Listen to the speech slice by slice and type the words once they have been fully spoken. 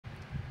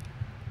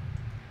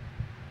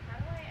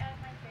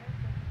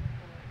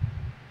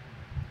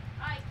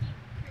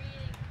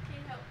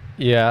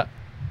Yeah.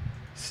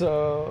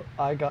 So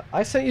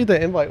I sent you the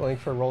invite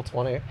link for Roll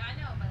 20. I know,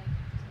 but I keep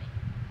just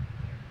making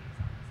weird face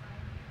on the side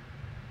here.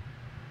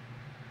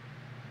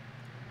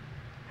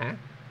 Huh? Okay,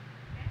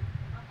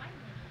 on my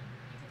mini,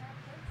 you can have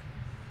choices.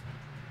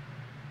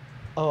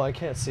 Oh, I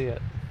can't see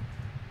it.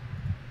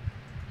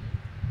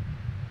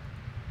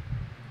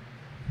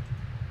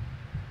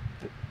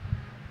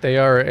 They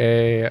are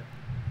a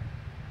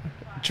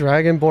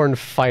Dragonborn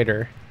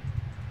fighter.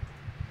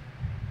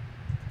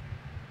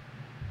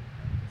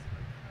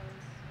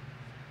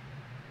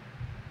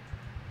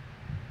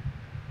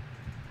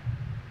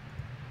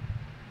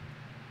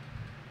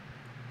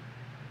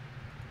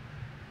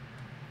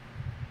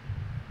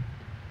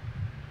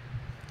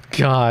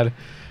 God.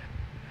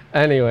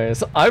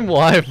 Anyways, I'm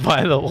live,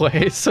 by the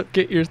way, so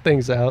get your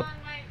things out.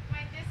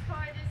 My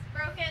Discord is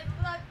broken.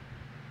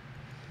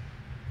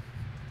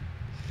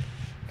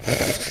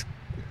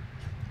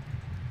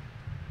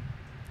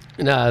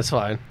 Look. Nah, that's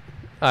fine.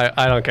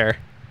 I don't care.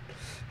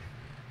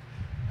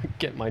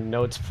 Get my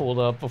notes pulled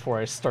up before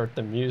I start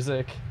the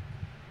music.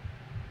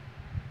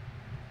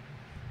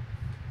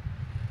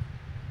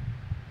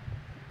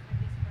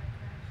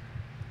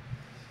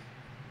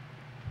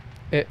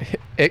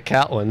 It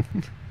Catlin,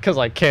 because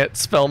I can't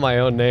spell my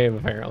own name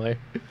apparently.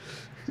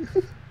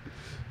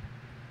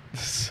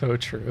 So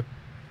true.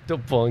 The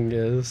bung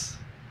is.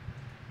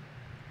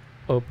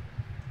 Oh.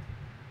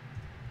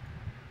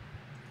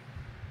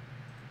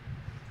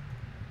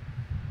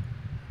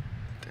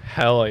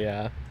 Hell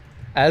yeah.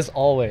 As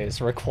always,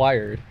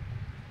 required.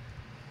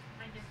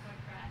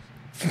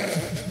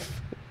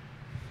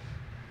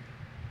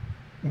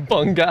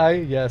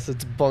 Bungai? Yes,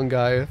 it's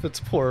bungai if it's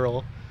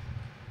plural.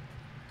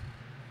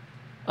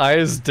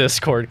 I's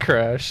Discord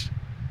crash.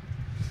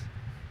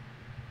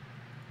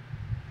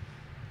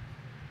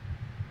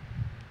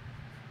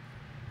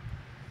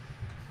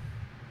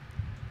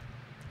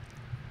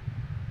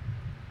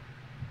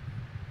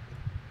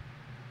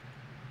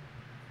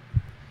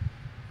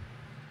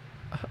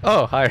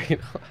 Oh, hi.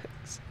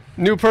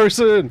 New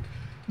person!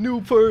 New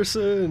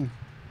person!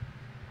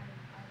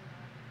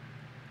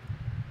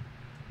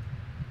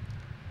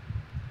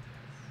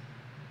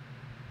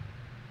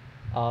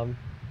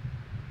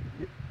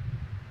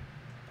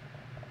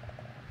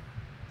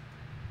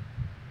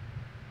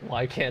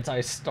 Why can't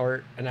I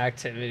start an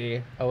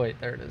activity? Oh wait,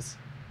 there it is.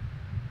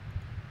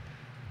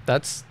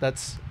 That's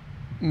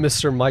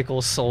Mr.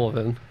 Michael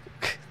Sullivan.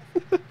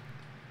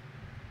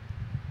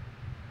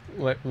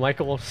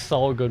 Michael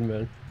Saul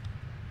Goodman.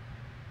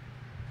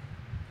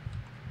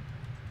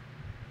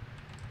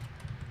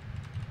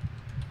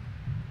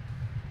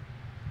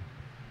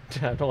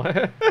 Dad,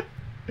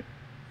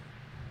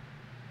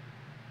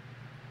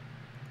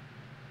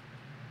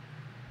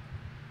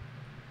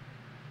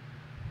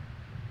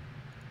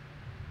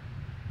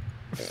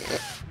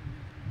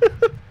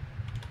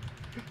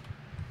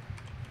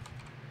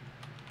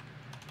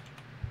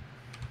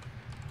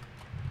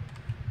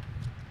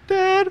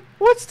 Dad,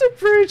 what's the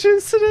bridge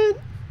incident?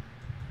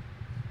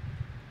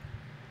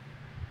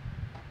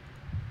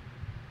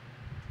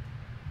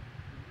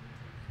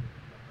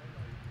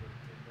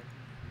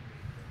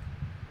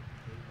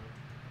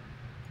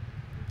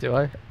 Do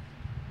I?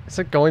 Is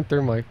it going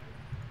through my...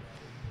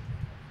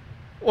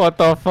 What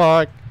the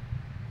fuck?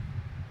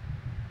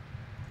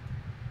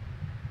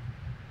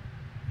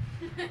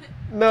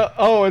 No,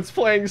 oh, it's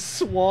playing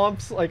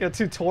Swamps like a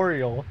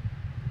tutorial.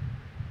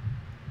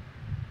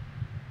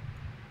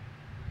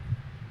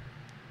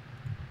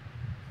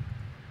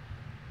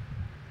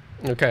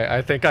 Okay,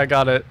 I think I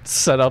got it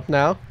set up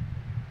now.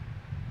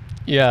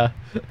 Yeah.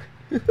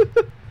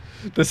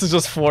 This is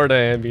just Florida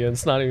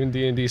ambience, not even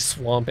D&D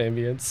swamp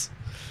ambience.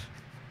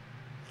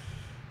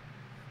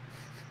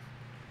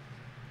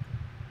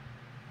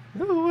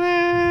 No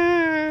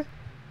way!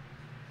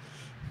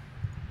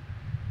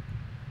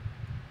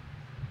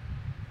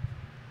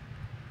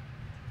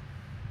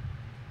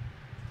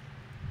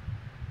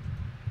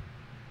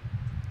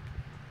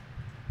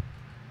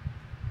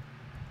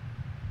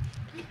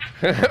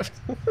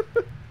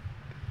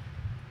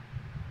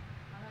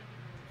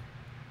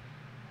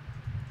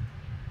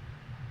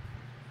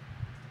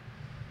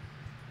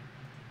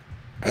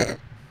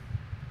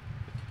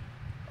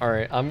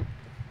 Alright,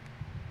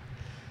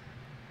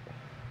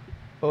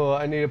 Oh,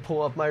 I need to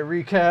pull up my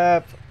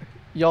recap.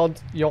 Y'all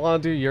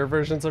want to do your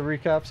versions of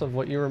recaps of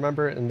what you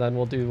remember, and then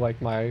we'll do,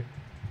 like, my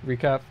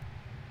recap?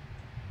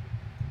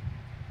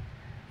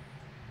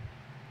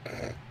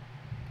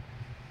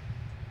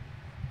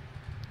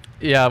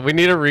 Yeah, we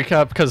need a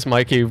recap because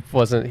Mikey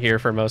wasn't here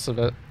for most of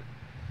it.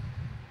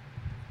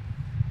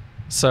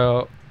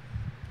 So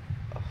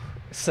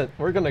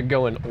we're gonna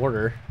go in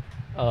order.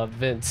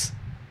 Vince,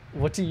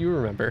 what do you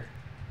remember?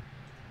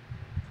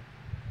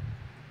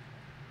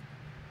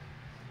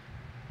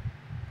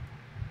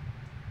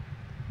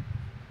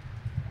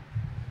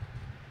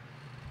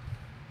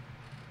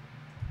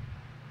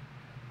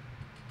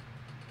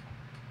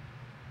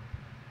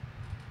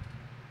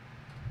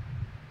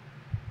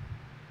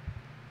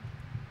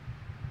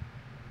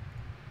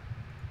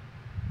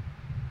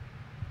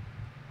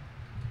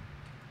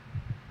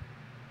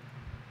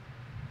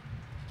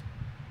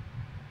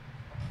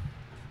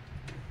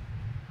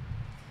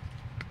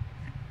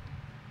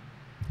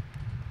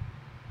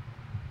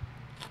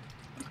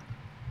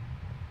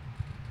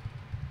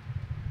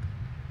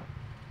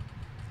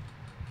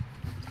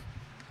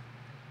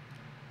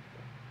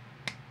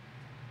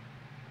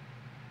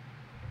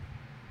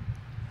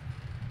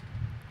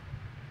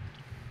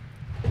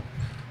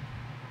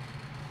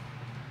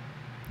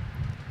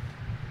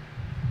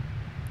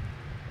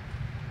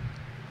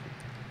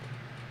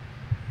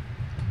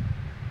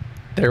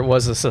 There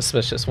was a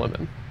suspicious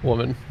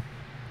woman.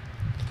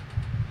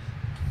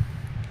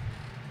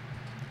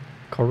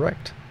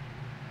 Correct.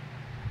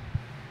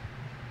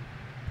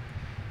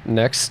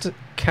 Next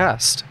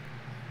cast.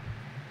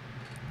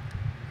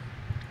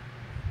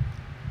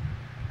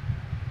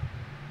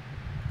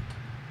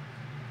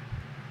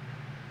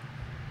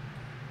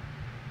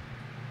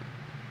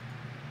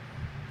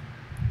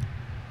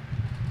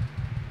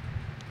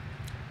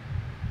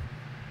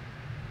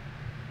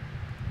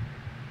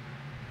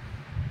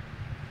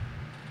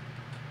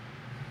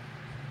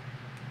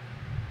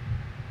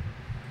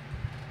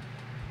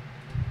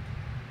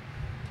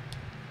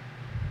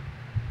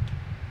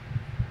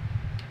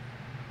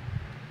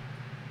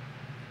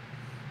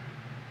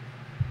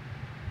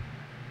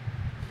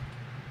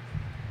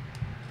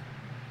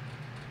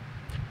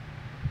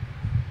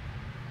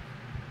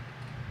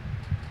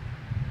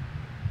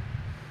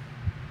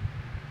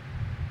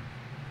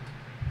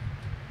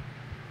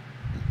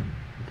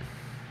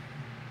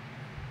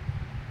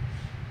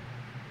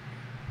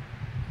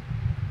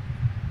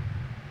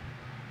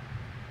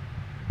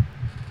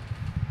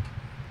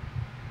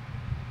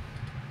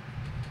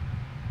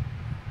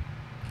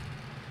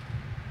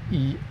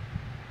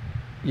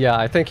 Yeah,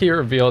 I think he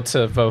revealed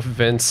to both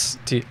Vince.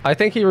 I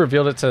think he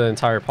revealed it to the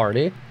entire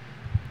party,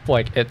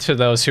 like it to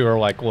those who are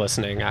like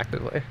listening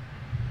actively.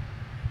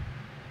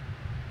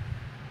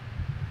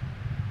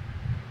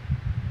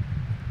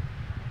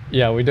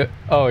 Yeah, we did.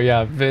 Oh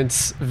yeah,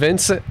 Vince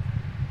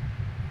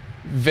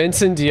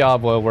and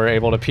Diablo were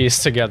able to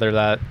piece together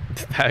that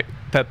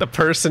the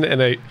person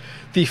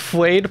the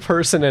flayed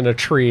person in a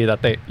tree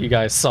that you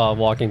guys saw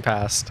walking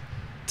past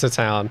to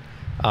town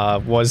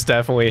was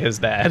definitely his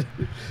dad.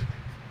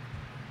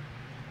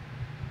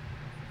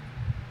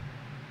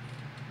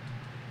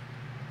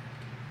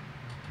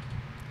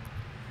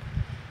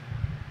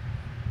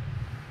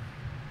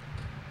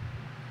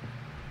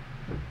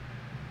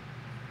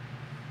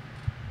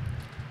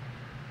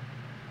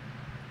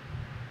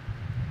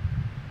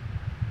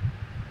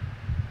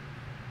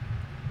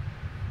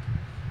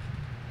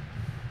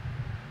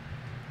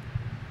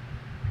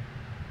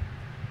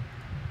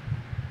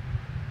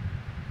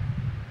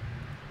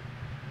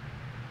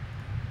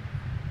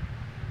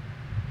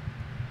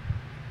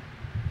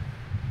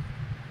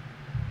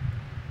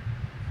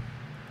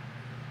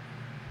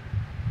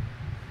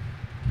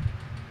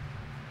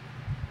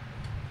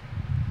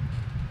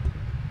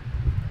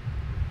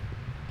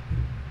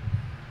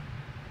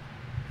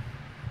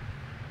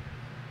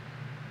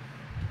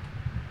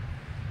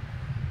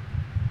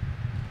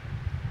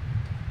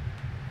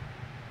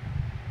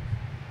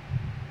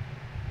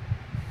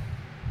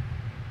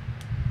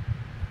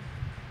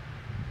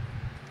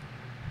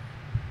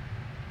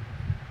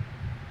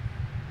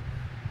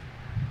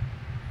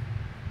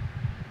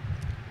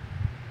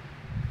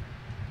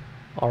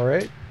 All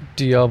right,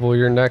 Diablo,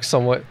 you're next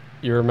on what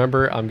you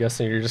remember. I'm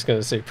guessing you're just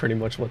gonna say pretty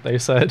much what they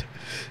said.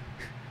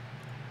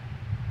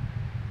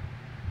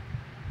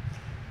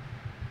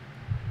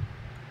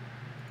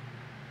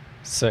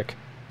 Sick.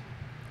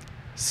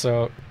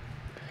 So,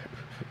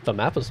 the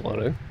map is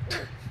loading.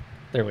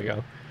 There we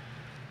go.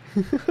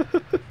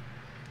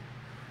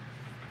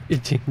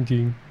 Ding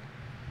ding.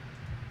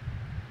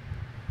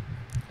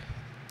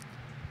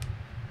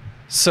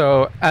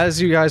 So,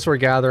 as you guys were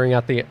gathering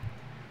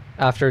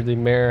after the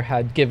mayor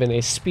had given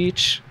a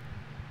speech,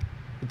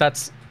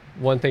 that's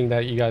one thing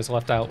that you guys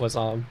left out was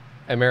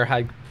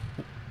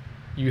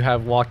you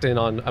have walked in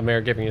on a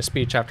mayor giving a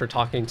speech after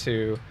talking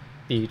to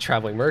the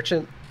traveling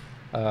merchant.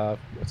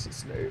 What's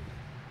his name?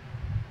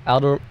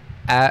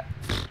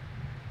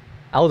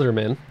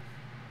 Alderman.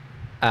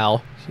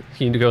 Al.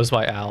 He goes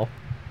by Al.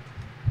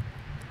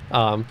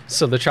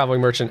 So the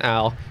traveling merchant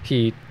Al,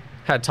 he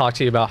had talked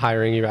to you about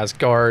hiring you as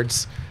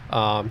guards.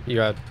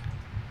 You had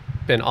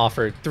been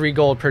offered 3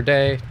 gold per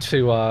day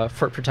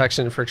for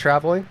protection for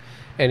traveling,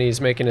 and he's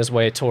making his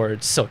way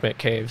towards Silkmit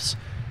Caves.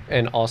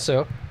 And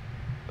also,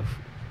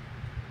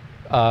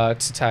 to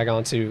tag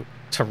on to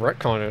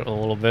retcon it a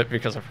little bit,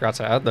 because I forgot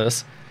to add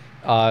this,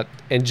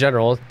 in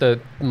general,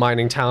 the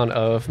mining town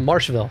of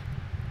Marshville,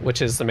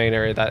 which is the main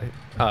area that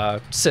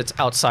sits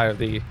outside of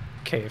the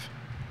cave.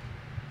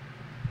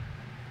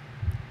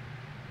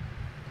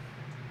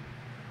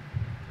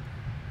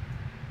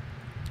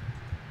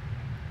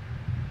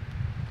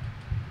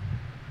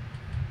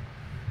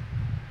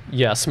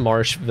 Yes,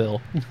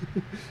 Marshville.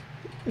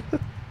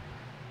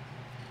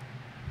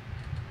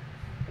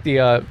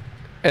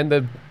 And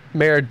the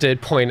mayor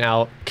did point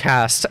out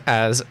Cast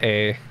as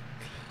a,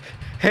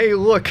 hey,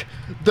 look,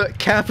 the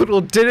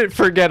capital didn't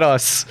forget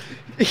us.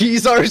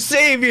 He's our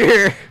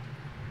savior.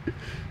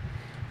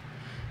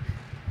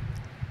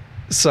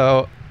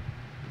 So,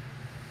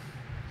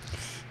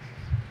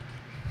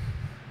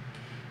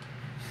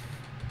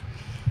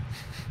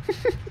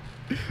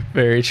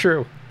 very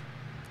true.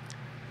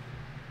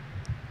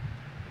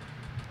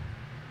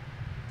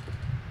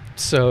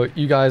 So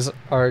you guys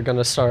are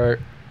gonna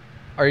start.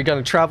 Are you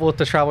gonna travel with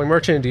the traveling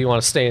merchant? Or do you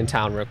want to stay in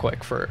town real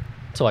quick to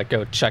like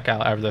go check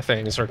out other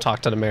things or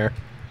talk to the mayor?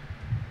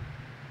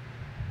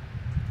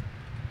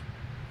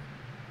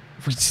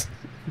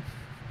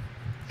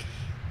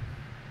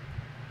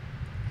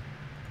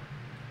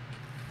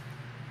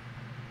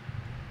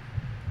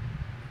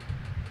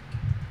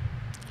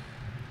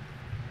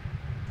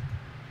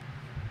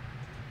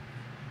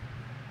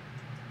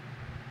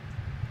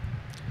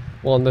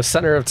 Well, in the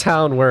center of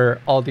town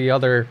where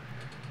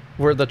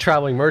where the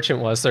traveling merchant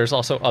was, there's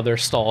also other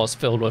stalls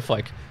filled with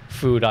like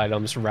food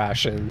items,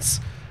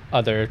 rations,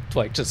 other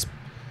like just.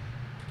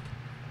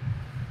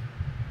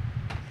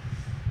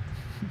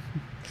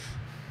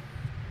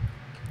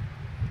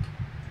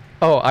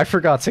 Oh, I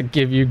forgot to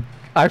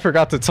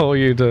tell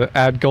you to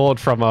add gold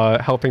from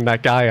helping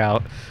that guy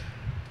out.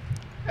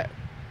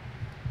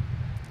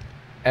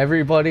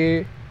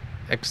 Everybody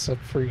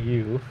except for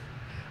you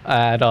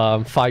add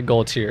 5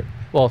 gold to your.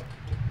 Well,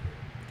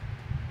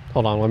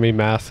 hold on, let me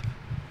math.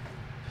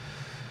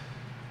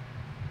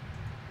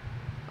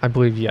 I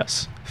believe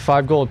yes.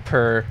 5 gold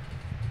per,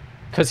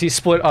 because he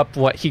split up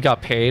what he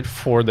got paid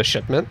for the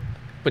shipment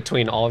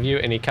between all of you,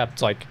 and he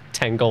kept like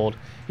 10 gold.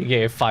 He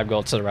gave 5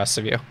 gold to the rest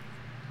of you.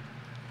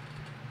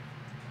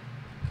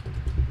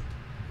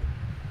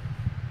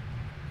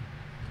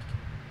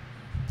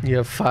 You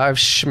have 5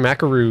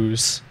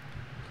 schmackaroos.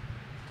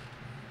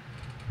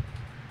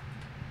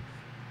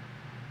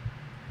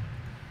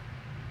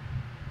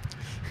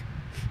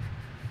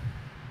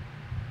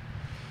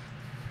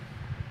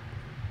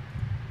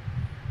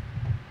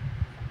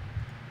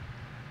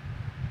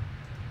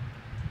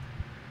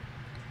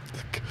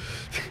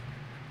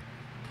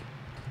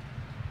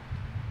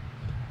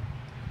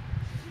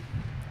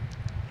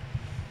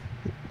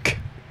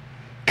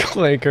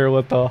 Clanker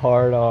with the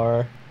hard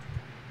R.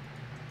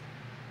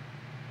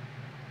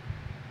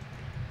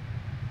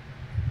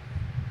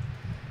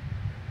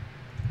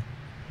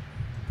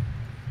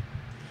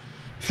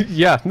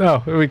 Yeah,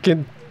 no, we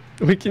can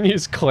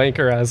use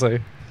Clanker as a.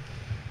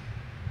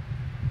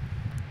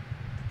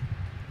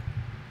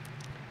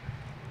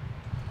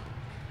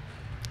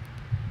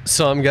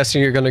 So I'm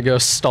guessing you're gonna go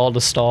stall to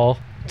stall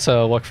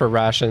to look for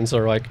rations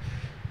or like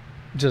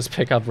just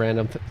pick up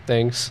random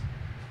things.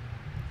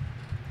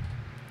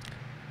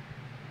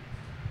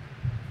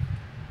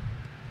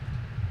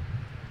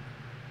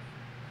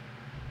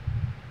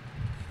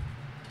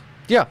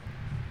 Yeah.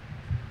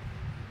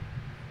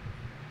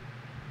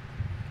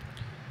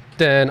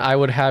 Then I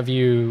would have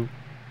you,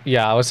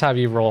 yeah, I would have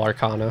you roll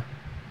Arcana.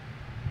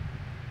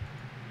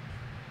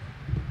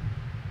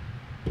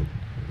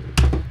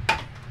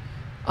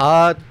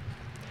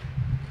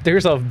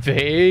 There's a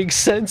vague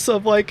sense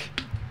of like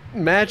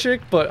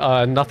magic,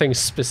 but nothing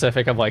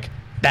specific of like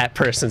that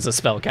person's a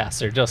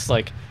spellcaster. Just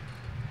like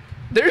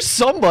there's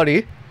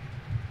somebody.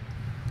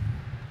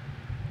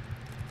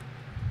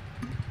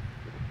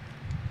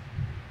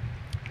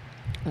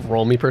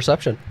 Roll me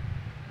perception.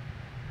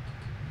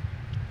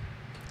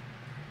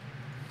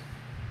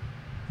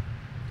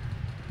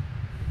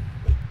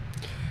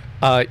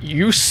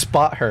 You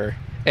spot her,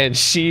 and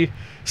she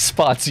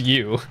spots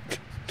you.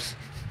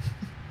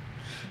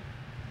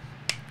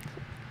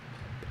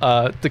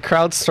 The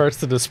crowd starts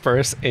to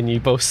disperse, and you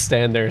both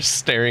stand there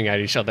staring at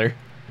each other.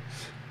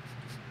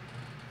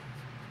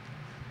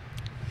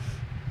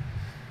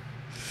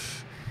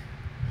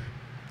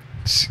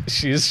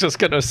 She's just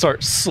gonna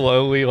start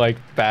slowly, like,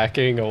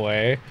 backing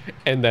away,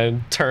 and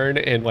then turn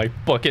and, like,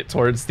 book it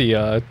towards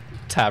the,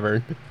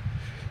 tavern.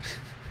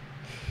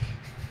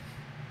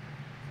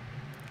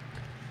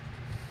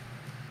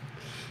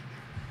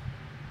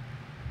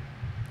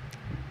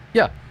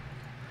 Yeah.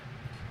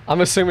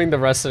 I'm assuming the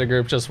rest of the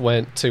group just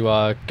went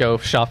to go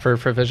shop for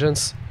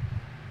provisions.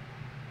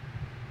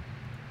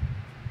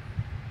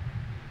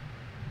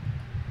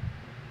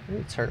 Let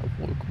me turn up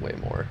Luke way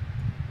more.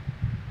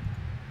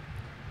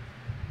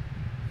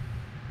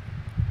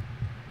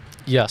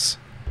 Yes.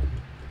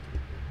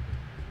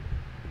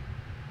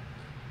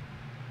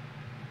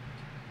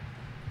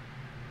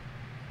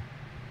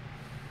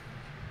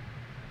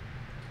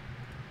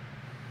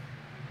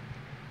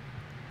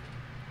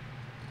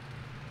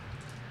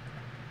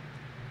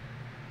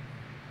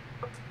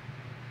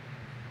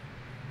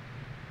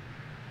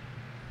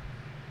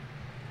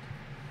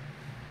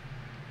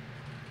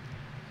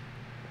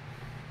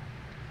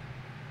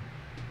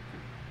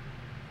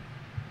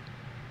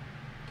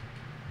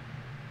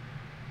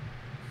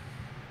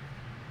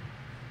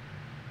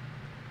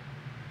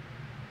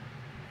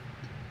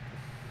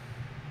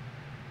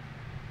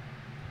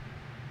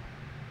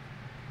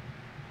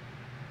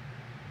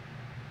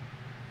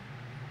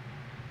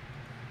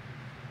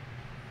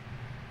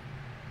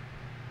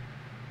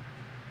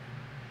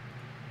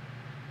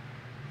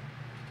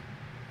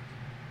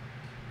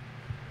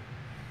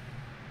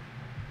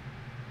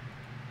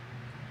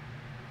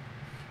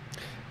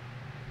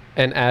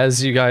 And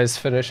as you guys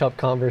finish up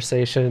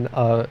conversation,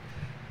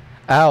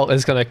 Al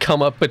is gonna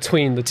come up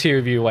between the two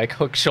of you, like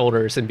hook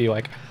shoulders, and be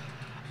like,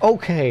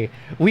 "Okay,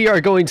 we are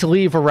going to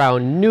leave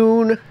around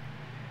noon.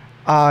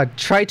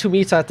 Try to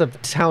meet at the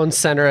town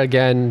center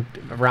again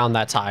around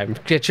that time.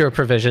 Get your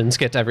provisions,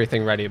 get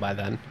everything ready by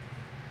then."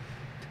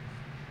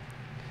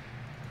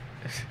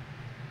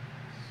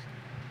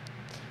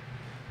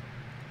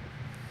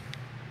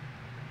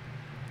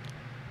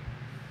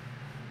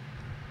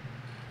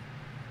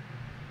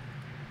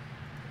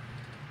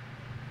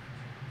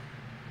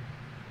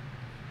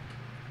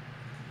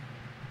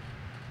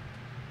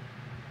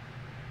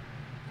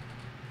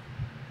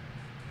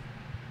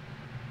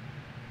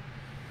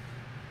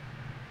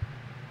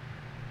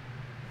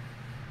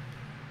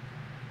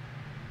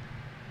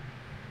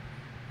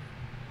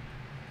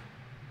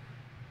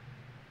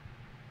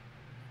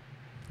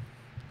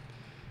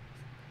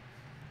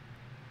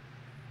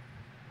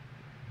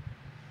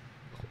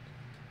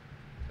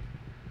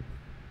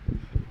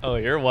 Oh,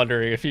 you're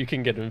wondering if you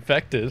can get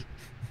infected.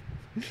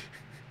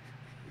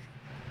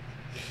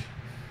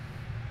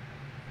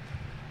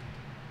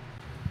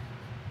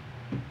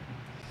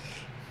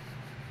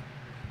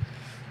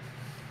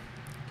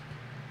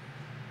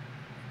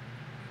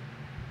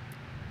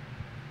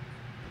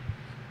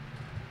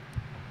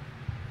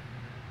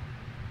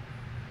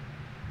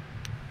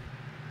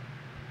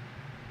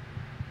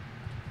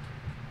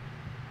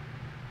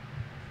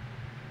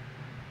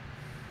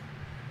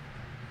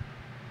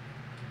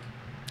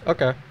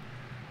 Okay.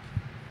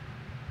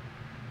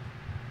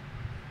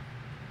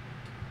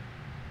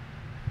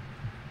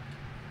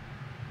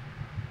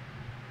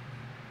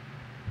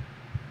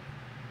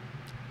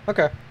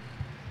 Okay.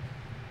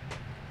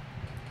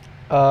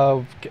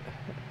 While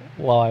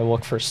I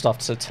look for stuff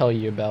to tell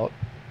you about,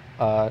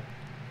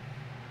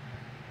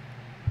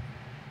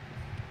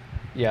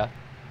 yeah.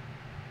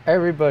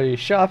 Everybody,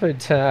 shopping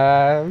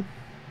time.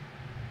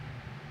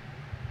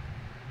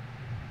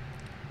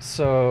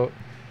 So,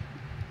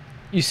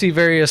 you'd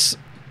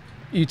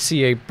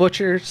see a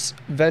butcher's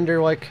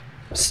vendor like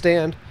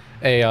stand,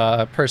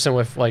 a person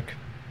with like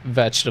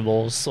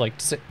vegetables, like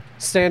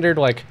standard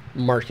like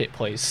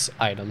marketplace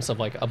items of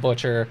like a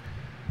butcher,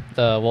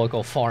 the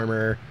local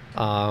farmer,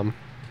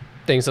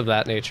 things of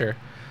that nature.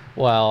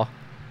 Well,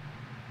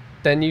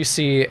 then you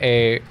see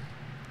a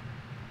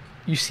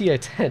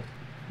tent.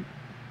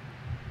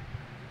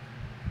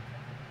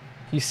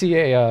 You see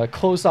a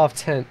closed off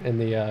tent in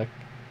the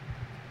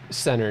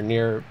center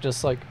near,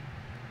 just like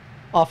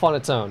off on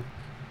its own.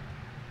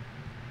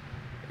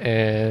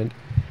 And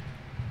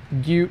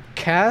you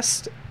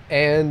cast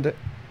and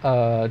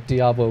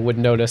Diablo would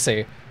notice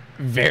a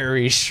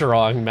very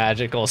strong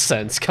magical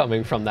sense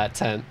coming from that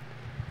tent.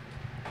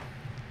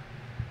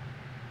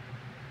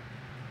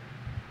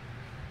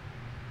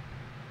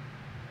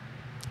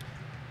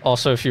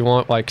 Also, if you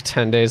want like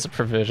 10 days of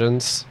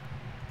provisions,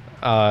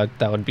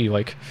 that would be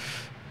like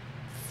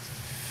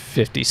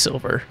 50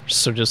 silver.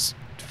 So just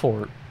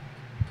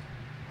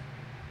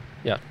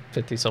yeah,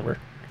 50 silver.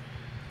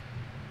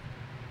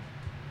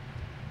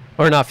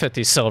 Or not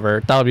 50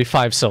 silver, that would be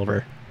 5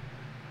 silver.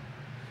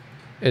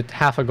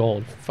 Half a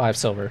gold, 5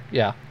 silver,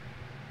 yeah.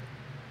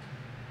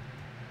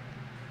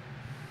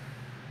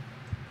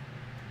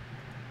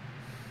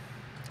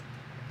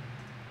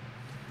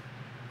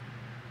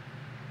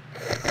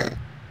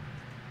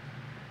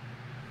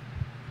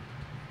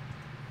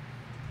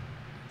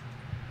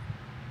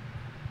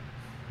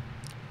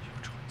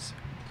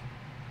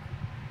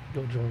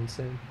 You'll join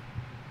soon.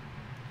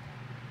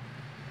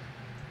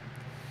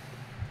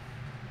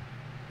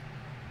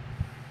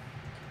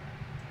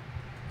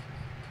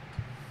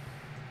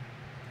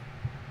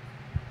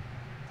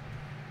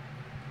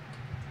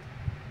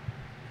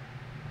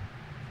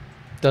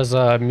 Does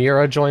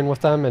Mira join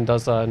with them, and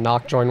does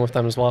Nock join with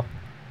them as well?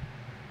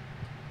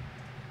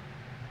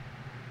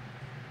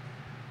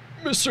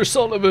 Mr.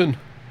 Sullivan!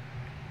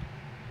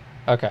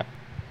 Okay.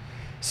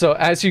 So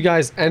as you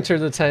guys enter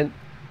the tent,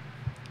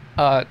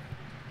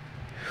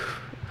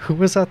 who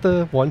was at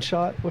the one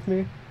shot with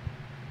me?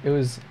 It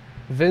was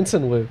Vince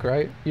and Luke,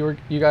 right? You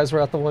guys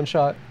were at the one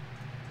shot?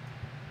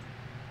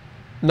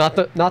 Not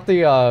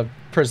the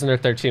Prisoner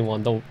 13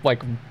 one, the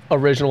like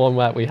original one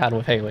that we had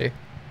with Haley.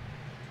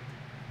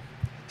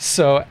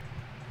 So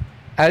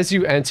as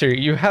you enter,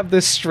 you have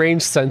this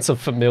strange sense of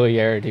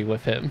familiarity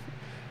with him.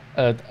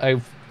 A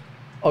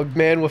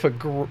man with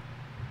a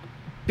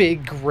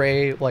big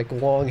gray, like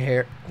long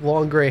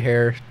gray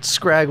hair,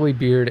 scraggly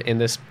beard,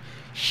 and this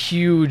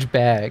huge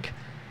bag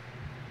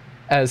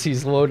as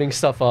he's loading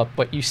stuff up.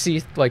 But you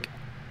see like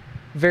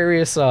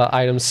various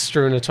items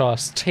strewn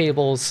across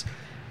tables.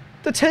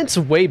 The tent's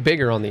way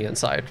bigger on the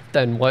inside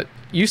than what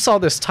you saw.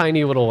 This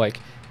tiny little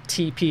like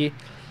teepee.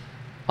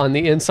 On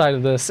the inside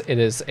of this, it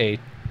is a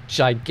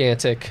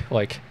gigantic,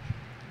 like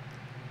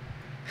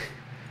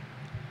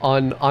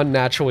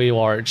unnaturally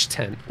large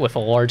tent with a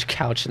large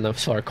couch in the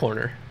far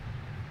corner.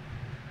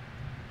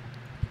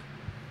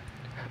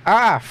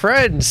 Ah,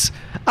 friends,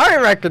 do I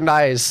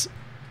recognize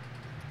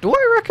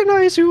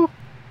you?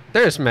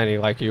 There's many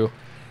like you.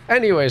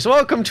 Anyways,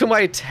 welcome to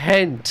my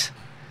tent.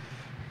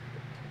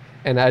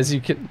 And as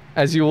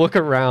you look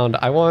around,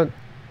 I want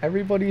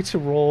everybody to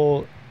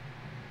roll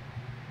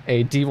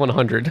a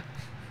D100.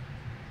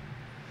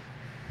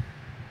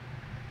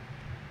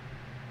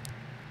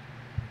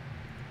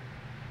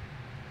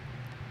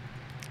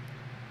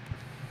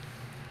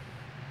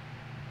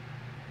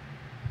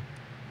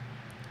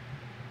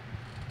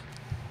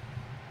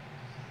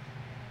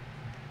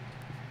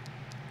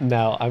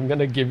 Now, I'm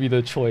gonna give you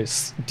the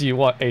choice. Do you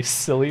want a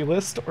silly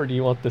list or do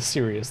you want the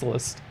serious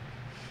list?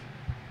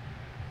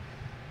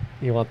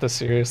 You want the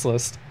serious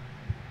list?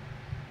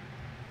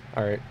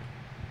 Alright.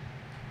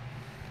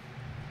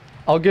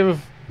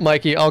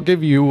 Mikey, I'll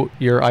give you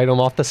your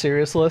item off the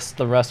serious list.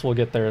 The rest will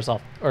get theirs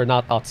off, or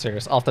not off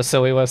serious, off the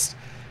silly list.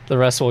 The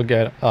rest will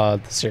get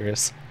the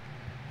serious.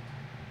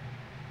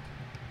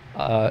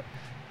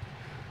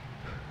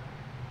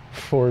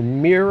 For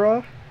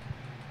Mira,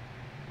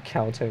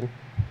 counting.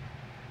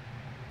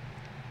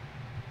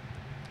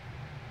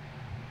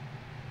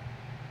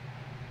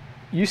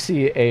 You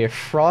see a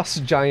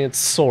frost giant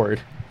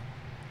sword.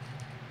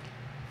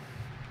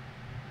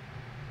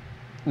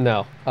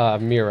 No,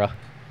 Mira.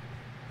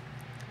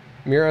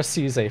 Mira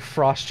sees a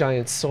frost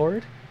giant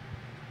sword.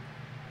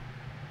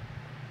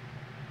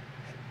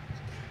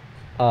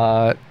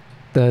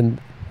 Then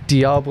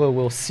Diablo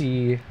will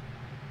see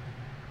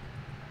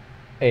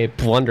a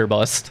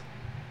blunderbuss.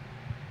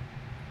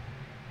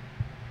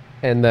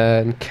 And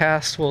then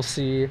Cast will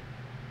see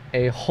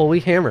a holy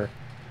hammer.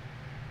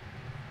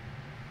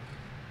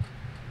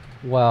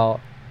 While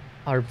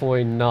our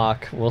boy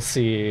Knock will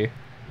see...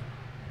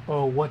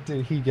 Oh, what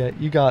did he get?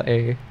 You got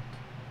a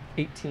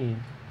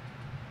 18.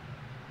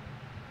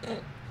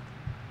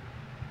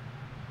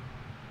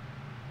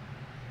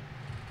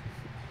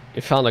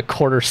 You found a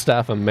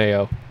quarterstaff of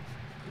mayo.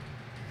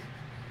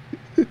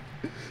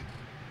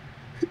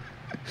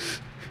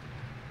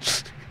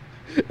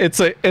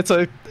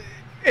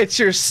 It's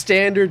your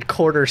standard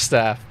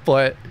quarterstaff,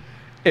 but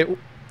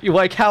you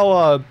like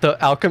how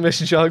the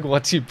alchemist jug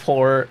lets you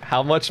pour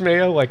how much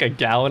mayo, like a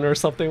gallon or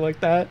something like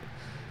that.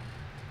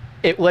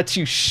 It lets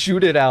you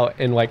shoot it out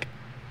in like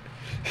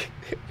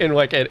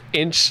an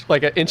inch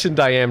in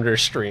diameter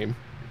stream.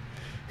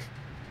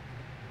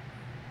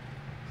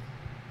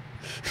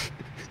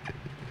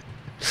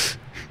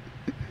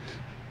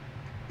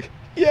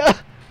 Yeah.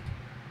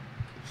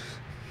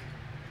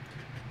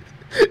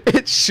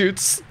 It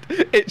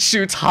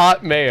shoots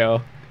hot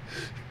mayo.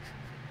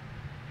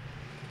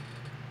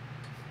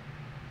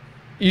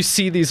 You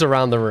see these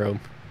around the room.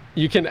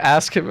 You can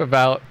ask him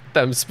about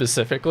them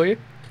specifically.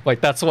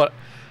 Like that's what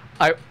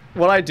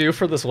I do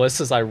for this list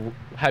is I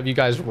have you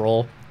guys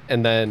roll,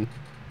 and then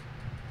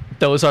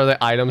those are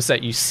the items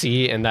that you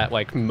see and that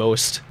like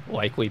most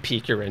likely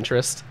pique your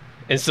interest,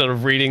 instead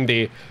of reading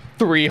the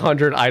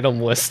 300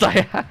 item list I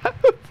have.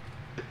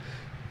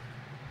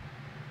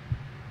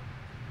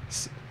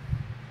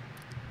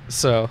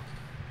 So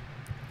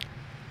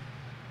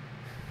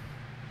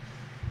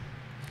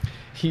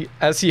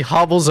as he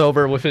hobbles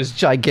over with his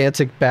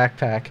gigantic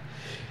backpack,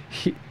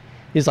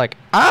 he's like,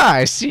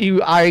 I see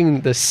you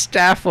eyeing the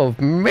staff of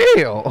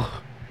mail.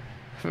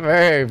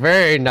 Very,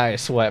 very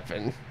nice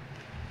weapon.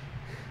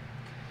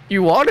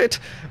 You want it?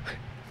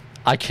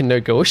 I can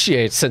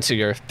negotiate since of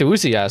your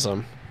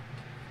enthusiasm.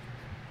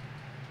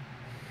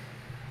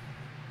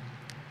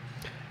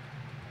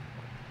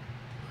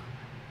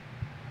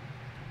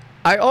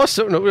 I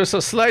also notice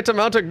a slight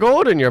amount of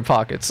gold in your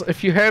pockets.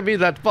 If you hand me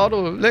that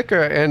bottle of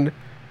liquor and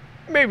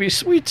maybe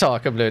sweet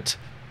talk a bit,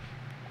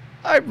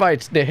 I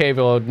might be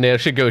able to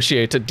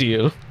negotiate a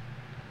deal.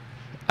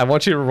 I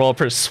want you to roll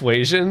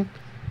persuasion,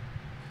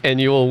 and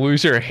you will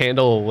lose your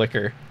handle of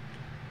liquor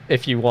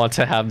if you want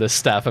to have this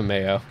staff of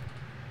mayo.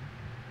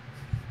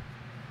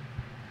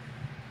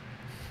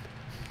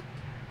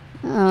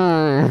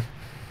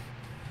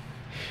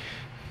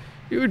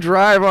 You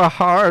drive a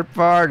hard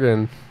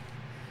bargain.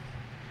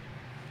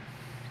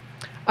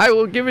 I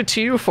will give it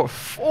to you for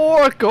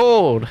 4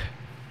 gold.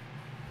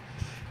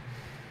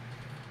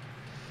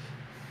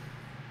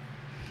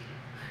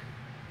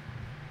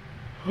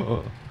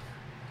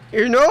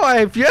 You know, I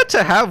have yet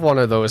to have one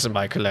of those in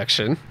my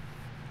collection.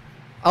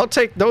 I'll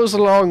take those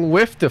along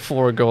with the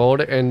 4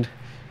 gold, and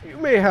you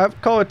may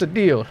call it a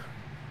deal.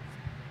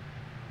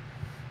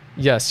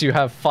 Yes, you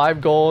have 5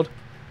 gold.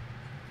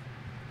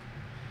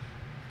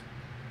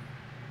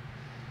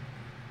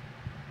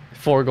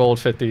 4 gold,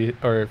 50,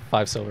 or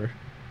 5 silver,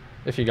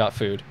 if you got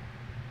food.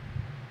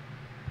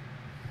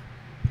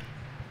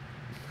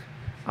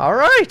 All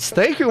right,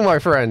 thank you, my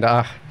friend.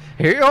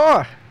 Here you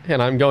are.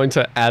 And I'm going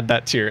to add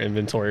that to your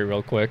inventory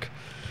real quick.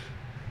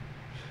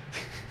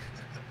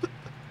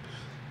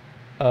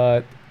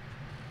 Does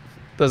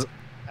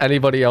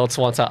anybody else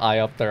want to eye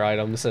up their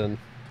items? And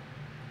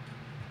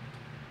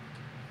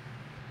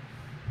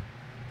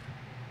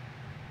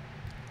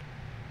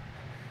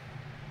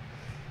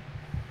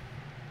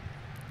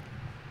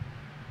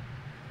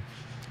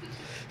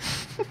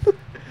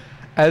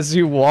as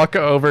you walk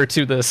over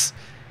to this,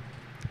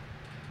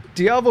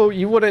 Diablo,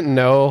 you wouldn't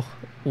know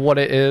what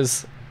it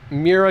is.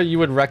 Mira, you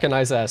would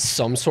recognize it as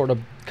some sort of,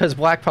 because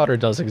black powder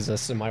does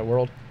exist in my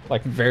world,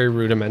 like very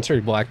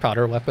rudimentary black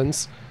powder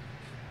weapons.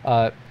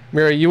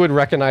 Mira, you would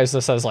recognize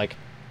this as like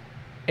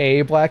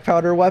a black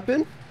powder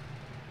weapon.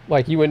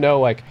 Like you would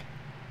know like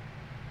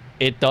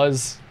it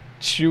does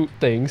shoot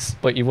things,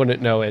 but you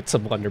wouldn't know it's a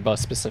blunderbuss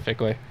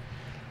specifically.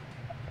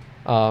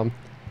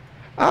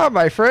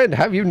 My friend,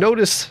 have you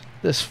noticed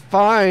this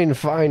fine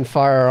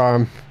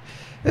firearm?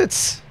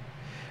 It's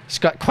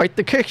got quite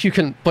the kick.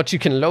 But you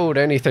can load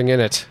anything in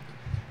it.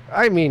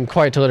 I mean,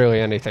 quite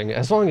literally anything.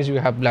 As long as you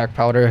have black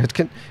powder,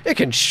 it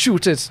can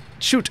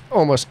shoot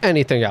almost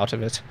anything out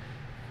of it.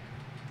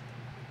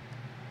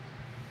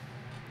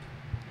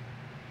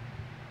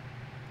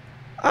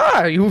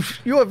 You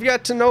have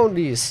yet to know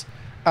these.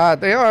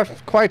 They are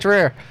quite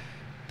rare.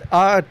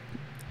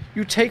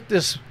 You take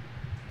this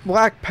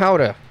black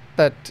powder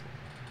that,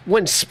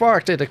 when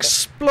sparked, it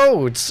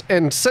explodes,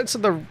 and sense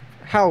of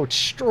how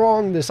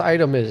strong this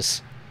item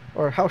is,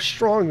 or how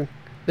strong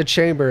the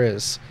chamber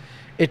is,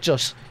 it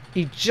just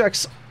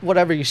ejects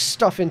whatever you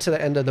stuff into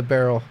the end of the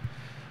barrel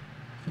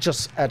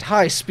just at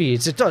high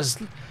speeds. It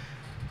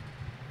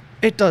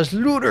does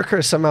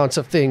ludicrous amounts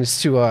of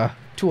things to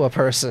a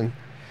person.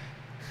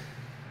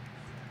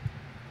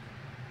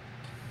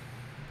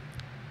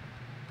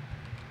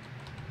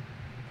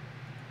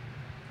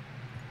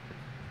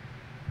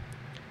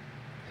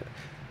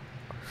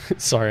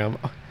 Sorry,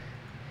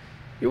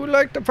 you would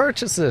like to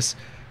purchase this?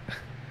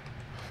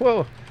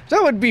 Well,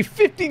 that would be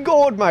 50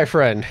 gold, my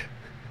friend.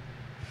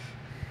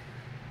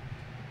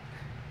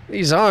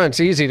 These aren't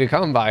easy to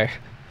come by.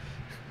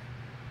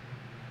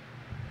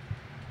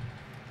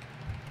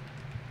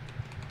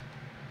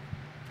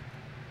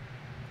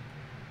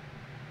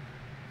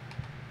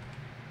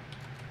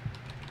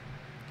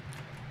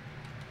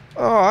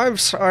 Oh, I'm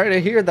sorry to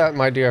hear that,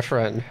 my dear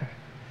friend.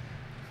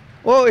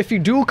 Well, if you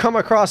do come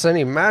across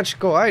any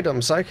magical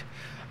items, I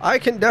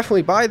can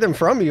definitely buy them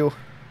from you.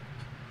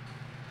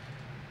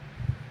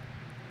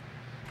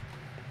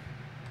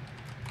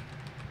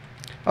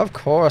 Of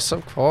course,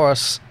 of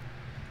course.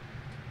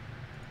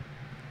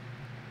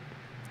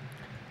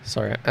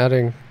 Sorry,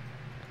 adding...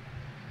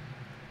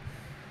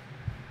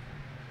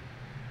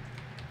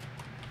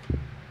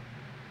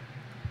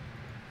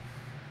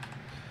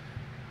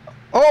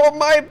 Oh,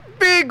 my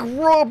big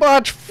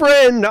robot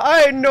friend!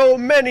 I know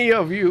many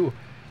of you!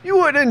 You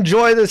would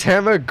enjoy this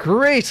hammer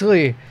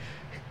greatly!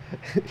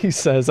 He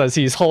says as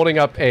he's holding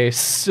up a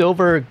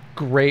silver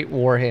great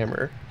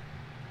warhammer.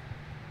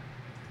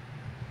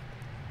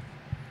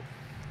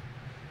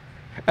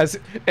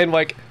 And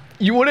like,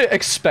 you wouldn't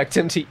expect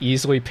him to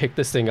easily pick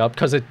this thing up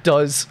because it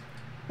does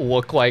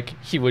look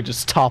like he would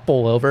just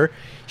topple over.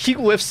 He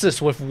lifts this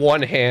with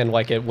one hand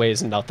like it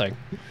weighs nothing.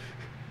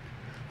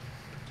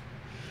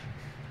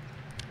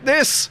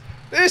 This,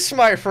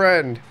 my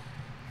friend.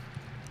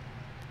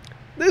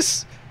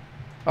 This,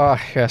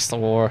 ah, yes, the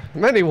war.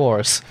 Many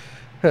wars.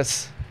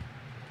 That's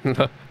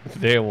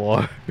their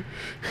war.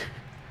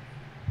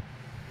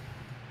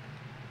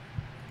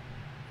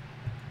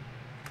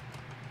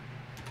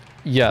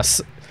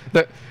 Yes,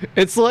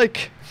 it's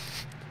like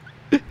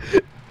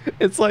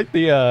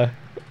the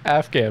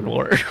Afghan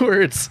war,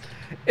 where it's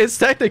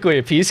technically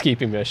a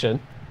peacekeeping mission.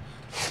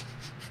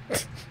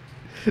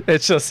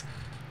 It's just,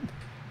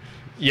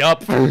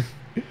 yup.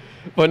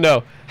 But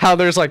no, how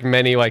there's like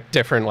many like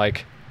different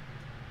like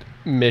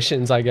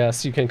missions, I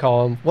guess you can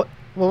call them. What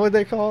were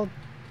they called?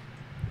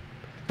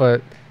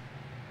 But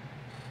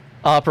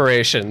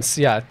operations,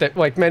 yeah,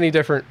 like many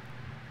different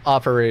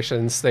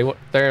operations. They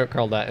aren't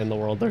called that in the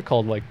world. They're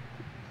called like.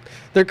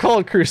 They're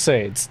called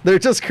crusades. They're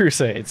just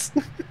crusades.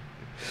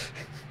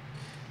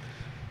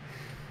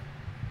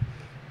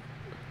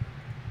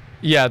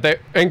 Yeah,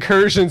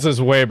 incursions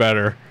is way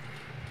better.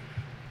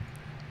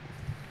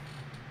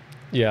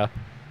 Yeah.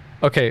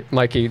 Okay,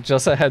 Mikey,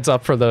 just a heads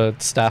up for the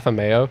Staff of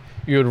Mayo.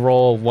 You would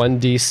roll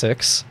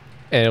 1d6,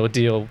 and it would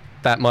deal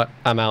that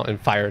amount in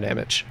fire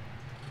damage.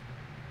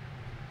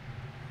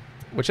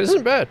 Which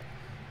isn't bad.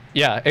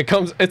 Yeah,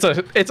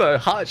 it's a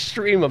hot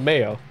stream of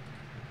mayo.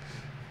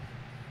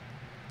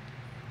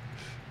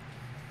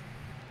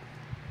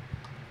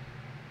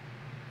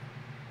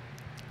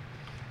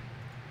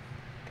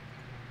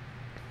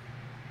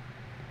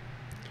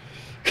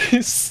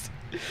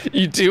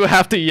 You do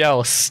have to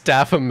yell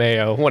Staff of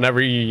Mayo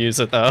whenever you use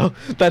it, though.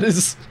 That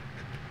is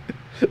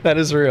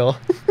real.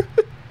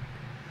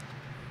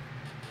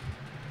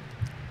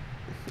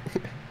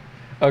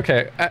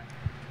 Okay.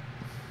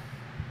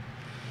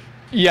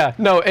 Yeah,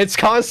 no, it's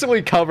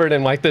constantly covered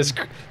in like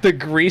the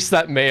grease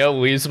that mayo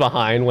leaves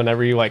behind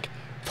whenever you like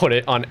put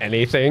it on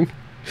anything.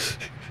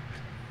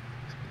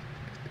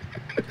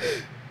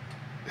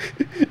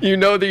 You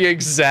know the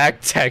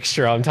exact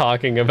texture I'm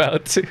talking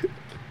about, too.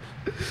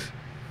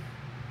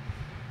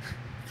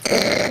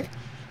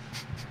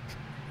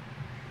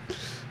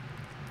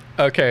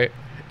 Okay,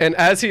 and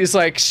as he's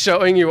like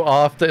showing you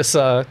off this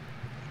warhammer,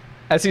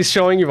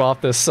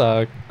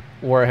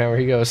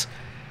 he goes,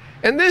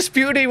 "And this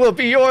beauty will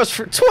be yours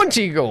for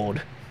 20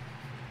 gold."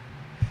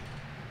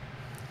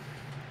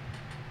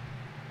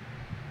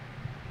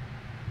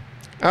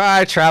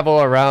 I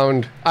travel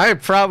around. I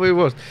probably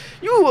will.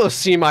 You will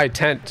see my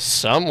tent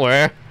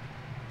somewhere.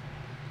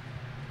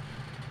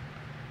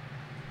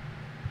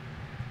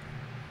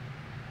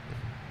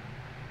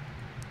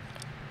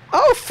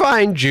 I'll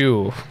find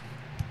you.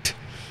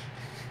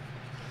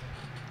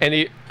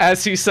 And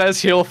as he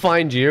says he'll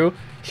find you,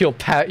 he'll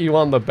pat you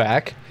on the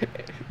back.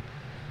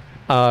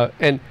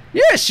 And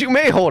yes, you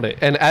may hold it.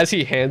 And as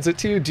he hands it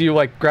to you, do you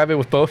like grab it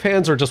with both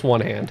hands or just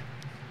one hand?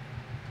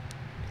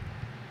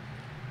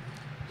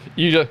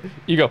 You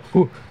go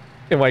 "Ooh,"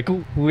 and like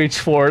reach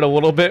forward a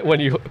little bit when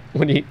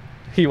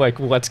he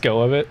like lets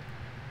go of it.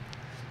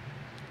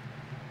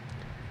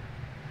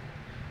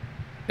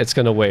 It's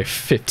gonna weigh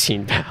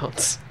 15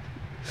 pounds.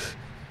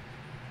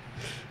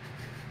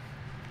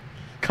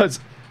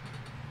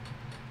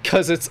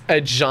 Cause it's a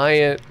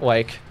giant,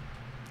 like,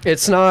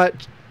 it's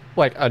not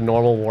like a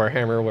normal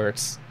warhammer where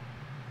it's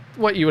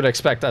what you would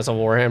expect as a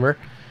warhammer.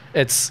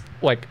 It's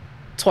like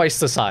twice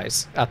the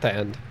size at the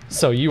end.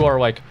 So you are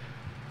like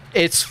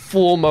It's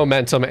full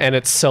momentum and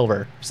it's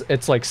silver.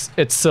 It's like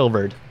it's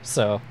silvered.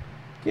 So,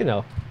 you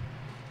know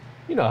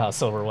how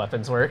silver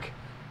weapons work.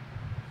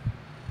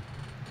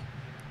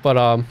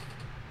 But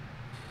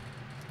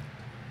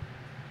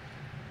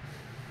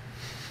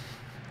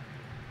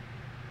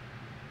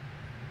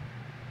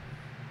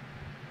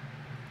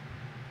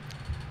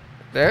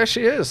there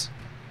she is.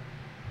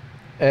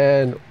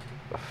 And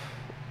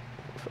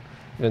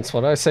Vince,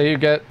 what I say you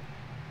get?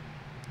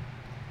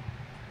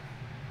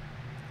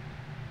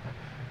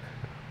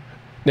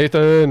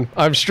 Nathan,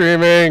 I'm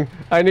streaming.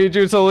 I need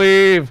you to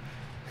leave.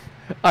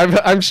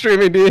 I'm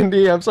streaming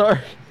D&D. I'm sorry.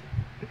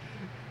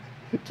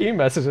 Can you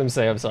message him and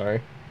say I'm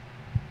sorry?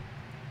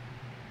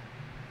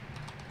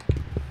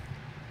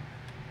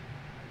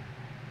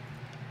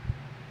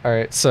 All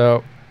right,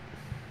 so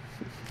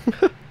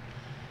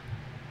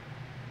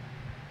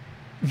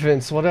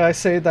Vince, what did I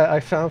say that I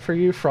found for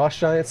you? Frost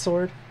Giant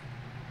Sword?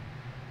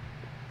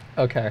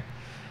 Okay.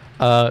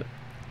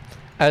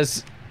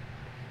 As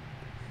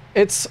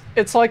it's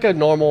like a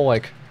normal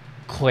like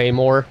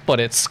claymore,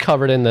 but it's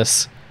covered in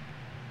this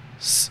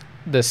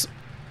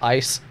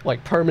ice,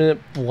 like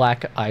permanent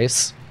black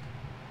ice.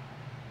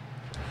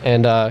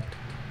 And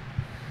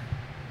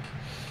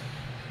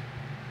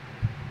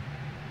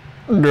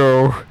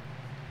no.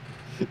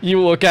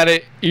 You look at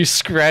it, you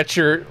scratch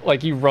your,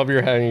 like you rub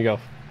your head and you go,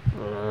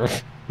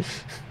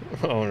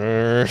 oh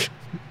no.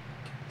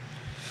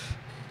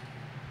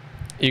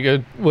 You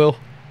good, Will?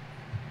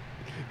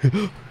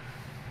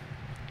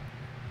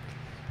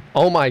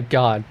 Oh my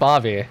god,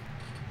 Bobby.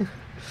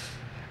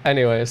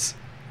 Anyways.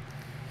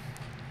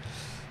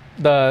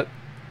 The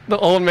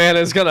old man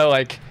is gonna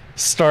like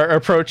start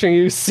approaching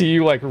you, see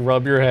you like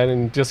rub your head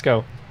and just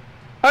go,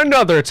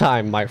 another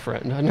time, my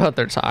friend,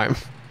 another time.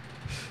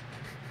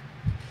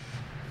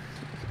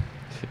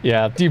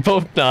 Yeah, you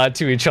both nod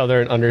to each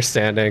other in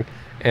understanding.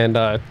 And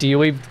do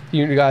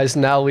you guys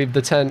now leave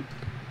the tent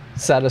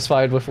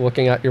satisfied with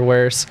looking at your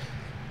wares?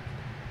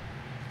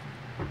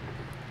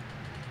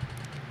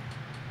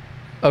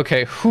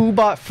 Okay, who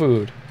bought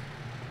food?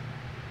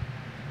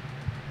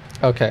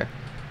 Okay,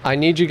 I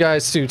need you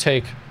guys to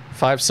take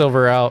 5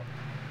 silver out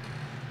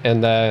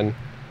and then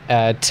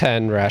add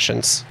 10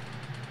 rations.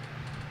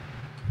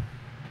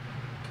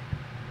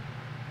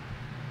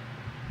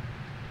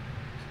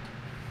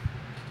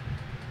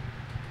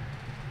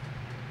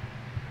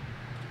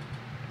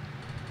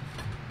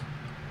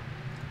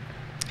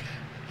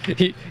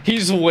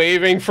 He's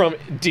waving from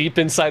deep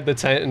inside the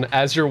tent, and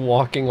as you're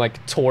walking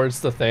like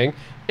towards the thing,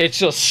 it's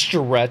just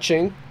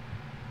stretching.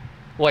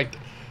 Like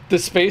the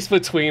space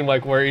between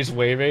like where he's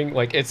waving,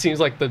 like it seems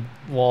like the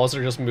walls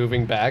are just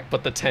moving back,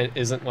 but the tent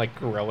isn't like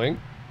growing.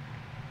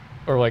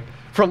 Or like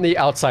from the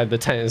outside the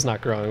tent is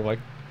not growing, like.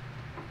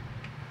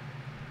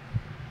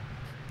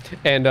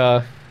 And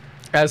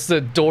as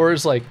the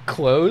doors like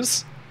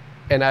close,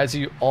 and as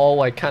you all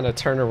like kind of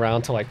turn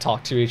around to like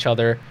talk to each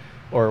other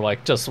or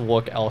like just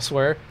look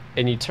elsewhere,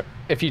 and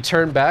if you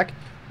turn back,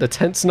 the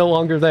tent's no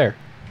longer there.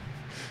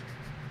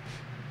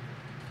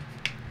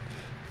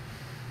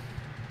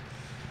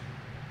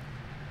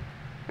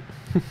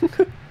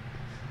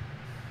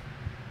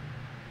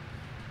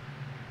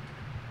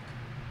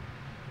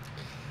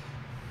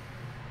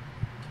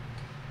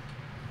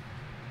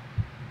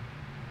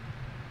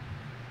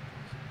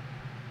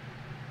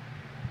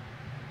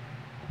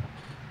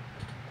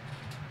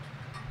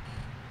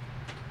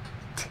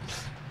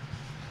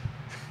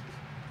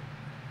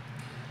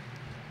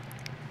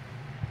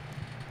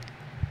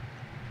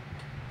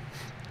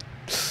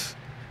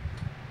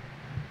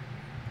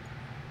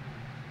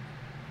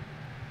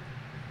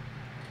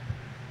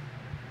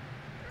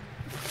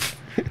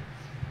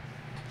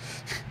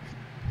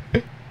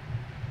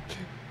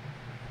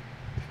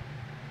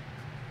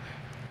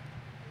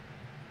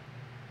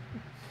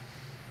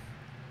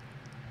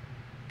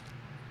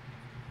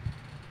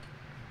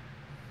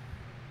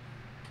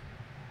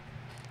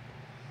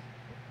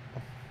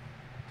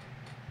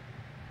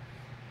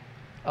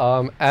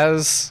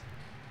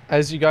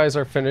 As you guys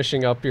are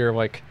finishing up your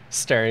like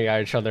staring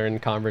at each other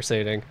and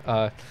conversating,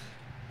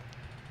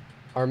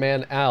 our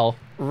man Al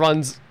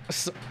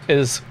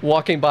is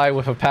walking by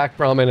with a packed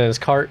ramen in his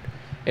cart.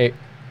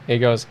 He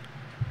goes,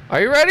 "Are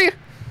you ready?"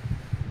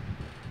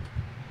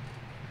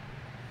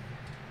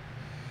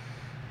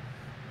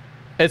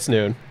 It's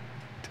noon.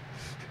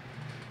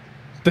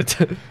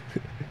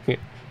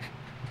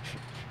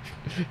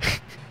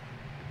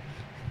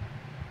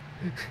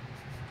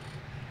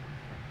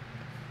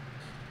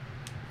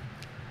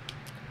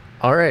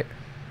 All right.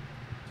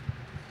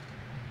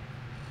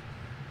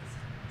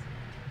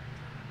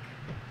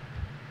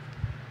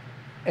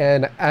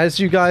 And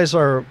as you guys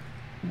are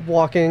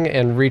walking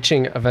and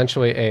reaching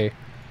eventually a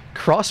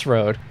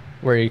crossroad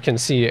where you can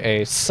see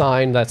a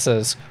sign that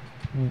says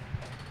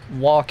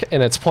walk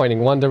and it's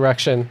pointing one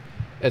direction,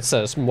 it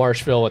says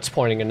Marshville, it's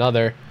pointing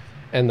another,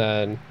 and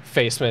then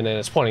Faceman and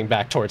it's pointing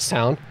back towards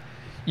town.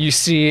 You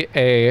see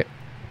a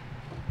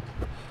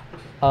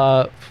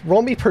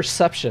roll me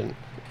perception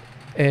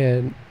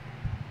and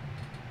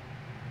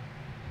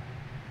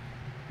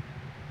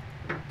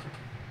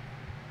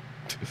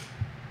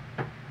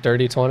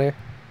Dirty 20.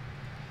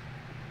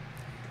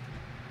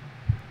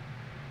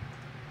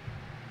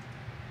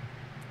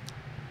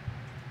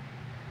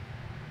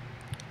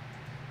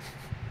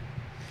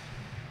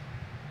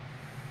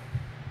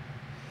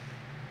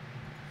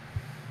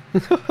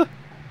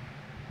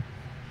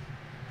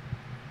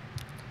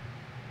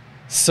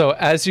 So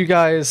as you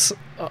guys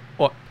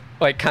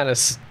like kind of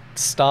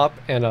stop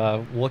and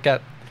look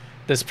at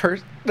this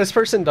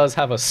person does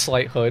have a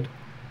slight hood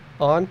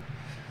on.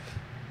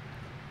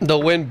 The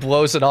wind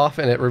blows it off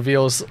and it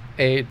reveals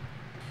a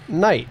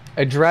knight,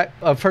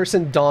 a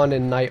person donned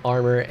in knight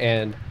armor,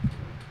 and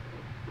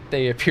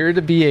they appear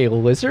to be a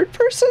lizard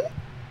person,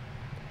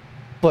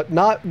 but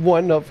not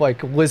one of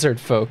like lizard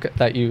folk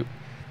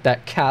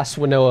that Cass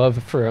would know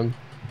of from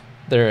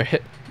their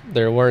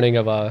learning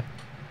of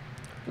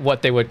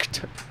what they would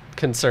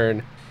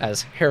concern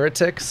as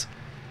heretics.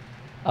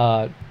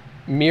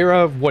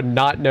 Mira would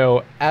not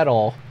know at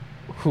all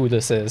who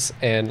this is,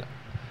 and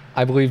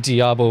I believe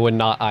Diablo would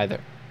not either.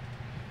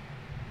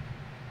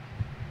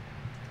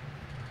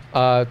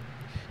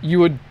 You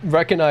would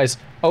recognize,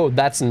 oh,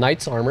 that's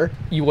knight's armor.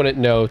 You wouldn't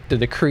know the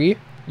decree.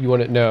 You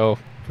wouldn't know.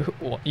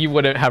 You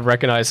wouldn't have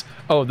recognized,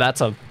 oh,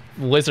 that's a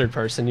lizard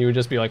person. You would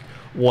just be like,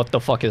 what the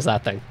fuck is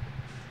that thing?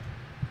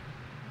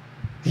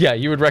 Yeah,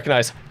 you would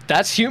recognize,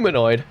 that's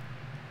humanoid.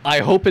 I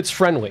hope it's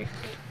friendly.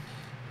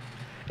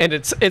 And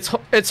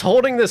it's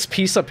holding this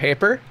piece of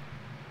paper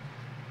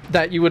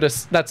that you would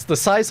that's the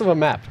size of a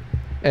map.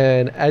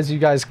 And as you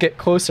guys get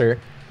closer,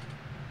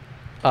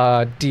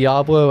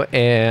 Diablo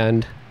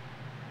and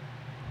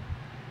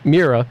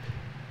Mira,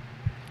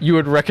 you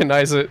would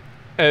recognize it,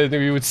 and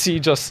you would see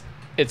just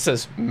it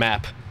says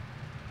map.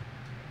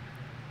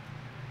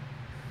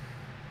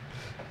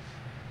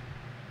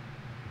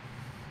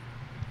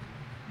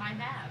 My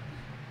map.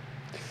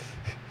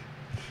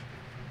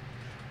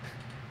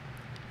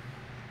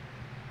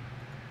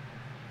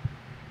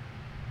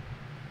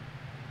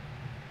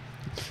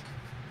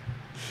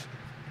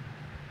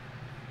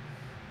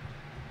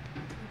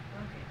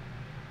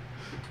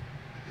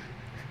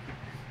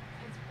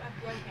 It's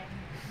broken.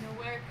 No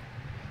work.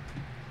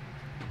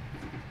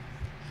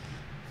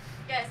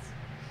 Yes.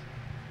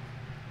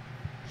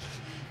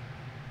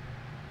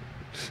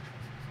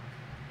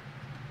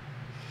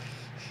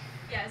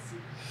 Yes.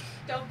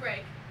 Don't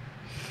break.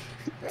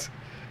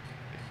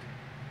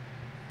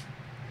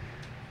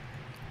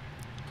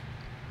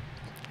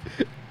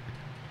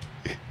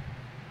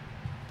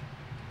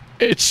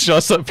 It's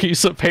just a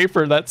piece of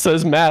paper that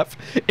says map.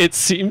 It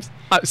seems,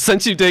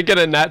 since you did get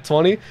a nat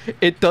 20,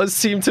 it does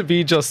seem to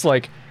be just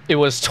like it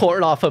was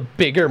torn off a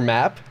bigger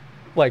map,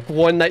 like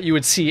one that you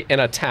would see in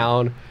a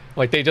town.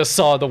 Like they just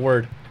saw the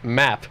word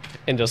map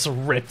and just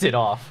ripped it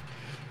off.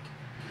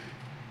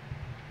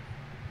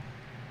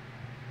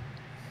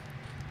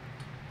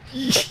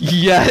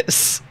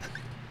 Yes.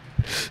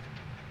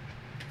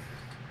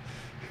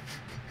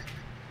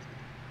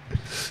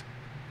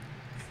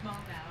 Small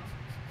now.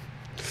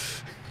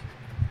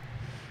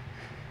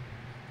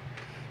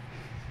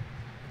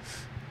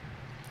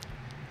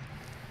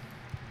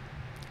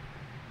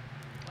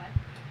 What?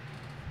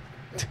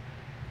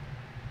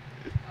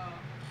 Oh.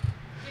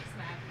 Fix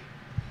map.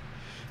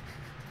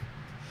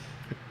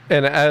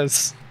 And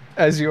as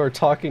you are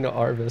talking to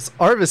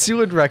Arvis, you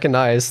would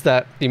recognize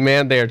that the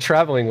man they are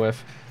traveling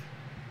with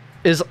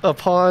is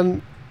upon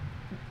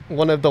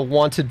one of the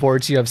wanted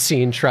boards you have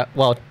seen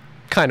while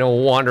kind of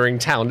wandering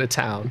town to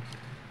town.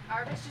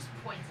 Arvis just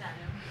points at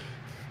him.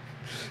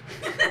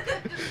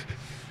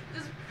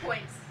 just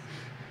points.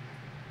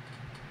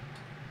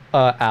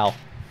 Al.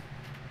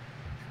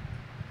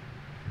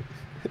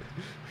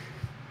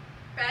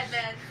 Bad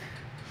man.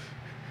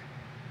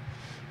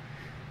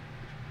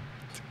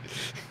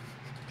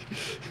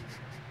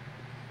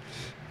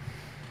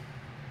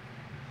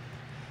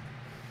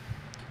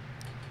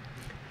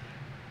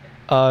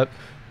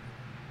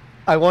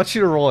 I want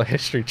you to roll a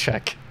history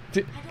check.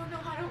 I don't know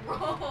how to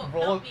roll.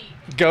 Roll. Help me.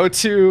 Go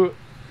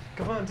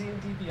on D&D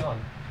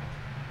Beyond.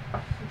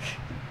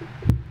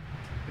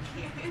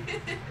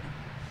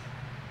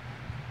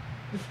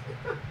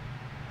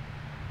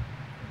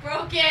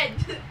 Broken.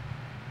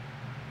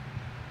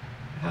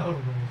 How to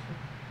roll?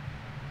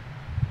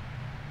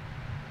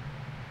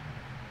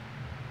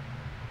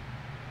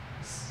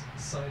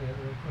 Sign in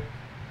real quick.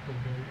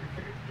 Compare your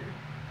character.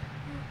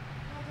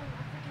 Hold on, I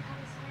forget how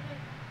to sign it.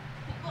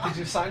 Did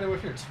you sign it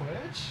with your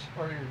Twitch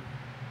or your?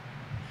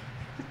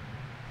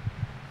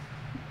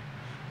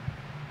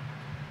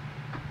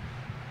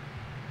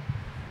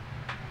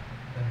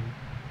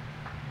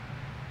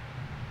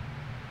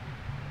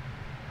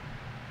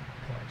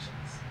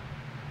 Collections.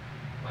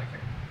 My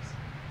characters.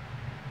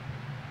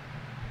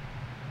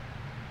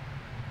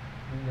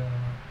 No.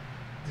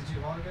 Did you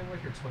log in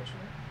with your Twitch, right?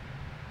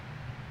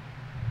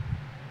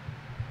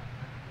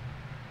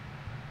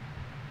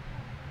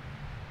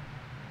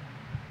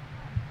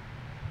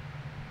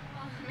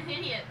 I'm an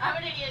idiot. I'm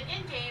an idiot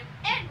in game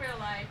and real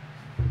life.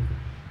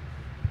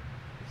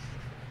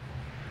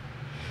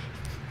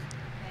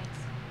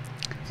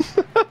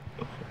 Thanks.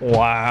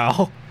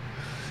 Wow.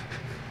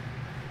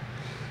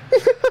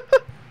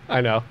 I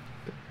know.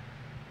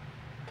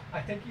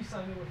 I think you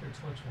signed in with your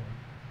Twitch one.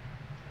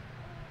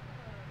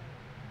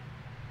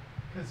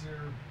 Because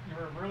you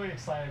were really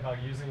excited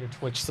about using your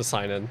Twitch to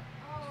sign in.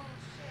 Oh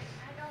shit!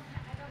 I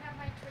don't have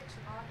my Twitch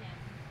login.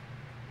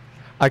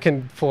 I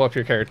can pull up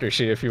your character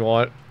sheet if you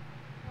want.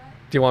 What?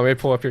 Do you want me to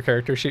pull up your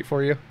character sheet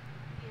for you?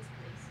 Yes,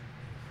 please.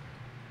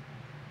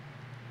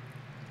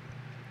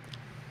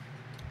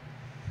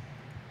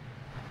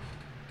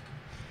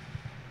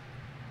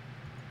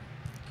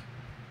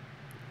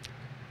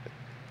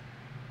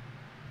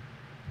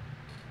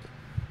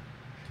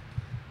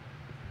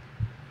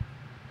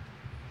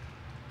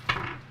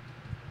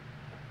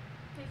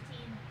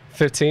 $15.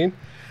 15.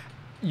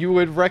 You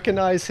would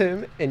recognize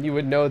him, and you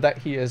would know that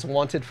he is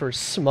wanted for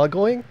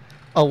smuggling,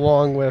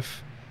 along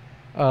with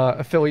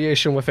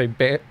affiliation with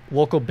a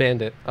local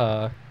bandit,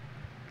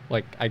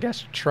 like I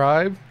guess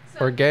tribe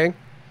or So- gang.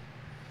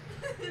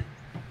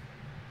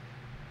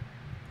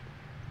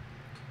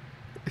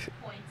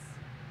 Points.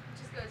 It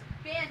just goes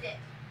bandit.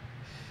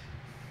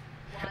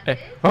 Eh,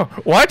 Wanted.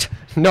 oh, what?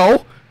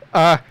 No.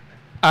 Bandit.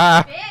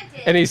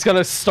 And he's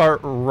gonna start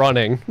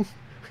running.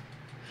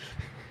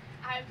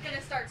 I'm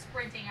gonna start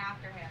sprinting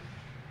after him.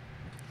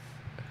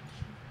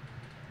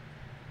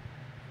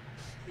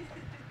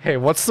 Hey,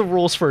 what's the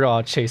rules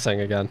for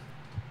chasing again?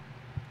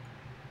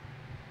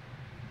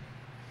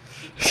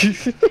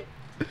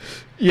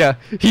 Yeah,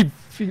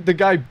 the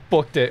guy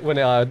booked it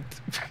when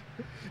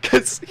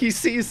because he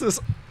sees this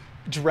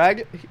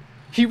dragon.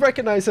 He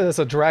recognizes it as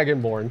a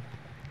dragonborn,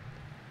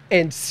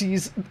 and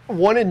sees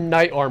one in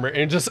knight armor,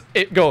 and just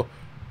it go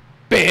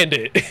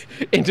bandit,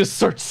 and just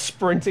starts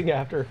sprinting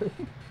after him.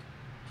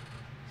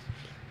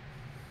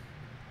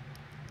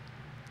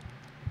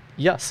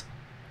 Yes.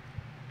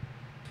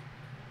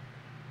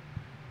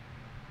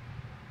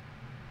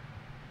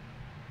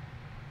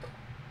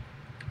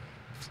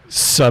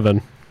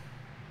 Seven.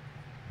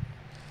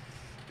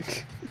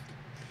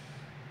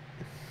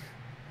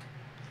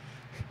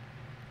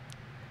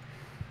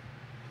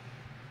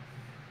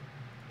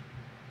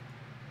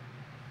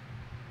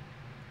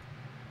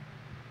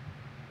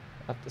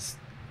 At this.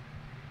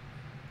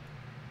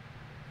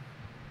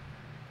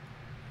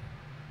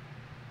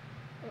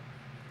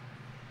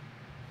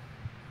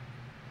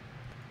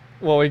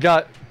 Well, he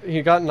got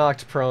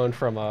knocked prone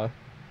from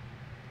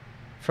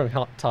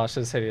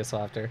Tasha's hideous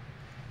laughter.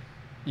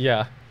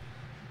 Yeah.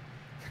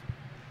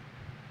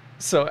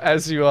 So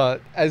as you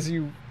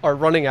are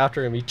running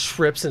after him, he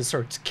trips and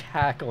starts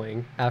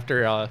cackling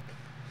after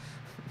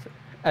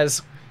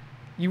as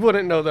you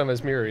wouldn't know them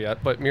as Mira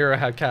yet, but Mira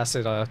had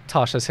casted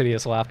Tasha's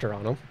hideous laughter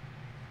on him.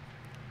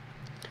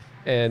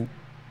 And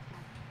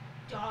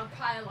Dog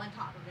pile on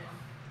top of him.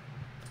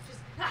 Just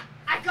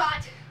I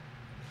got.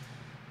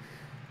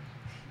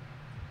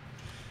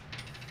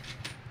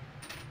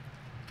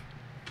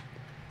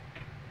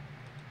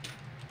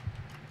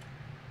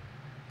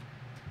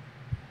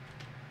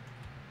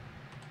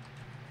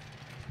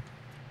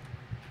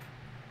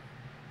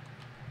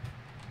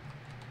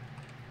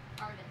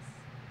 Artist.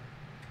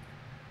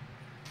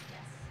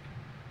 Yes.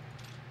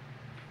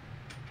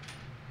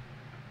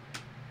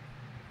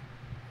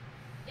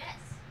 Yes.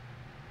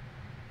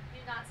 You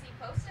did not see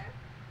poster?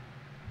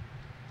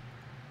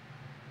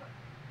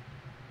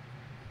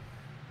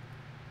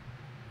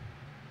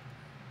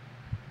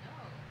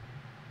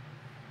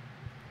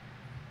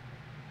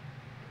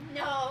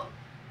 No. No.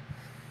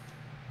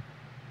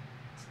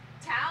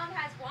 Town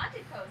has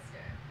wanted poster.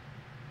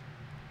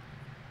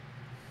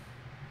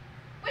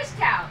 Which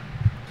town?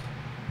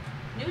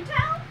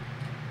 Newtown?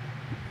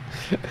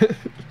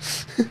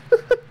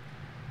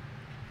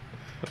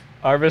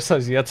 Arvis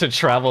has yet to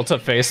travel to I'm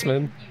very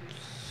Faceman. confused.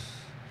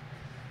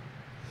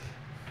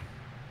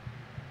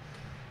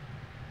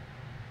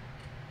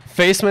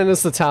 Faceman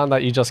is the town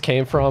that you just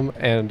came from,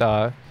 and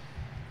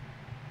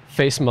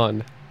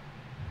Facemun.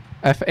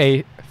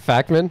 F-A...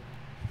 Facman?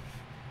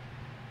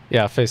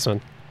 Yeah,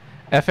 Faceman.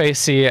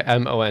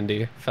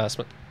 F-A-C-M-O-N-D.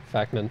 Facman.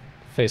 Facman.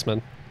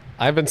 Faceman.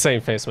 I've been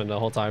saying Faceman the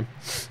whole time.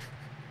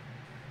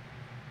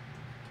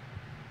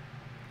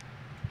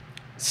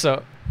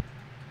 So,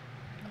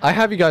 I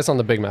have you guys on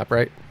the big map,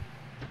 right?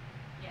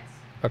 Yes.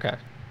 Okay.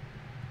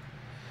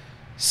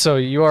 So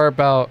you are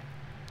about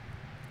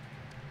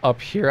up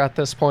here at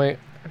this point.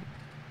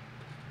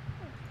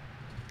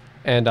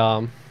 And Where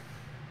am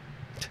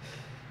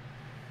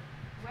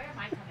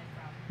I coming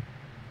from?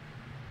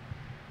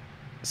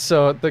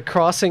 so the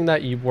crossing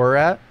that you were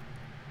at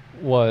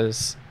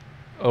was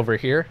over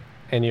here,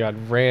 and you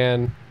had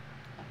ran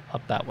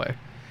up that way.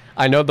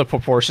 I know the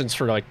proportions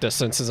for like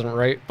distance isn't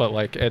right, but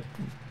like it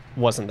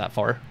wasn't that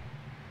far.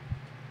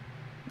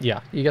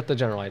 Yeah, you get the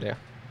general idea.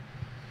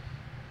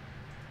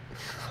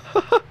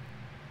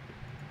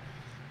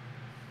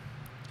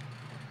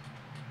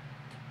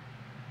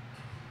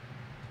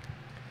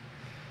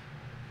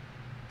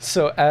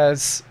 So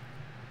as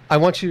I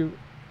want you,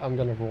 I'm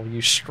gonna roll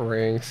you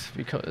strength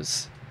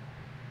because,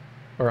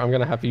 or I'm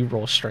gonna have you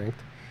roll strength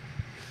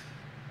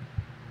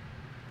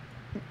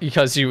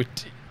because you,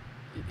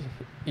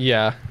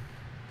 yeah.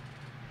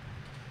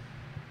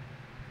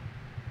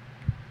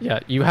 Yeah,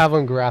 you have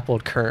him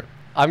grappled current.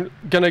 I'm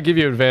gonna give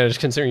you advantage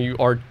considering you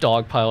are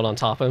dogpiled on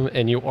top of him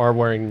and you are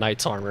wearing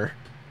knight's armor.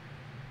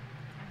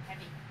 I'm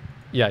heavy.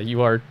 Yeah,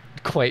 you are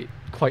quite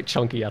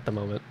chunky at the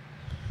moment.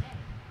 Okay.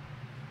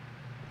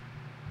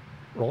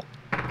 Roll.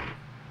 A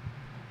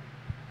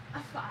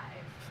 5.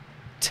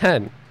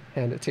 10.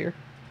 Hand it to her.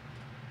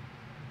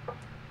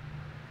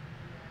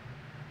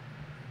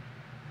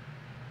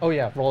 Oh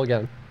yeah, roll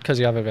again, because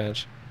you have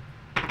advantage.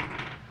 11.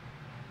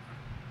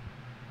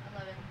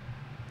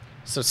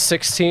 So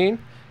 16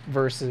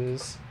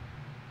 versus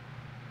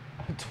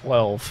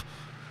 12.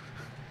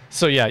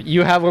 So yeah,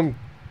 you have him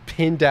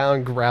pinned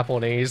down,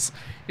 grappled, and he's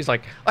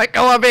like, let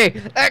go of me!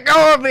 Let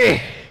go of me! Or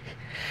a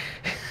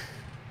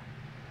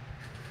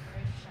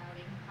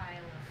shouting pile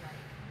of like,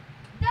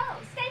 no,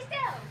 stay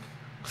still!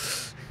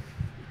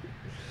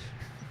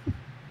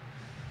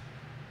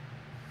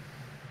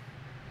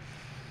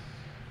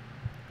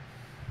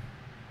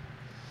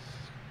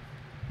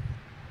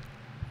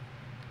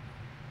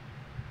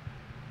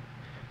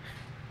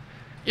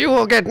 You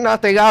will get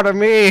nothing out of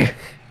me!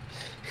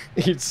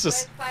 He's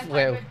just... Where's 500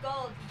 well,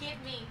 gold?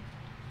 Give me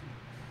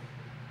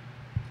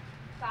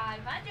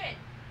 500.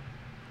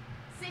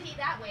 City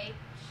that way.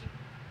 She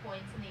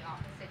points in the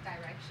opposite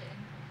direction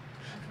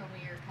from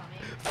where you're coming.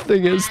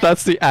 thing is, And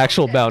that's the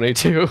actual okay. bounty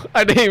too.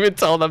 I didn't even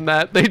tell them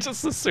that. They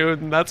just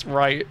assumed that's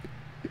right.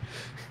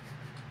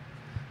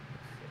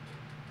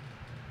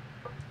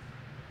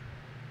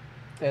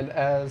 And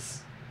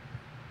as...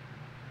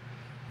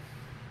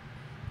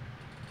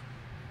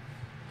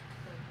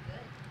 So good.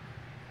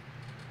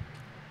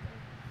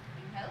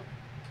 You help?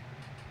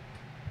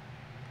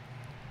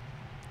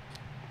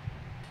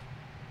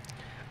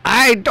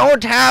 I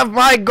don't have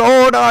my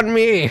gold on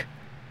me!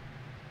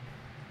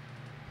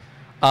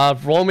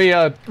 Roll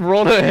a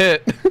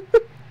hit.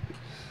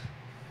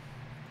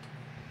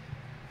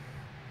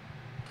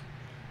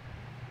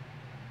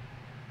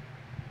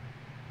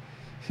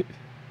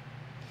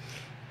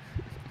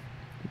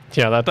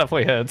 Yeah, that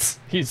definitely hits.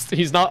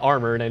 He's not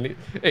armored, and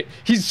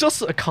he's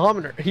just a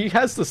commoner. He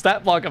has the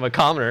stat block of a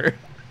commoner.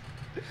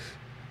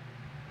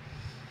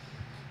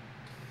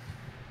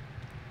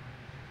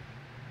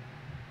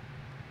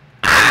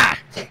 Ah!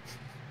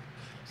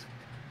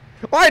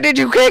 Why did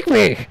you kick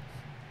me?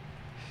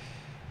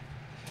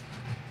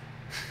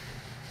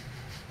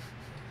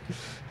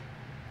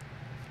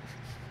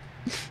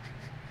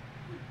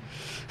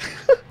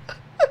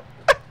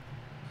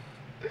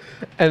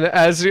 And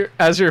as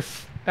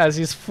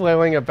he's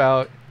flailing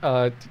about,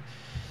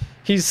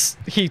 he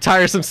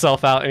tires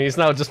himself out, and he's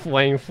now just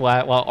laying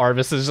flat while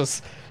Arvis is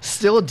just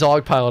still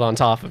dogpiled on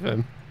top of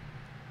him.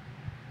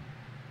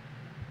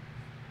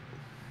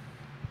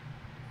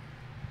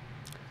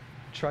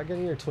 Try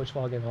getting your Twitch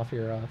login off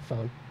your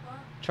phone. What?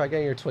 Try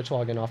getting your Twitch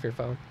login off your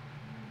phone.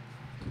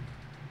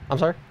 I'm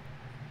sorry?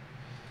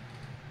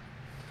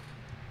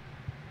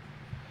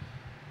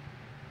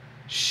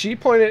 She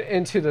pointed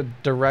into the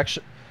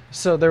direction.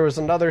 So there was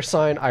another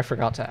sign I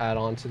forgot to add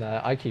on to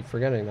that. I keep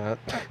forgetting that.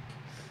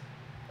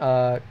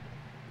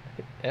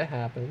 It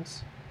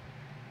happens.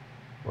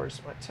 Where's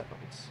my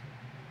tones?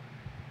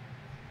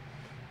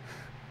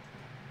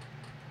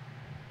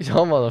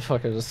 Y'all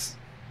motherfuckers.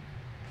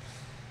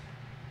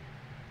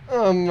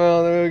 Oh,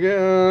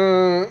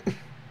 mother.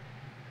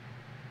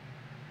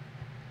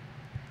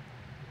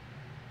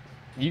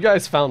 You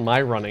guys found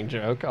my running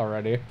joke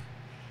already.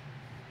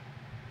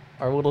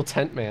 Our little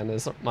tent man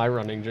is my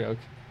running joke.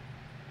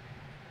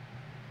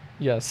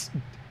 Yes.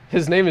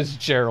 His name is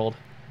Gerald.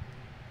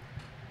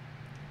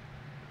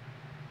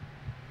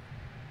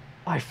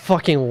 I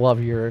fucking love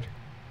Yurd.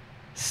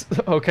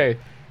 Okay.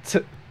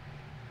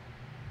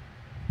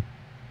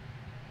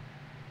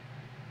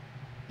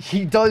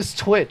 He does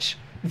Twitch.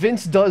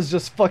 Vince does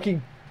just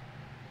fucking...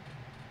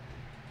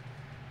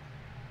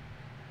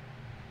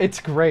 It's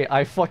great.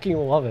 I fucking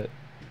love it.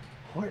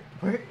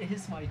 Where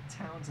is my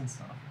towns and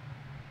stuff?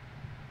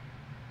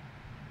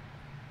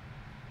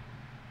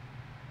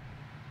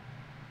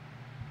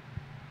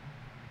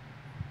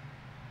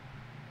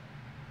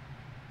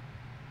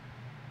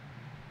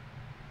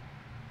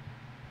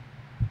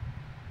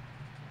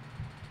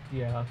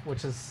 Yeah,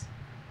 which is...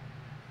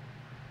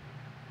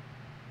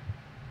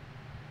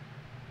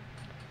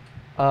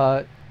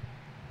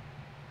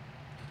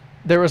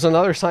 There was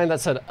another sign that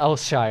said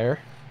Elshire.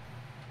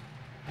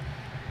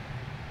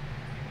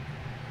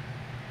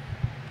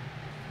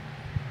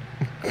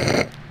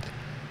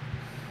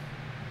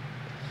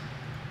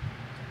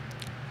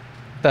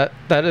 That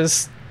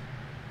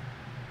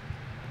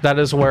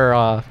is where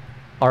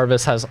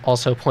Arvis has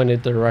also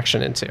pointed the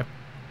direction into.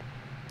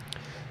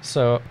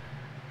 So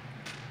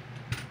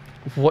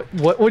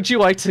what would you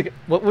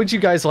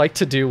guys like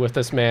to do with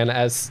this man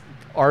as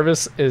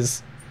Arvis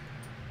is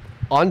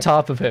on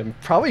top of him,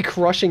 probably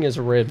crushing his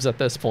ribs at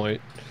this point?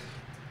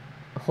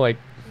 Like,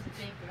 She's a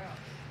big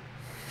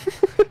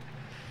girl.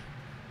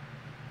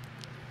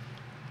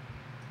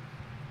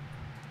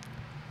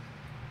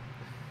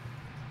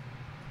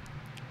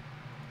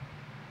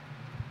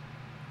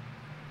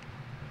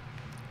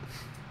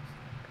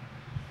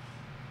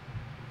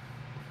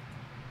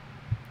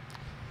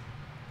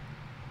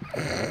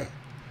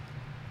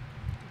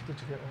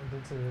 Did you get logged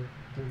into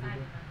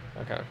DND?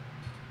 Okay.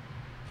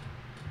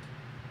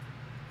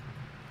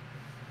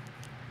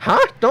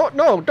 Huh? Don't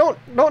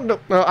no.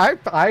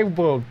 I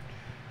will.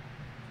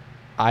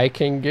 I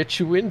can get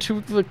you into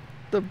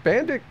the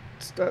bandit.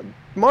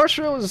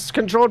 Marshall is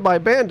controlled by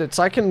bandits.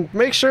 I can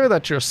make sure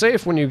that you're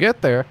safe when you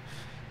get there.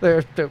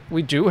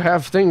 We do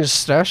have things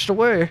stashed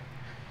away.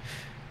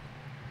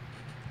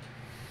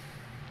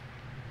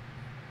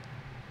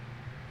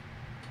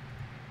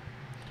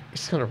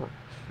 It's gonna.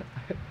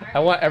 I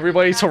want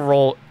everybody to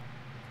roll.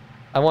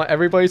 I want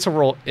everybody to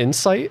roll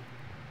insight.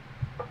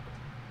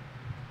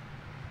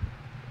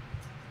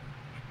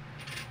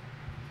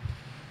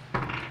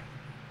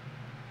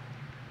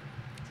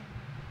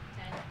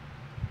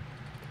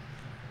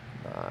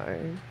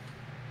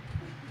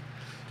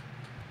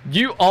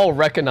 You all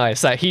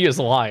recognize that he is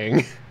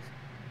lying.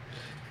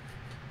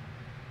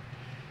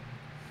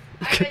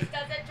 Iris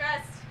doesn't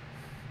trust.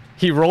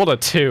 He rolled a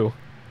 2.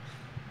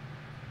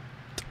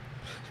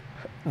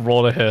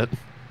 Rolled a hit.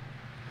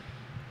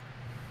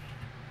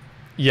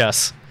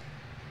 Yes.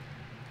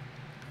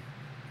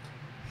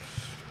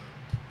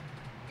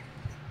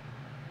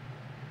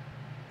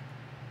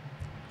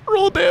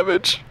 Roll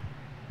damage.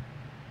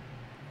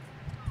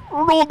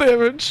 Roll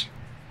damage.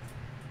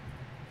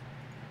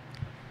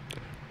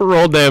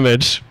 Roll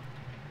damage.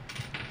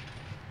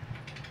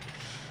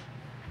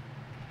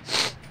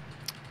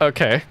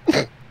 Okay.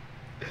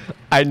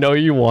 I know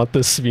you want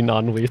this to be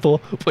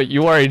non-lethal, but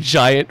you are a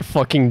giant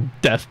fucking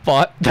death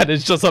bot that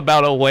is just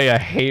about to lay a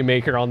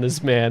haymaker on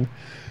this man.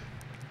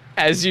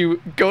 As you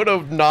go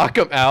to knock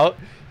him out,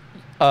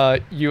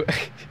 you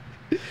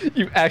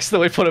you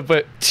accidentally put a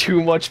bit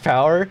too much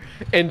power,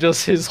 and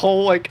just his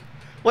whole like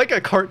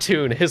a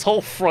cartoon, his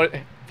whole front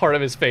part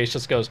of his face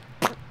just goes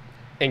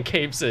and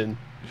caves in.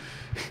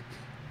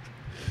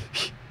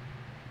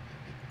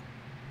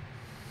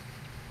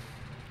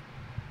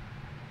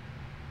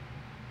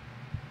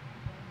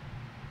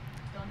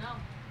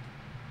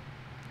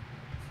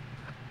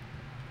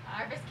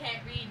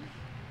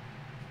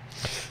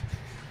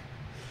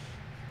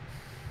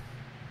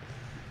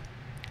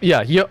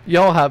 Yeah,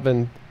 y'all have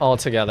been all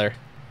together.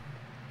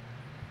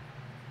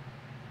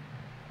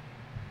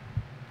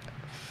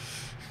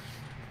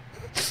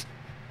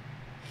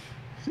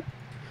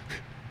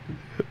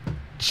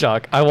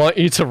 Chuck, I want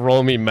you to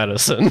roll me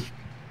medicine.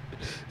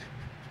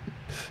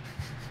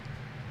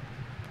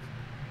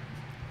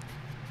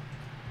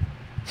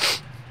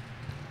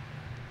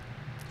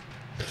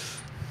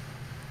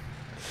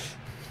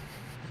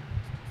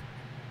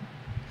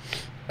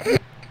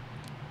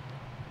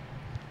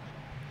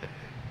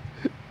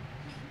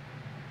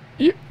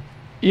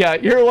 Yeah,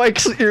 you're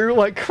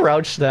like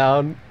crouched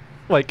down,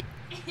 like,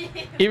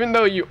 even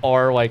though you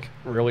are like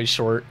really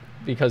short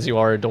because you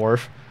are a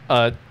dwarf,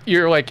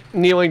 you're like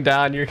kneeling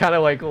down, you're kind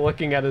of like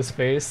looking at his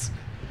face,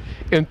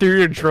 and through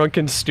your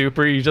drunken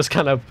stupor, you just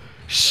kind of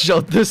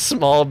shove this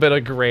small bit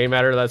of gray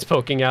matter that's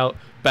poking out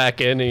back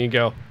in, and you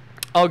go,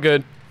 all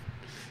good.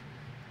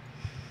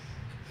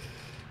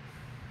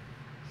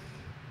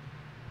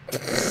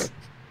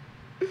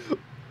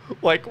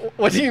 Like,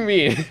 what do you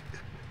mean?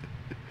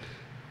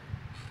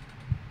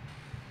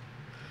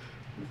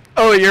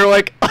 Oh, you're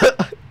like,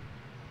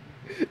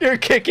 you're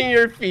kicking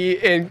your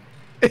feet and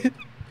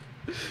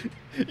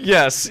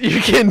yes, you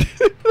can.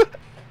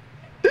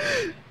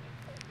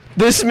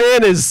 This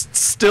man is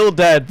still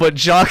dead, but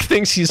Jock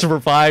thinks he's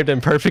revived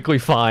and perfectly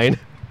fine.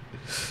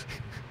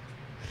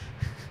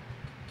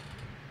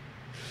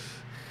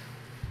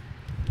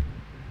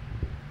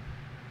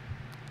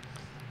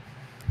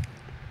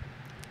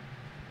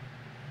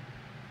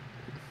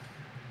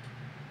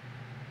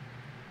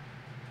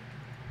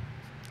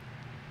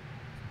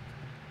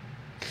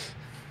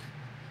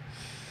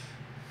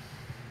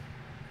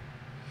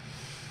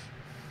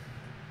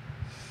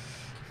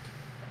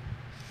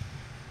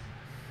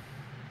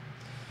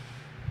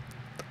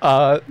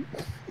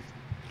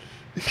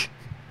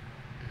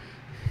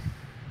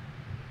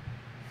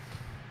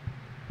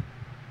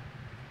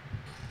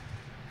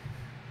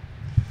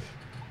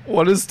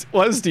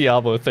 What is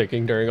Diablo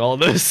thinking during all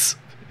this?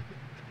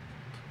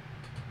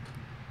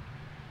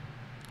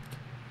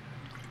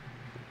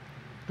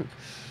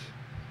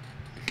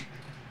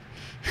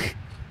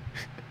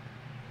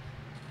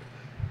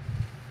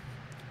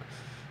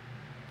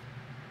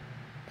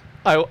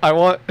 I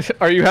want.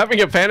 Are you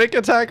having a panic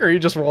attack, or are you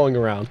just rolling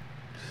around?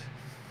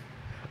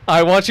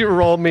 I want you to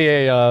roll me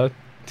a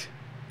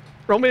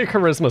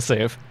charisma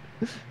save.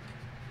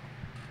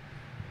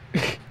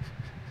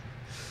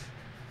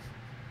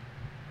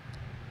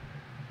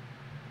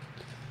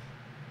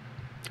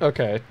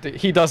 Okay,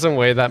 he doesn't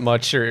weigh that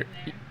much.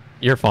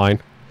 You're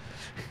fine.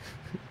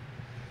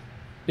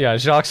 Yeah,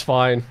 Jacques'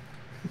 fine.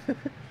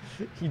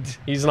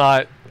 He's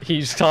not.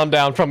 He's calmed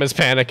down from his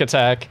panic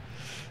attack.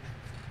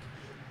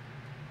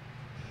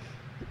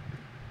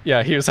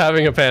 Yeah, he was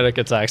having a panic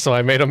attack, so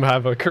I made him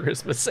have a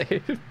charisma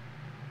save.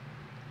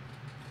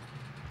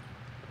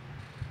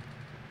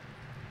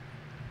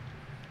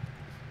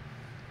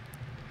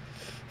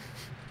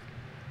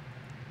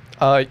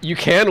 You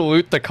can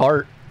loot the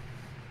cart.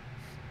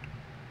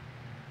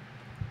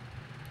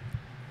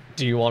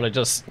 do you want to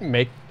just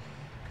make...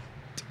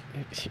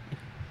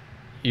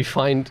 You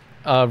find...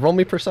 roll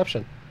me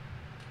perception.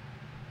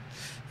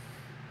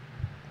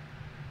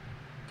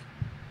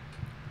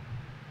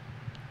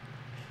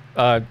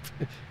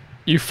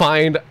 You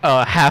find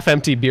a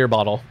half-empty beer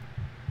bottle.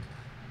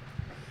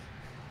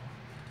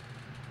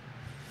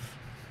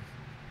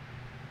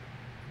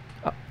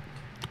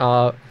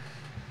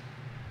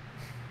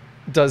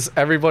 Does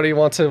everybody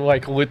want to,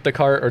 like, loot the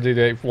cart, or do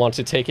they want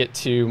to take it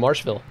to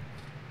Marshville?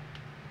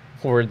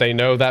 Where they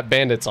know that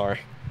bandits are?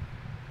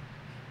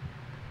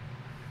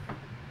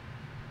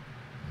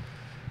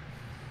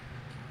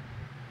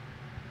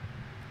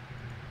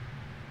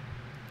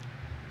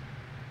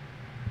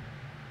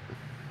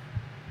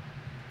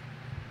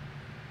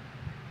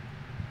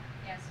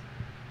 Yes.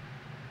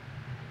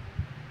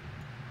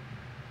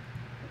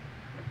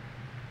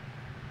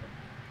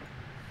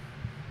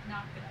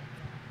 Not good idea.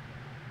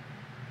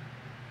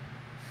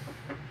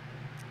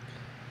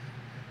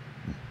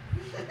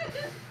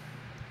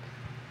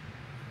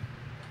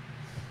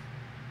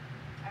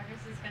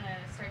 Argus is gonna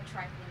start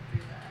trifling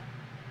through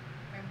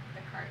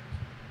the cart.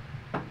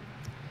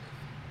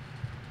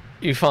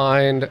 You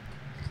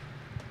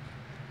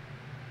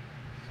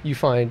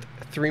find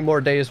 3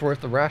 more days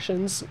worth of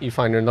rations. You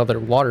find another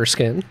water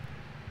skin.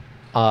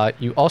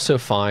 You also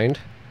find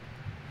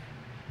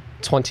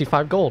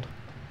 25 gold.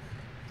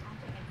 I'm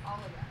taking all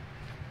of that.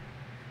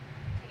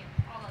 Taking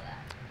all of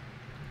that.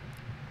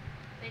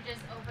 They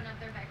just open up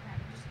their backpack.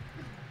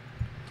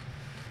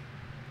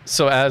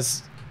 So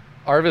as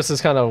Arvis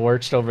is kind of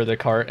lurched over the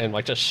cart and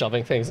like just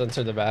shoving things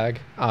into the bag,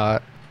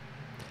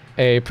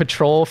 a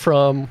patrol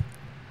from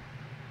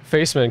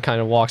Faceman kind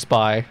of walks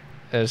by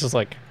and it's just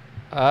like,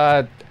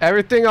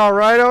 everything all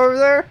right over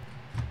there?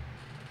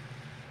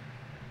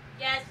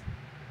 Yes.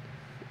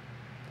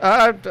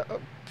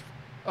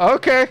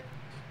 Okay.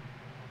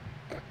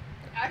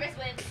 Argus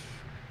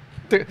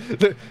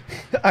wins.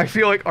 I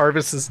feel like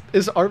Arvis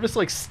is Arvis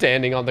like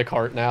standing on the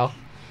cart now?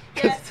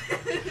 Yes.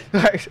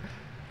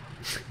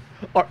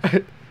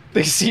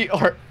 They see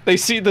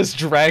this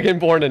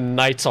dragonborn in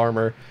knight's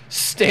armor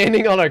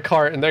standing on a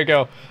cart, and they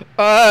go,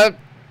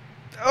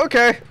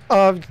 okay,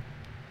 have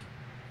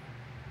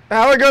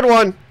a good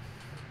one.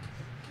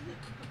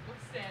 What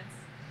stance?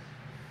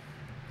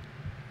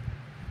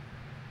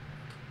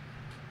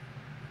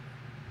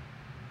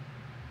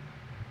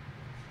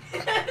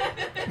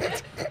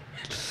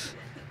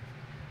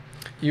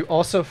 You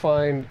also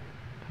find...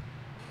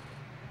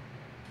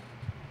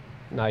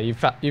 No, you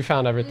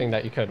found everything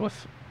that you could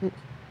with...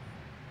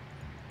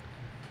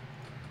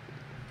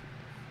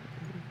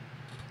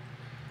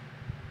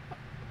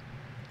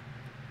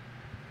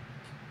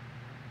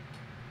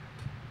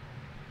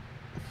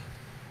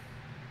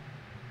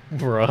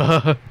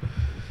 Bruh.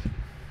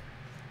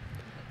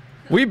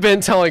 We've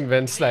been telling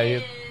Vince that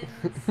you...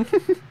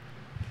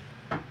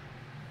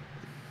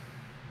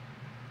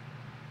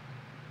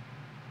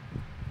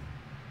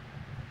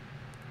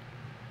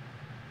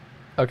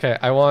 Okay,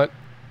 I want...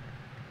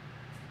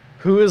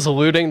 Who is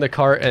looting the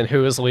cart and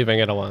who is leaving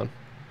it alone?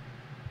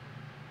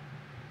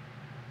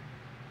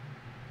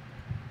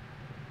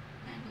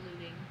 I'm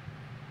looting.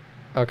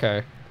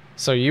 Okay.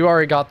 So you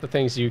already got the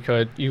things you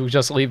could. You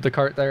just leave the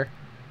cart there?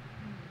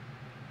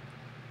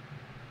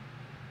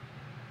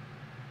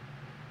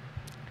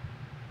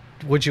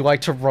 Would you like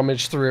to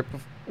rummage through it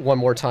one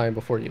more time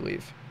before you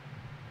leave?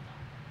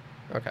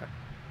 Okay.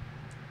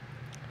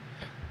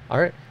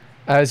 Alright.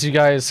 As you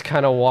guys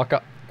kind of walk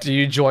up, do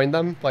you join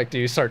them? Like, do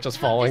you start just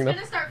following them?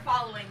 I'm just gonna start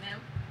following them.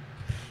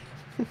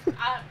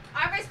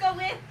 Argus, go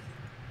with.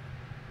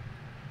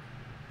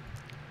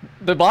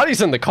 The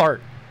body's in the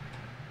cart.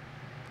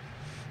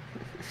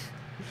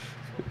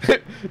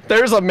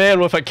 There's a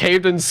man with a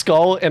caved-in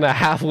skull and a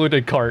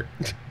half-looted cart.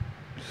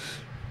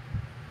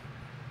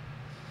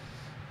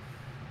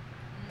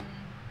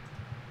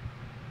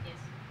 Yes.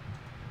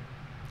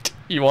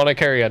 You want to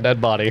carry a dead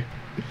body.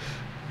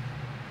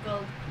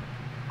 Gold.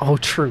 Oh,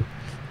 true.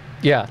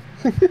 Yeah.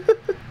 But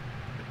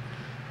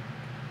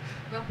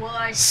will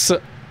I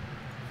So,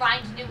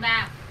 find new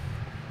map?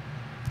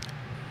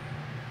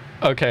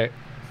 okay.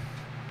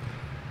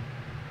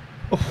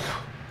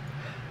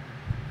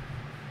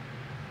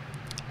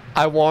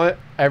 I want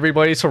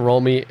everybody to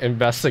roll me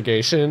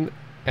investigation,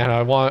 and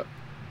I want...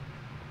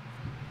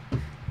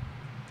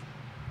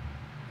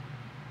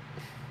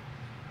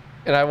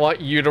 And I want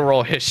you to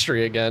roll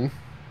history again.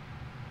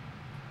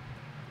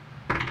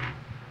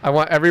 I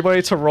want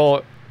everybody to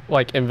roll,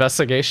 like,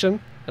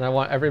 investigation, and I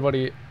want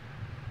everybody...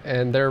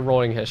 And they're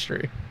rolling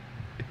history.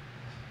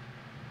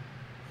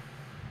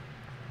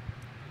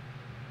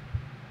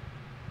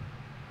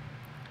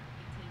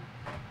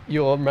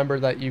 You'll remember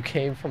that you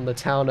came from the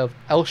town of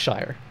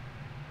Elshire.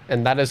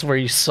 And that is where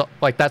you saw,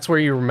 like, that's where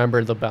you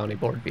remember the bounty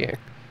board being.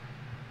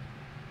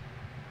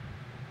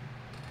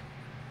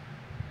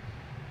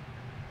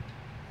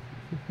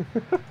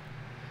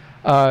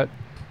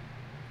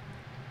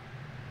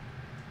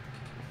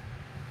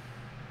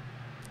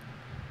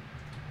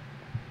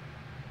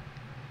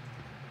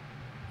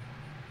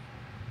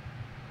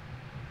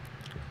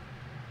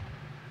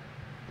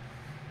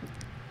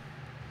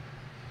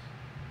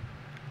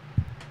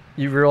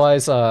 You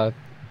realize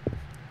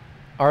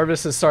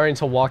Arvis is starting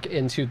to walk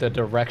into the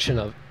direction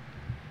of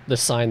the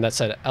sign that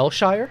said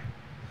Elshire,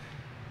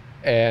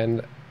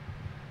 and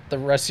the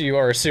rest of you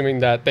are assuming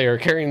that they are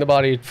carrying the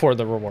body for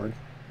the reward.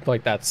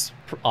 Like, that's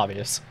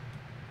obvious.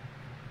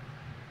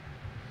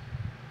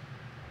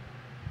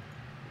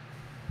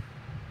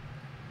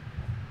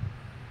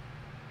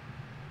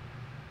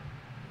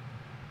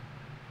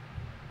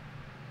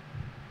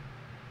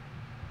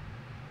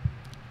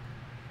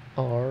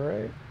 All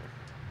right.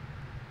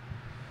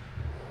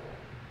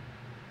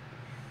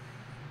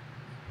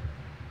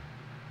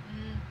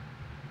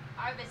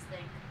 Harvest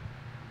thing.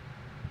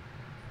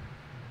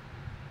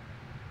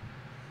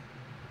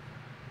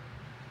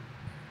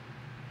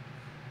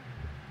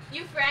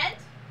 You friend?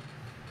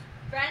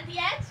 Friend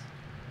yet?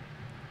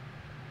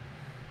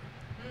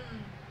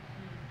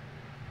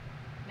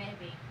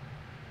 Maybe.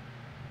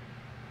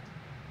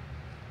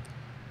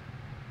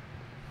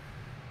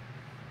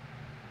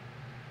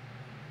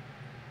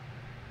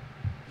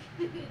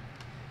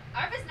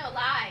 Arvis no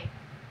lie.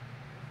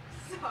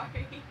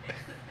 Sorry.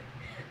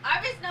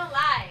 Arvis no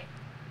lie.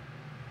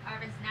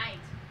 Arvis night.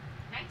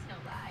 Night's no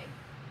lie.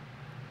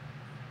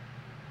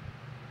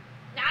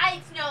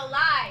 Night's no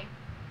lie.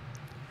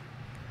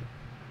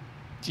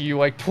 Do you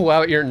like pull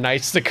out your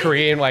knight's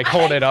decree and like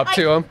hold it up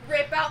to him?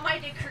 Rip out my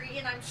decree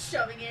and I'm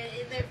shoving it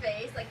in their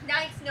face. Like,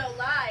 night's no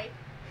lie.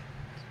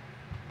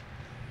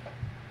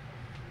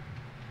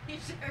 You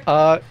sure?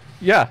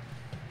 Yeah.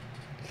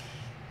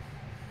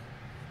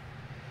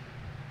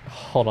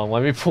 Hold on,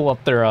 let me pull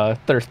up their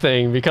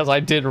thing, because I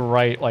did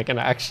write like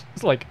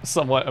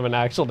somewhat of an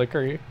actual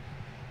decree.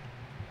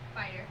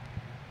 Fighter.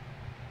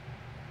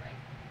 Right.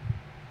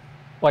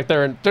 Like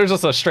there's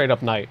just a straight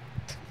up knight.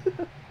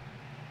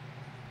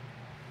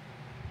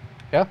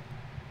 Yeah.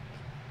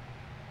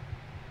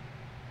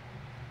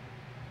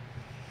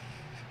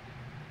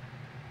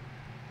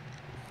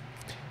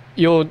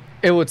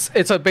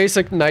 It's a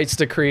basic knight's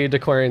decree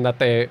declaring that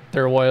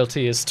their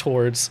loyalty is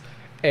towards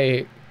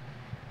a,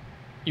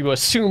 you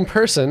assume,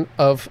 person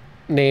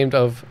named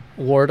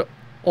Lord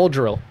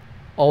Uldro.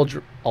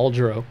 Uldro.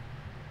 Uldro.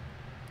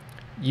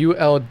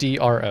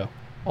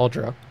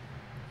 Uldro.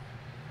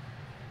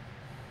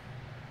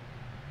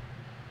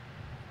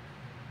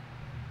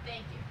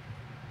 Thank you.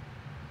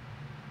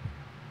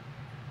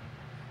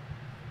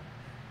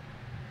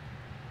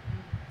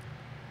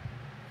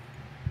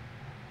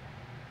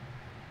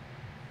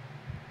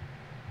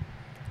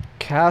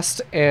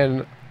 Cast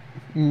and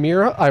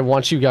Mira, I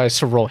want you guys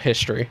to roll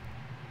history.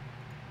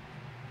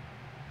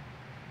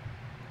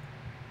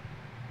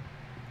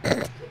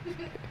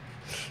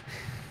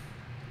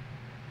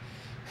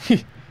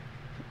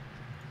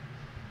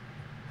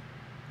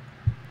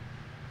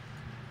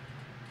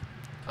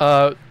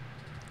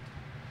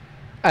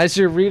 As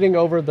you're reading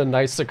over the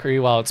Knight's Decree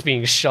while it's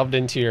being shoved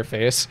into your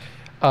face,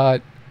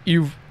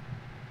 you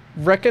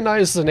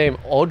recognize the name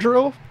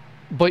Uldro,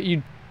 but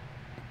you're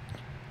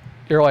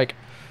like,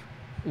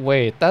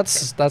 wait,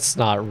 that's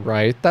not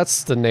right.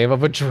 That's the name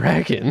of a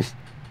dragon.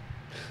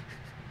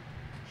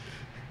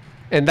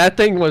 And that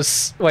thing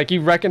was, like,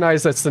 you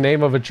recognize that's the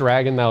name of a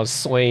dragon that was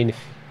slain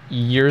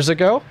years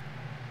ago,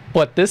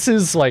 but this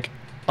is, like,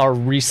 a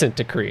recent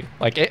decree.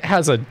 Like, it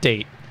has a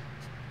date.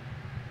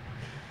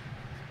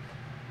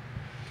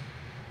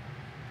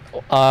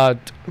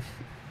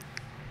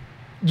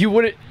 You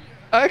wouldn't...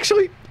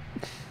 Actually,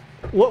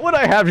 what would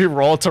I have you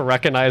roll to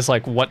recognize,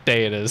 like, what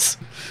day it is?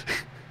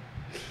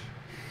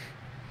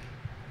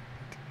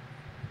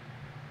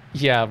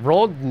 Yeah,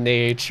 roll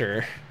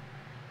nature.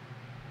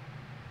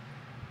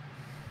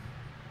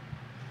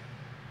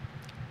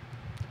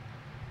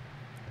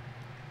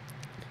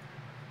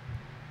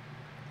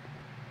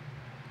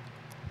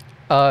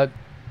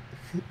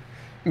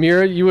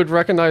 Mira, you would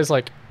recognize,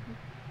 like,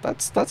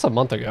 that's a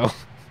month ago.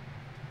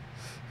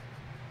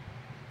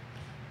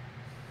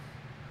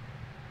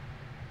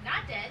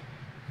 Not dead.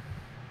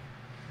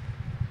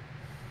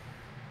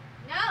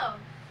 No.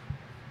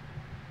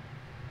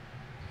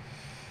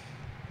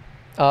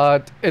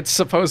 It's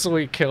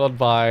supposedly killed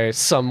by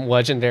some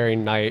legendary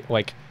knight.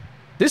 Like,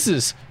 this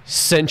is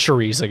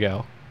centuries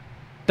ago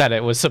that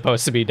it was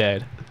supposed to be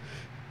dead.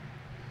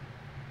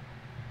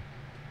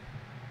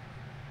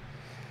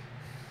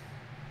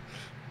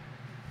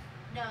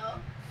 No.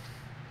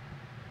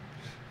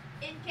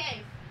 In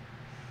cave.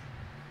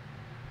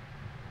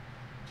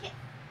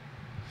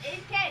 In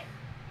cave.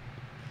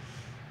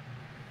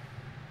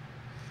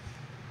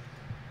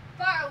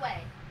 Far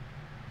away.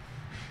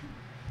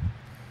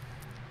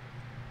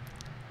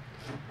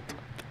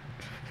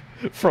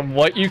 From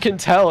what you can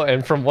tell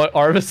and from what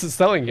Arvis is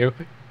telling you,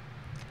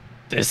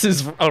 this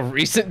is a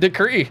recent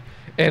decree,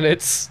 and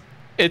it's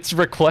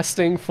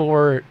requesting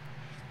for,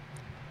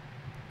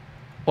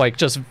 like,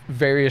 just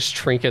various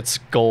trinkets,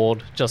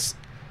 gold, just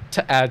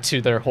to add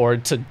to their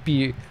hoard, to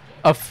be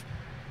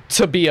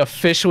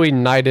officially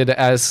knighted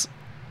as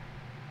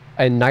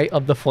a Knight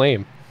of the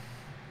Flame.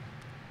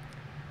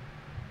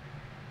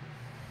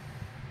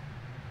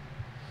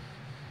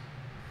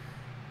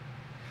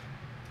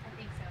 I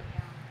think so,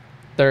 yeah.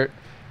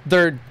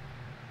 They're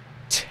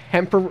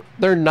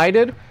they're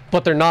knighted,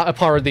 but they're not a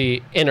part of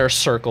the inner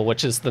circle,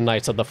 which is the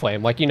Knights of the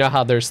Flame. Like, you know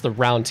how there's the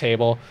round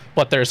table,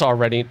 but there's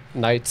already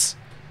knights.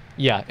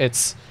 Yeah,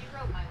 it's She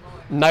wrote my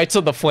lore. Knights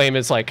of the Flame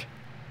is like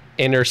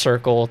inner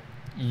circle.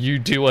 You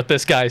do what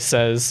this guy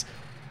says,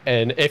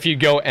 and if you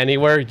go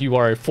anywhere, you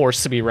are a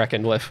force to be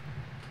reckoned with.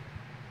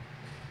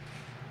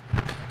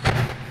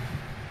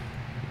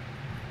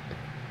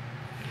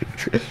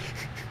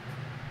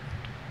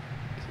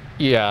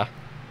 Yeah.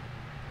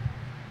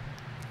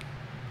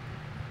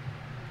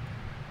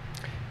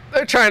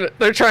 They're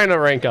trying to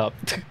rank up.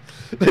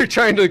 They're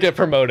trying to get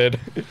promoted.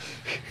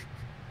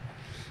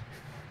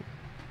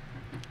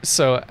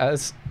 So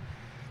as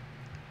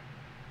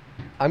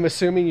I'm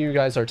assuming you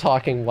guys are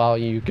talking while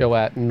you go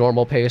at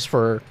normal pace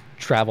for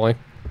traveling.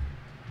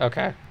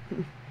 Okay.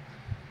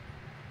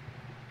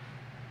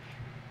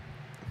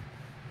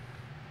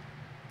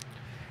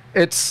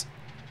 It's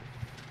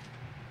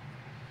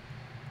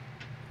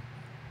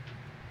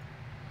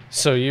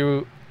so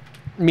you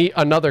meet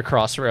another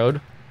crossroad,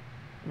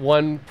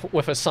 one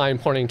with a sign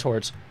pointing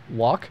towards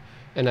walk,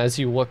 and as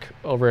you look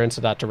over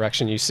into that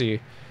direction, you see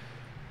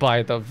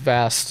by the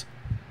vast,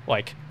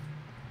 like,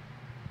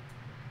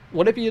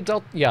 would it be a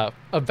delta? Yeah,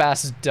 a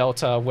vast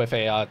delta with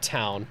a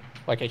town,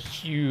 like a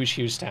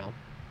huge town.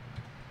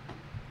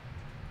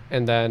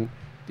 And then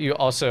you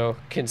also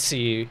can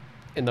see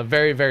in the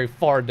very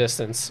far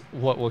distance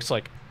what looks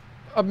like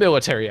a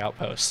military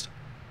outpost.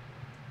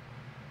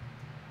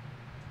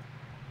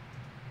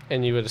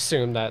 And you would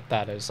assume that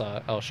that is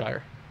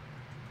Elshire.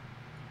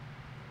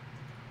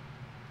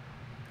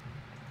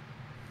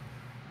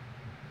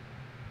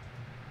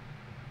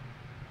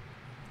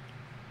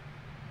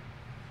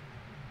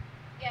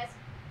 Yes.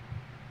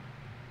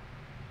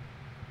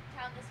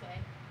 Town this way.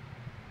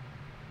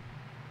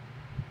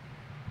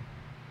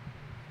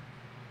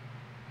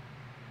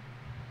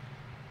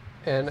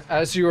 And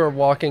as you are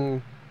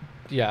walking,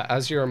 yeah,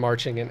 as you are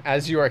marching, and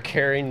as you are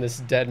carrying this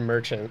dead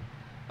merchant,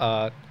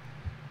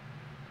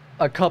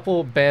 a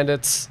couple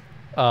bandits,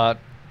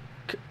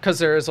 because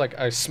there is like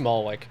a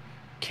small like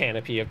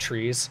canopy of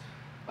trees,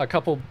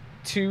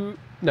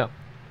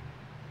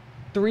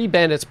 three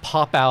bandits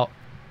pop out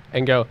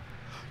and go,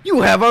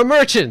 "You have our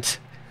merchant!"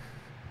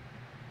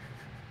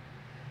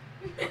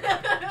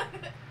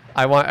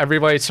 I want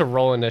everybody to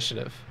roll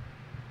initiative.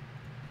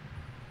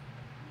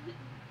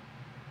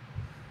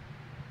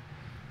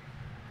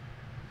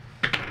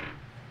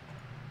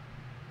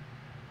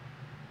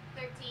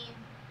 13.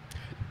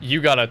 You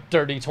got a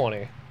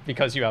 30-20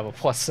 because you have a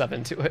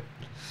 +7 to it.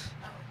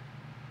 Oh.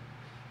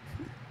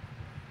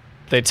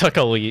 They took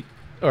elite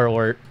or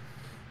alert.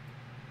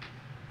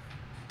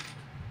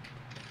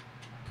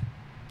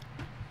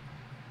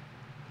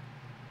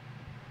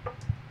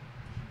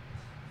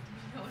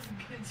 No one's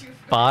gonna do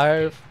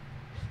 5,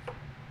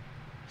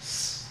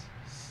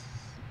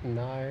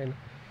 9,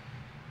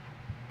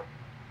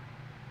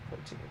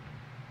 14.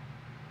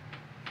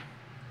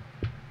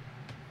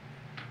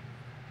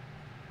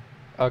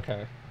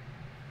 Okay.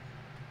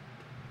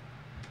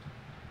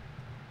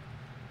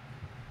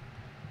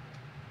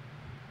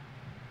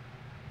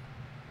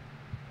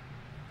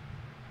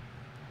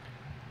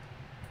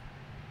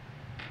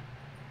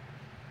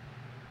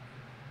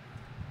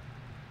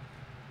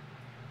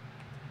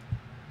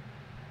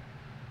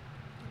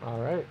 All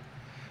right.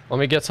 Let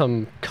me get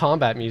some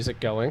combat music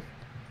going.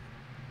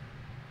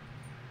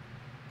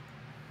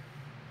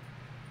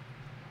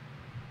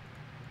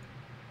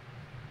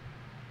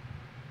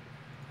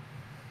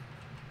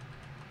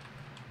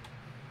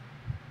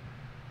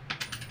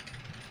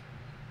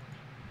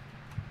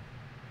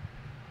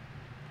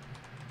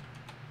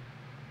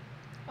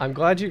 I'm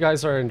glad you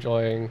guys are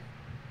enjoying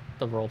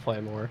the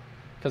roleplay more,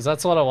 because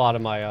that's what a lot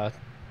of my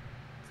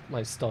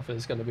my stuff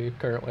is going to be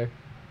currently. Never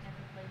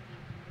played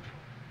D&D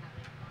before.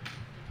 Having fun,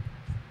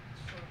 giving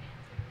us short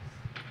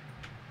answers.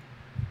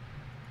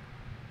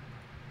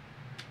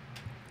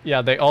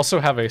 Yeah, they also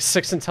have a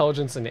 6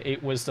 intelligence and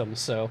 8 wisdom,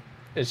 so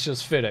it's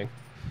just fitting.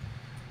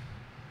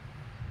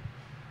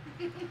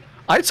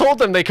 I told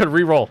them they could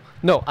reroll.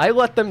 No, I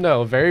let them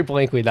know very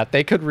blankly that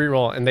they could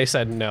reroll, and they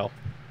said no.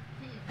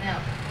 No.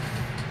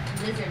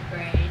 Lizard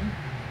brain.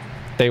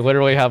 They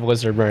literally have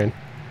lizard brain.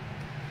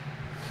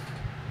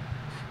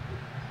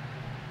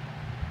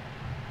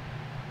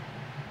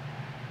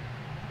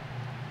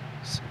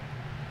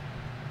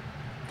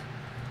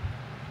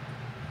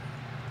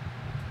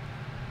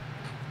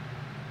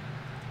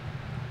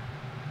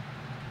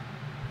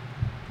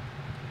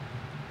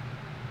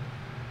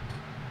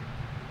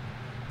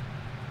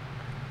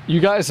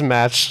 You guys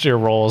matched your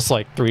rolls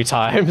like 3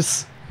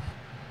 times.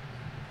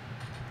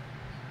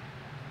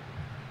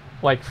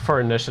 Like for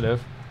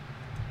initiative.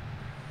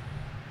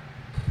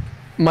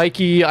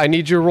 Mikey, I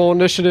need your roll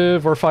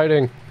initiative. We're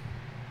fighting.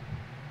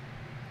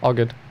 All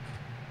good.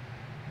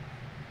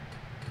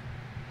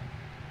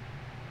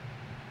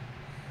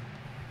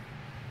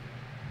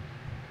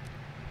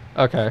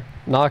 Okay.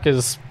 Knock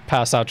is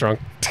passed out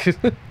drunk.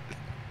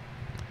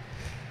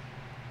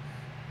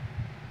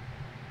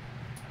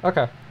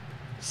 Okay.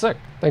 Sick.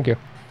 Thank you.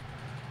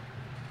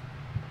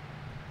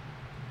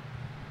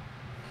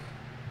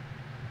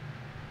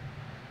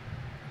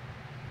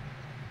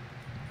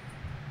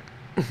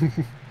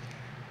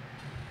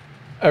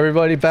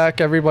 Everybody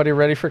back? Everybody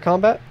ready for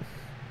combat?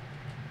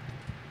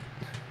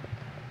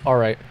 All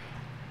right.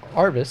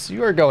 Arvis,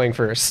 you are going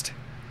first.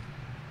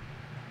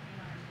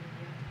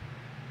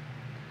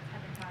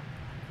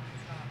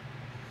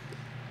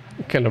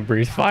 Gonna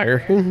breathe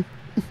fire. I'm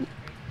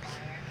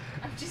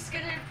just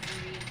gonna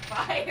breathe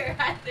fire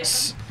at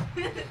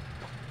them.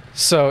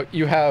 So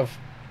you have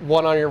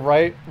one on your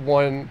right,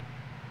 one,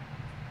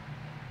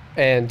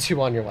 and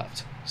two on your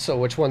left. So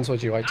which ones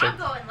would you like to? I'm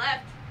going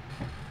left.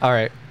 All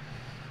right.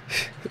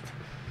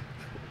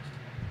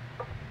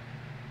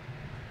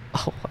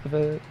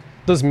 11.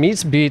 Does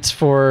meets beats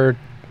for?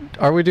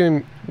 Are we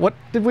doing what?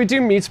 Did we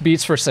do meets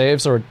beats for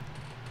saves or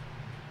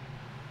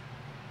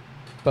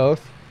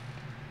both?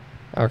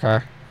 Okay.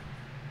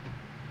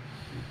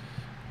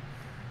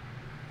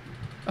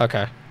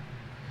 Okay.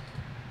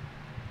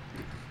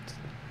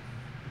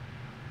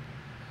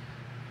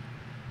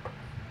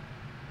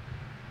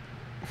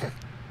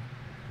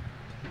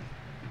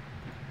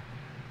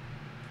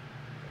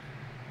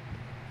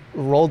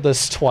 Roll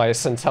this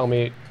twice and tell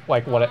me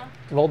like what it.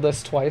 Roll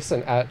this twice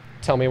and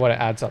tell me what it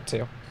adds up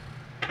to.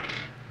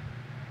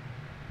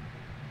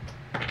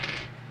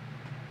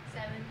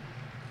 7.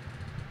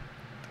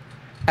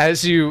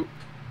 As you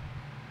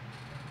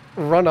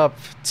run up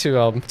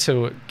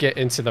to get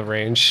into the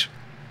range,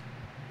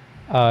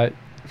 as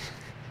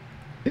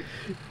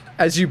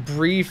you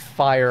breathe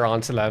fire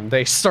onto them,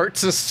 they start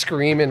to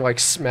scream and like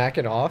smack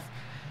it off.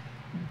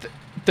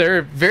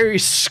 They're very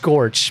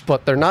scorched,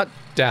 but they're not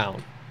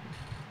down.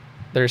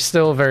 They're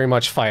still very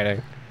much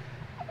fighting.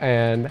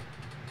 And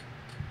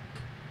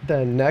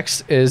then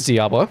next is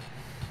Diablo.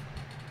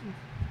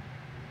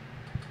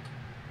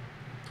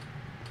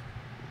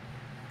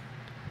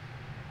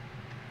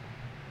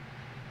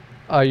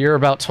 You're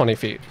about 20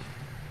 feet.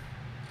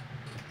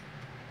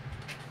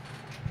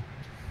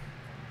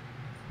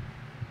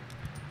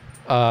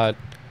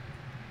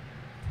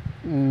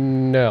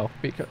 No,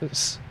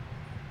 because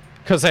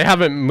they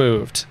haven't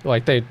moved.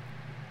 Like they.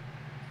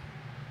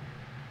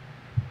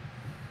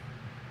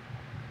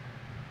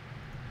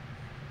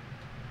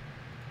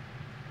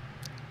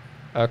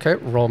 Okay,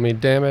 roll me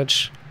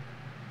damage.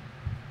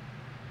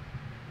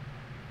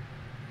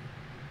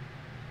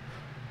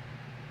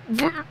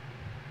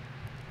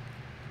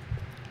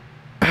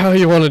 How do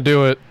you want to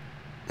do it?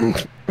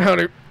 How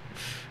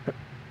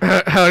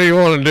do you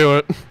want to do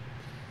it?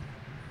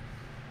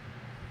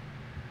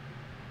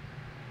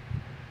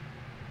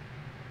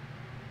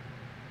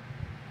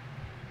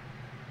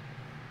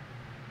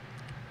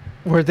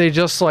 Were they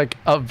just like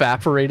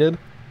evaporated?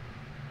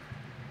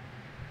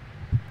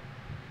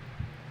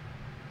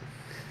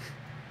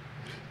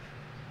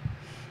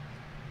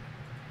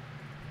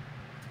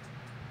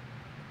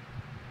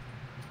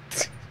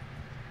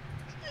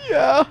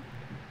 Yeah.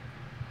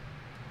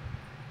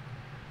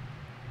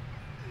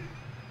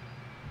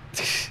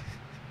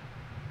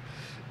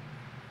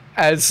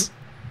 As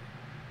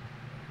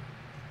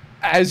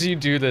you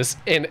do this,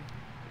 and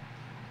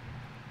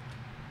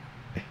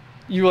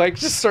you like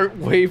just start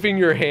waving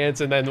your hands,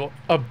 and then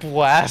a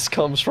blast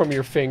comes from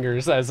your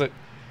fingers and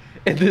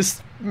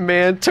this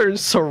man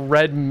turns to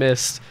red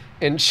mist,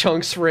 and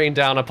chunks rain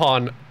down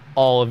upon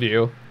all of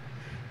you.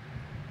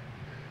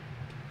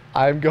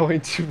 I'm going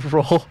to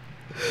roll.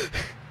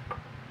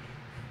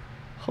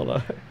 Hold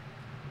on.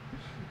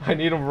 I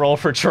need a roll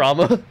for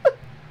trauma.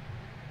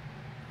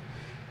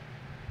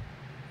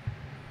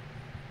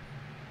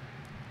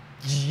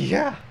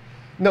 Yeah.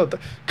 No,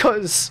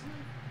 cause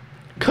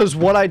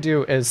what I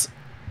do is,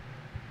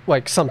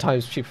 like,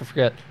 sometimes people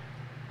forget,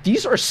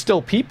 these are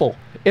still people.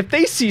 If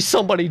they see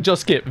somebody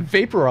just get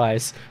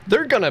vaporized,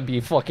 they're gonna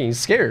be fucking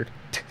scared.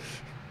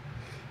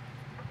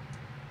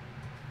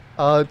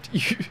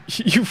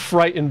 You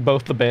frighten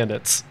both the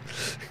bandits.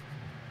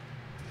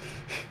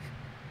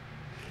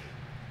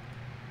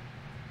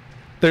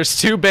 There's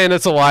 2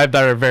 bandits alive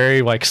that are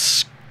very, like,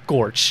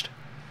 scorched.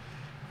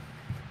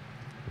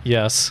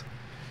 Yes.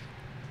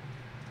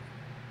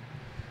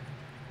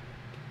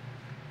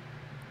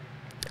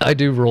 I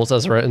do rules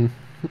as written.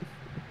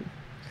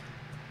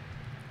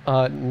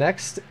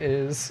 Next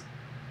is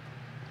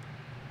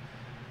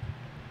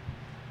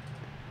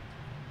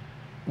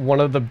one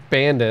of the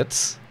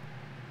bandits,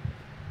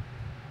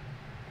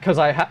 because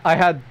I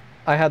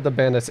had the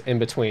bandits in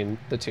between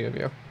the two of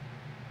you.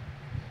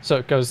 So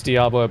it goes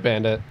Diablo,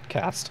 bandit,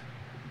 cast.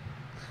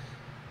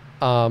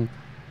 The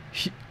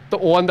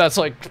one that's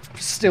like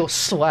still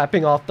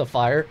slapping off the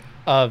fire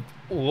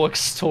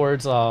looks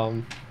towards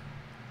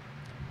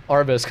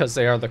Arvis, because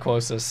they are the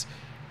closest,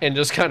 and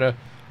just kind of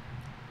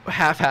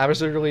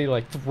haphazardly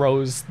like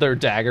throws their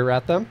dagger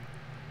at them.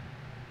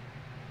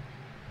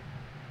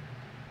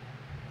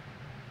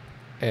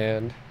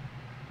 And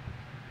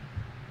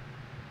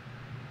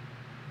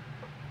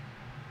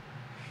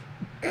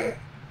it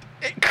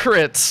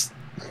crits.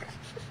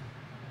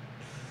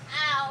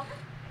 Ow.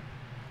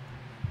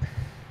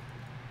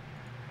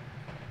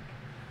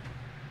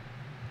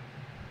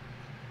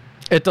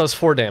 It does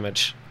 4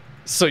 damage.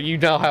 So you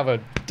now have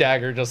a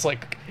dagger just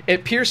like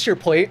It pierced your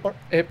plate.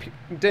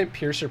 Didn't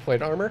pierce your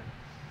plate armor,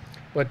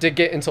 but did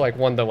get into like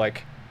one of the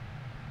like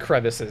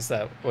crevices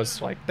that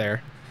was like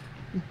there.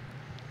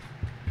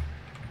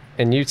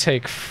 And you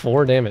take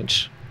 4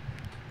 damage.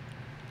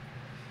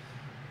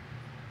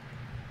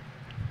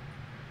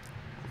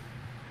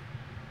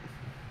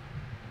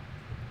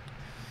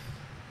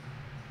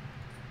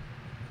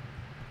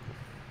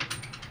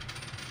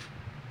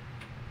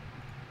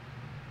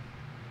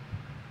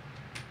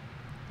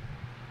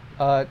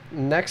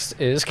 Next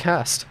is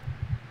Cast.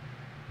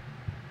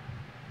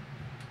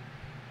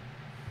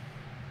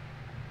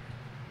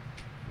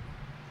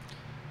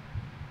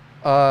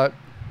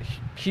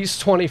 He's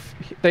 20.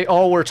 They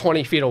all were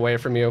 20 feet away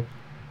from you.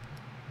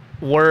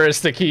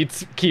 Whereas the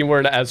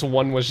keyword as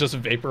one was just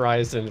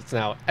vaporized and it's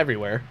now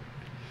everywhere.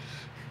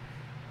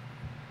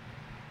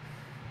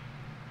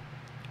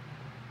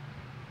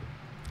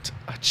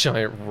 A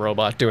giant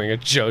robot doing a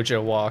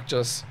JoJo walk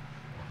just.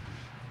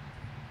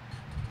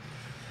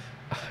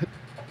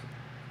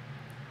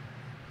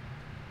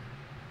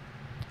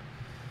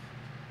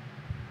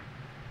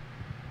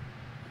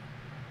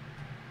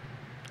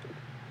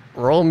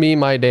 Roll me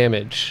my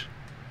damage.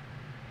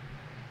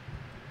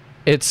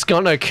 It's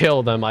gonna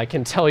kill them, I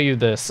can tell you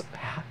this.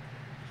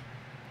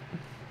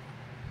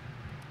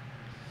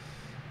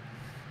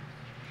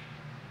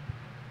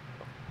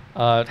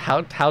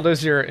 How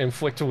does your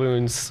inflict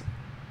wounds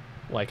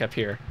like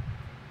appear?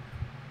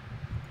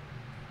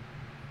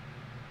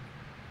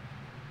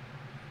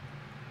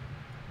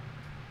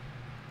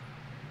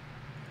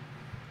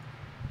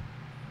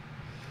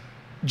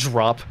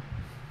 Drop.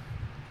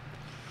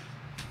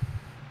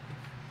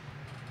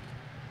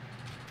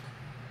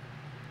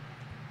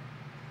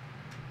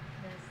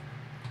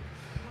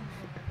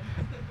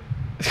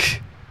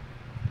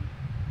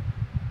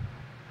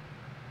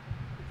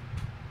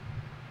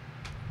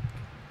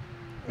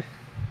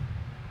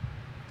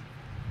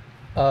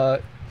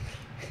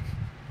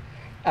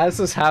 As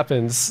this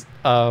happens,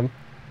 the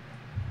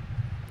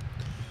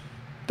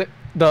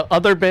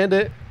other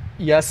bandit,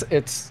 yes,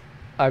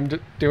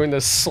 I'm doing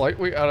this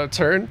slightly out of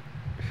turn.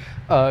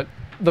 The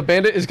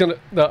bandit is gonna,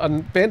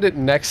 the bandit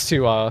next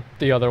to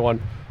the other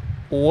one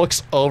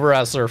looks over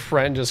as their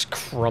friend just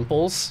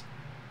crumples,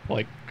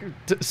 like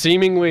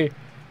seemingly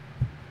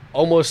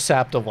almost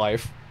sapped of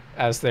life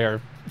as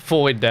they're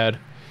fully dead.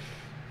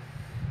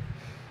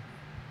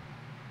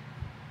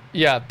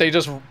 Yeah, they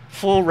just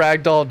full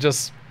ragdoll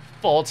just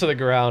fall to the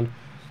ground.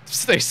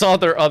 They saw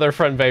their other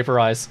friend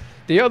vaporize.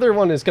 The other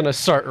one is gonna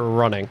start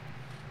running.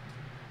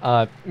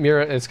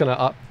 Mira, it's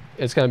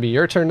gonna be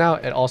your turn now.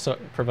 It also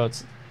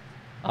provokes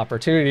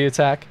opportunity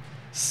attack,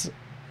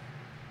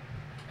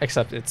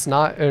 except it's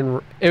not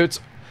in.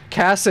 It's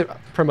cast. It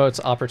promotes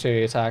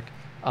opportunity attack.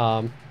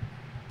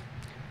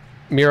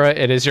 Mira,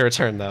 it is your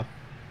turn though.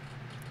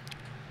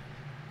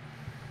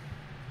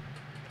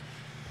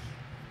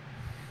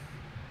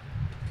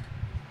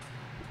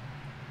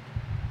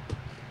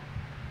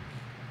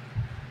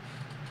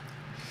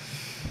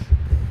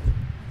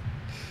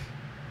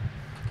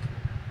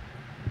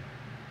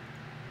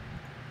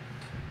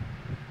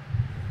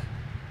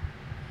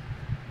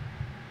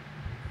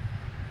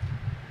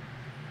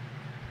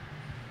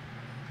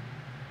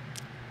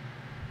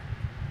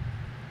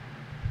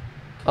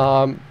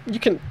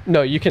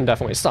 You can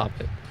definitely stop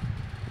it.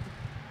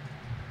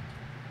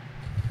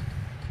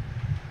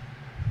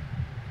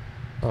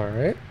 All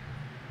right.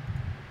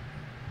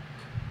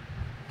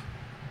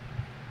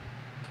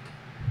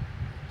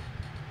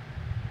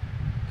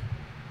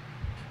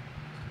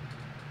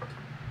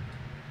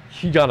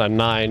 He got a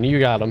 9. You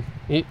got him.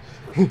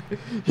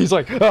 He's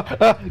like,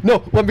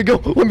 no, let me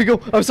go.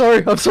 I'm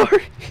sorry.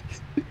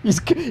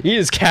 He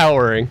is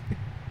cowering.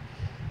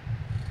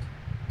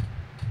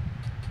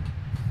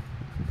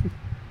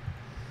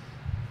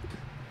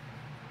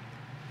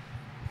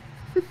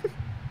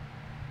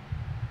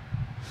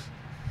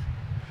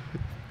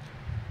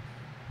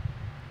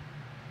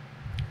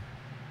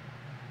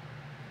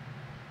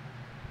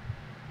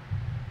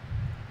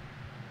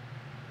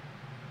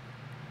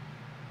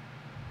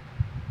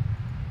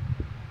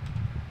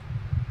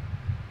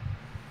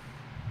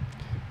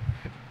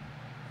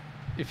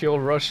 You feel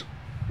rush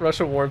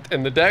of warmth,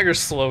 and the dagger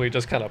slowly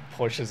just kind of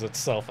pushes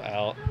itself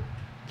out. I'm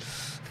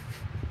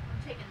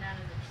taking that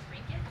as a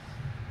trinket.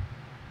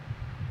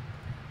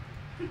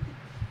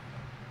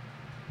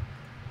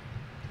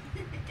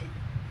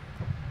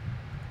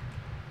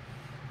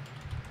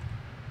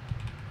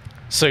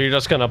 So you're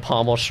just gonna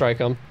pommel strike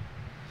him.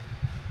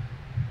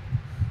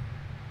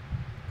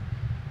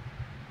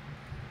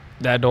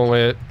 That don't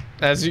let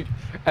as you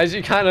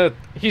kind of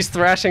he's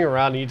thrashing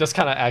around, and you just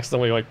kind of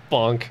accidentally like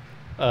bonk.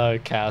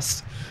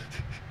 Cast.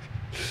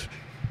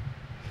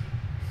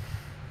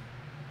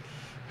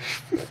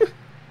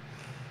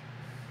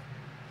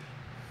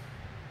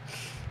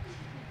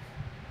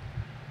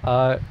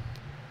 It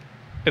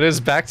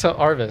is back to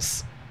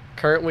Arvis.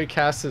 Currently,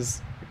 Cast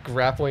is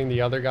grappling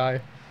the other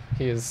guy.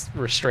 He is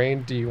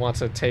restrained. Do you want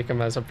to take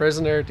him as a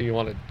prisoner? Do you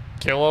want to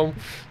kill him?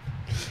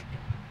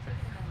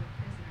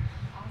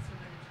 I'm also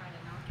going to try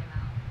to knock him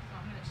out. So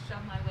I'm going to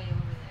shove my way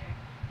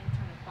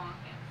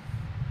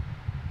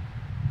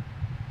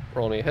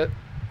Roll me a hit.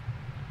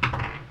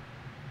 20.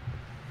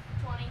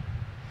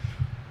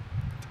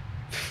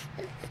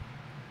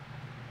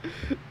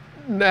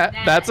 Nat.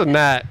 That's a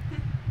nat.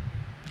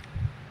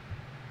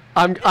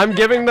 I'm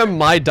giving them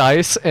my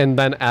dice and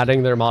then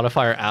adding their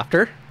modifier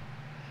after.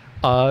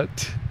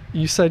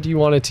 You said you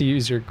wanted to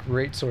use your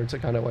greatsword to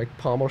kind of like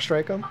pommel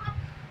strike them.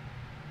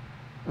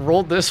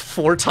 Rolled this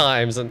 4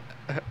 times and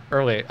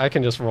early. I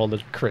can just roll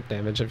the crit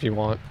damage if you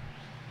want.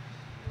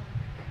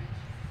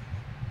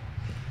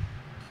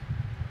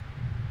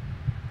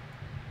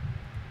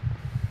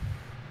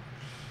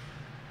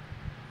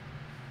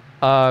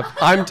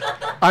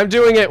 I'm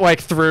doing it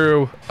like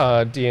through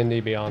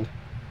D&D Beyond.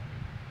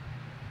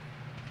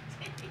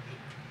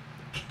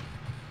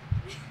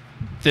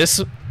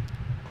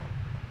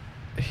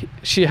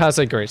 She has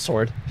a great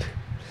sword.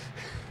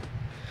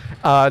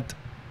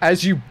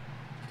 As you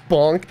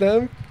bonk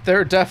them,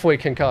 they're definitely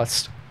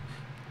concussed.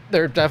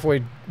 They're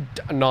definitely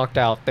knocked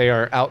out. They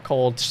are out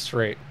cold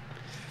straight.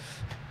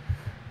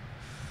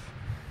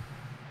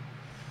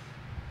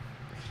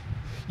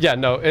 Yeah,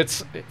 no,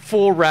 it's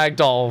full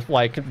ragdoll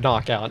like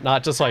knockout,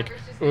 not just like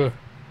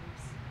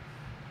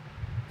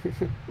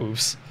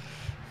oops.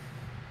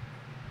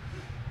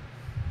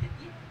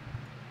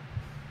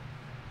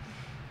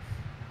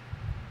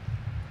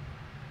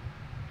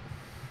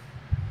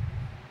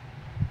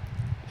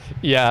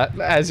 Yeah,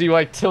 as you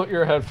like tilt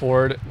your head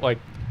forward, like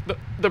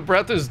the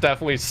breath is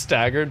definitely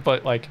staggered,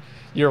 but like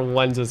your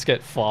lenses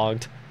get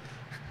fogged.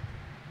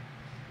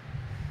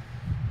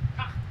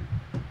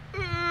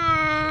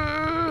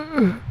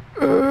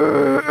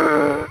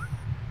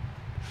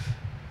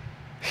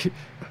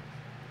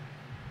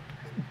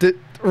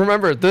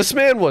 Remember, this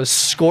man was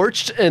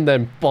scorched and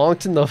then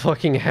bonked in the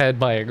fucking head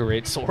by a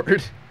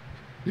greatsword.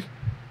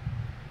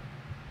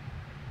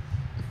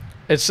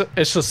 It's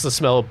just the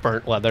smell of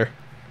burnt leather.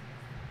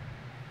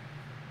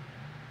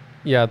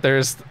 Yeah,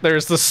 there's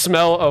the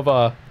smell of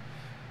a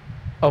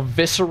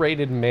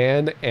eviscerated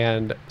man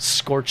and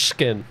scorched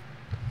skin.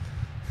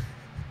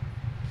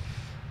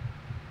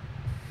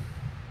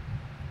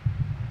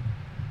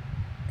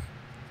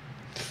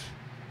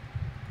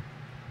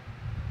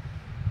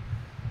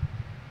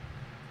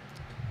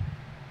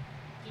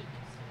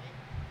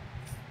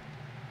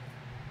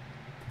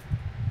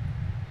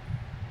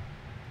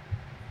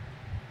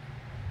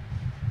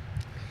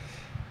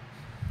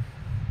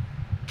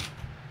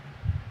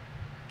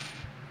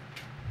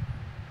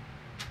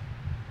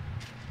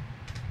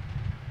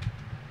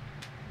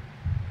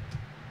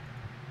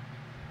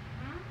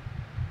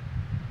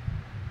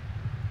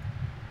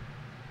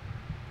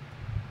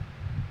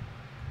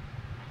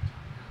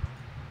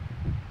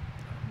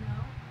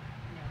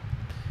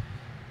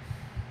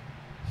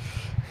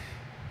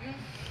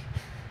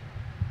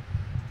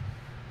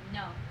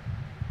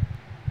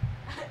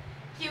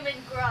 Human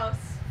gross.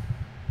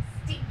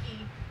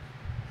 Stinky.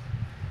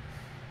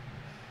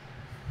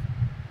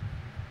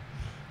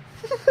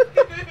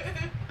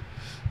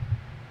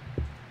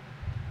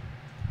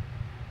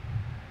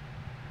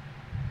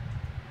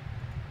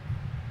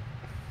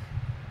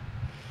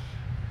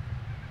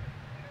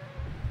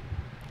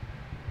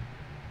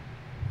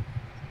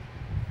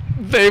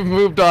 They've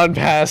moved on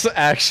past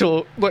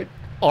actual, like,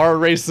 our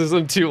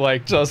racism to,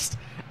 like, just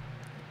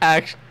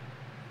act.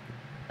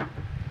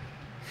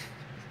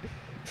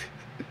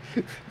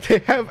 They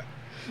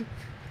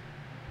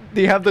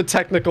have the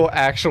technical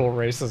actual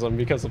racism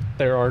because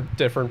there are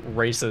different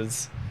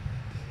races.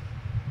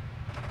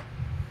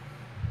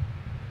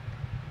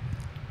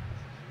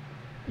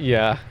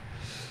 Yeah.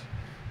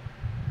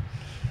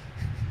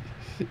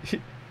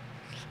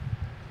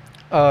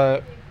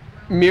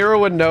 Mira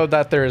would know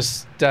that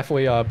there's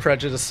definitely a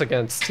prejudice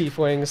against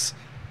tieflings.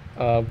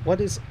 What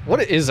is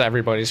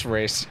everybody's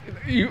race?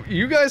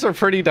 You guys are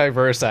pretty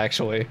diverse,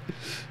 actually.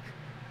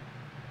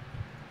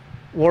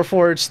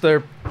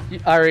 Warforged,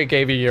 I already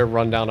gave you your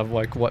rundown of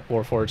like what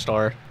Warforged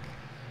are.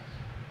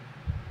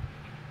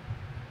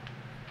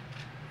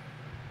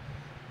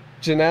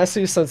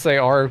 Genasi, since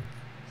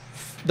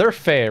they're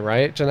Fae,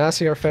 right?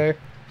 Genasi are Fae?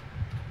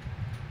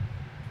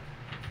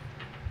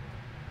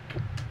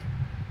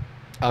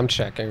 I'm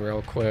checking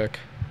real quick.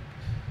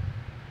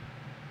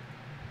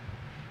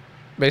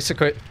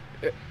 Basically,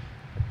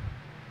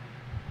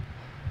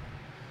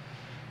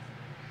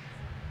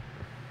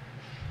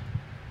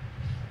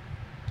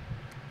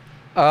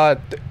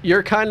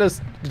 you're kind of,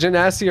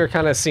 Genasi are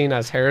kind of seen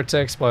as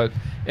heretics, but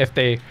if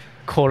they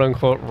quote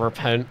unquote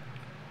repent,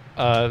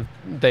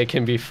 they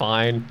can be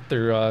fine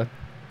through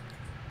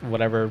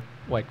whatever,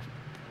 like,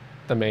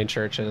 the main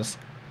church is.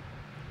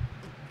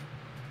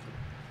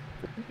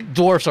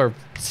 Dwarves are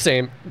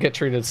get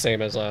treated the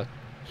same as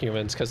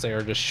humans because they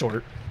are just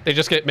short. They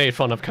just get made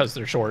fun of because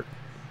they're short.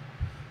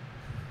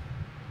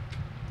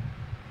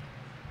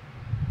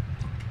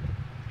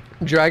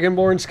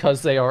 Dragonborns,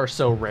 because they are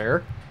so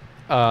rare,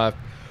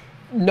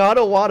 not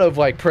a lot of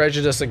like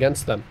prejudice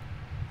against them,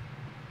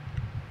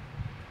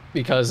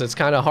 because it's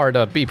kind of hard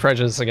to be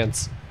prejudiced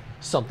against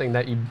something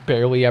that you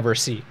barely ever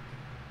see.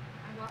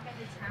 I walk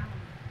into town.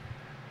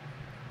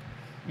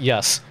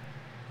 Yes.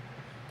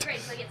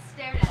 Great, so I get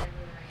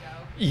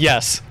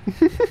Yes.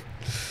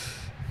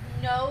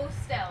 No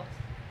stealth.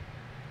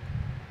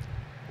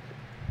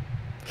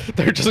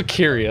 They're just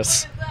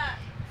curious. Look at that.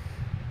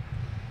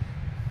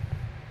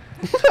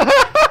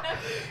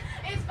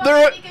 It's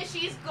funny because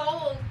she's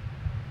gold.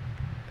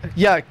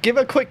 Yeah, give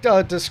a quick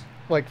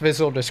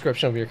visual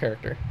description of your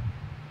character.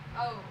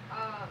 Oh,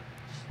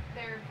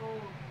 they're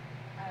gold.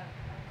 A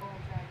gold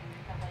dragon.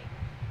 They got like,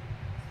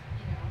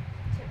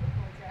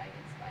 typical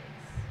dragon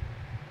spikes on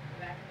the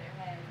back of their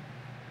head.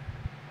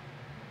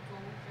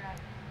 Gold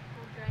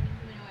dragon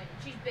humanoid.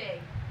 She's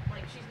big.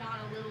 Like she's not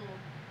a little.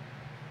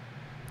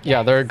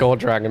 Yeah, they're a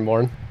gold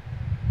dragonborn.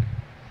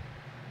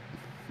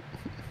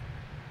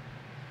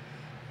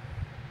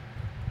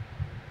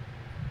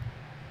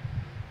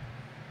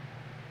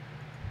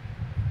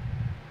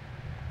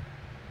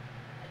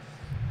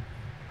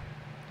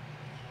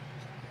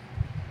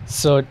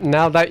 So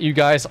now that you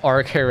guys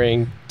are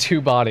carrying 2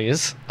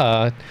 bodies,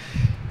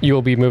 you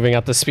will be moving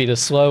at the speed of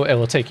slow. It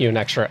will take you an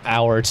extra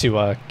hour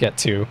to get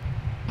to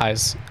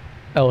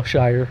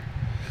Elshire.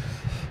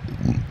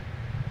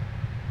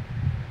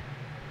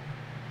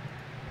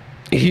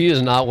 He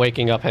is not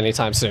waking up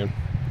anytime soon.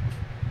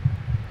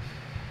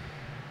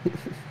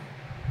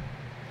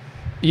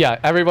 Yeah,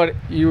 everybody,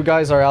 you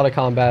guys are out of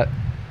combat.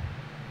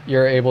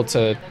 You're able to...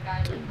 The guy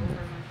like over my shoulder.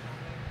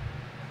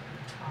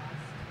 Tossed.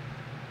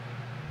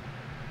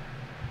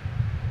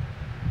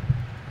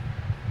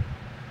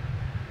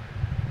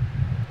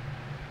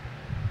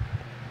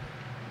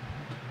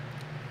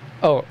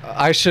 Oh,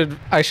 I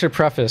should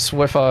preface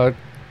with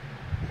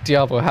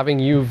Diablo having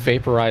you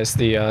vaporize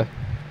the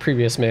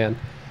previous man.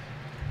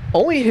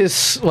 Only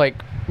his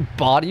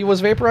body was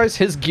vaporized.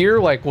 His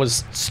gear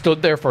was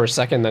stood there for a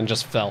second, then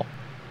just fell.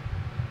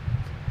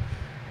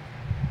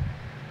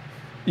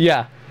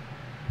 Yeah.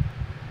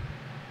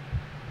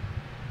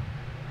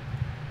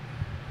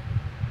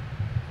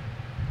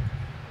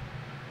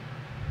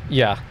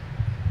 Yeah.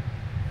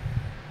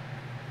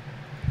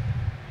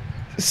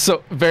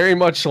 So very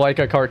much like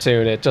a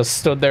cartoon, it just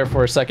stood there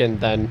for a second,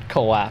 then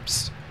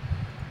collapsed.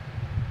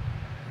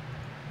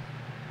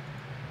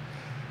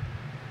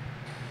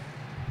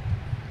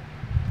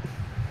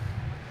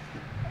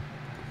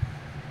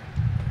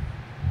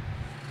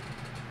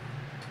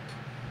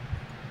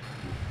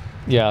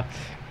 Yeah,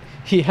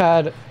 he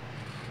had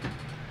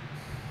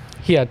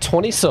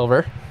 20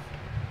 silver.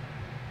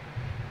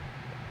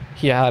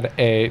 He had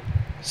a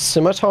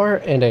scimitar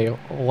and a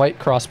light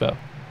crossbow,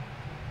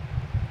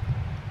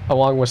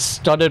 along with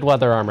studded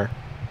leather armor.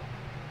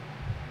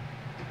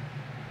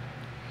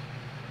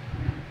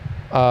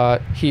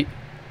 He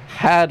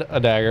had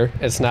a dagger.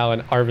 It's now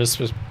in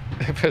Arvis'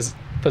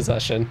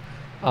 possession.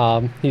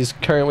 He's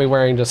currently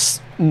wearing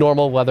just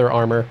normal leather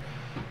armor,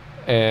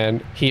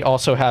 and he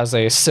also has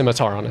a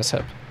scimitar on his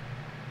hip.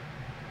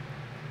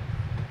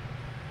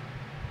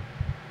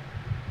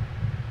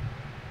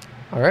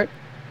 All right.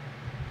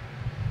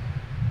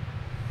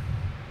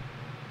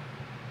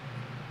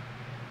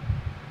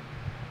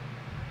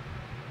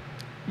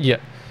 Yeah.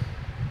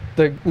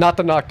 Not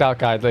the knocked out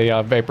guy,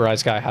 the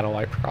vaporized guy had a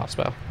light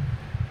crossbow.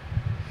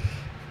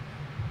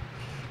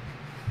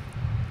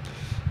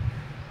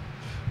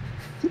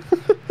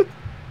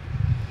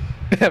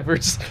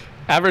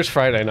 Average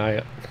Friday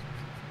night.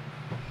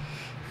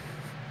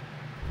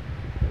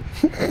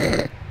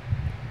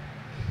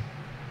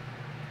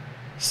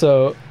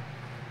 So,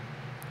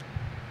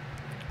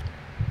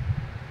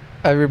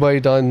 everybody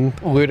done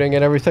looting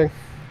and everything?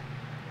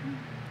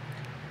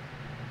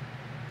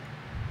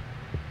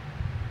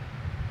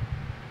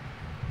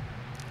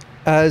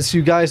 As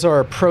you guys are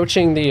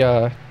approaching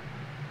the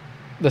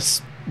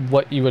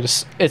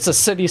it's a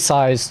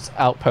city-sized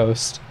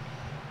outpost.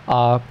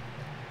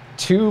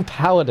 2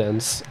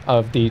 paladins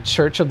of the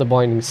Church of the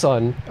Blinding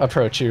Sun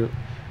approach you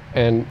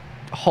and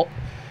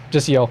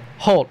just yell,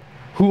 "Halt!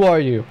 Who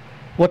are you?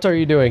 What are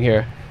you doing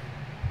here?"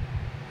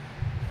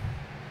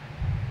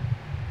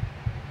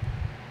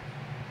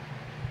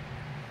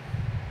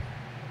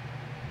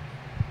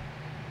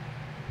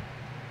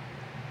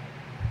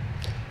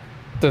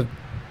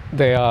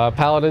 The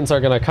paladins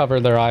are going to cover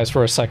their eyes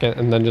for a second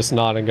and then just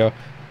nod and go,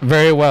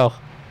 "Very well,"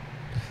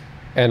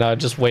 and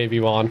just wave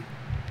you on.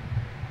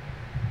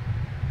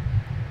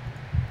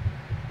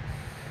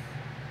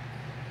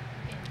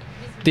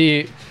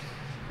 The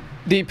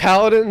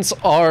paladins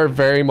are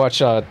very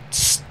much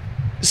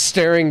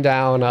staring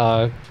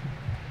down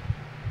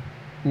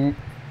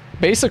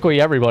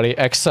basically everybody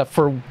except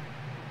for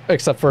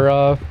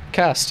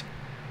Cast.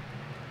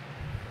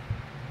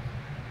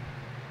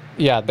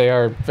 Yeah, they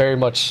are very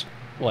much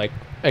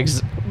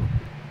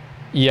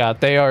yeah,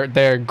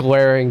 they're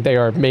glaring. They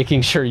are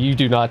making sure you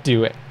do not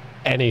do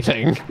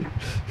anything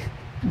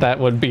that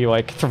would be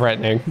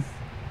threatening.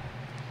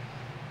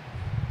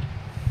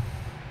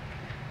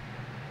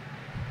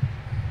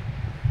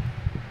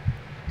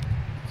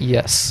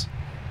 Yes.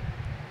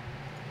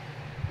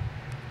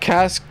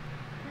 Cass,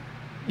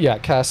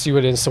 you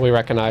would instantly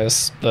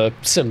recognize the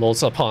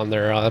symbols upon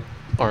their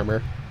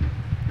armor.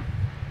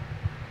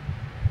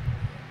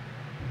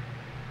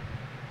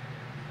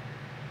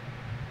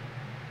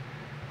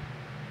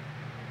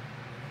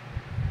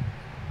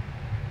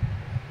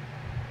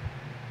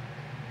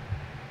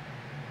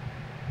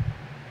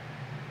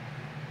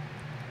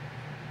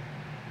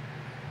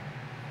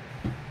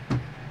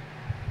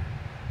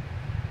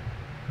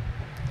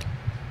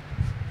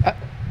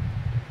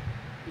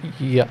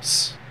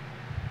 Yes.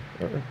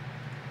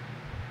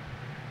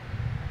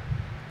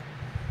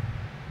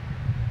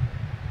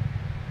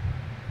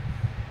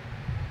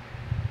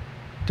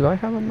 Do I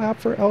have a map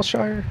for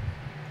Elshire?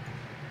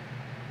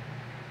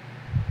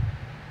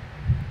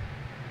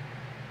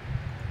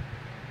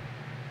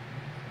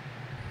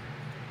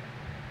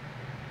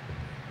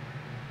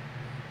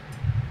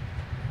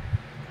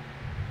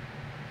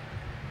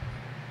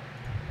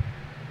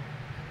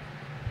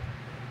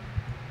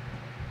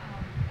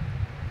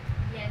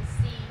 Yeah,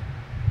 see.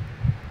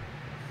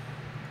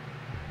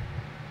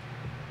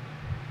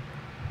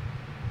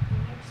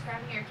 When you're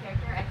describing your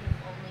character, I can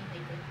only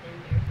think of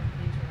them there from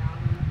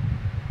Futurama.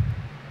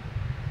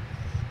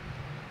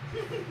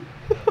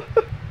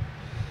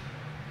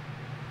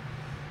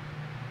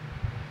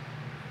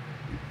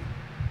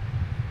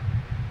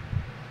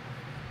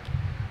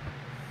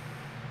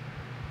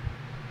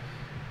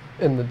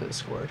 In the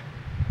Discord.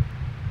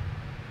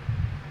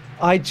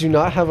 I do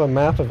not have a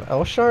map of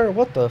Elshire?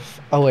 What the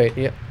f- Oh wait,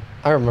 yeah.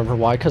 I remember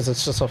why, because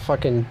it's just a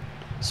fucking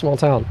small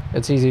town.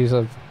 It's easy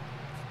to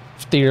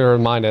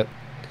remind it.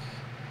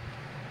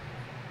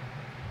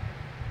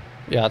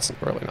 Yeah, it's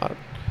really not.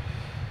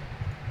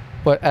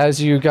 But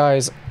as you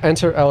guys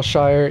enter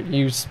Elshire,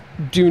 you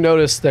do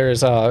notice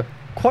there's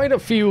quite a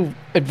few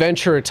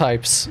adventurer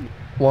types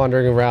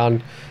wandering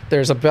around.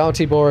 There's a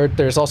bounty board.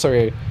 There's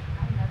also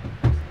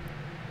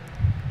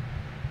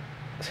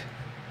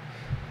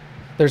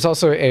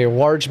a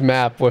large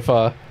map with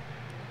a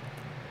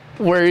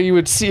where you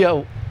would see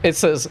it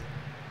says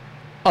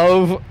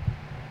of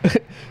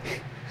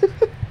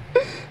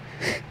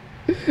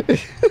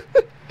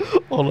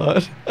hold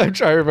on, I'm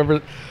trying to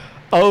remember,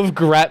 of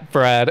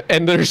Gratbrad,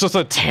 and there's just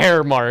a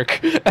tear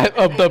mark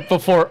of the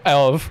before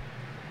of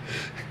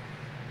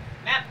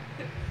Map.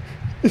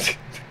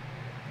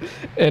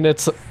 and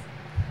it's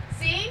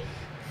See?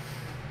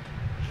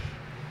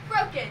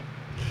 Broken.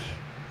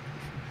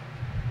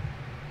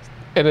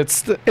 and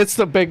it's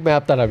the big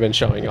map that I've been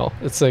showing y'all.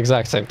 It's the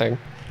exact same thing.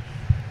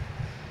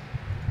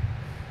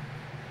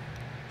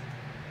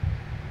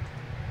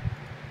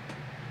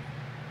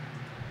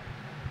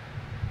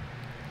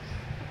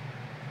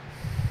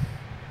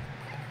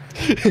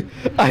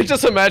 I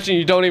just imagine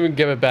you don't even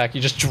give it back,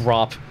 you just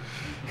drop.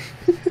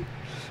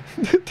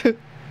 Take it.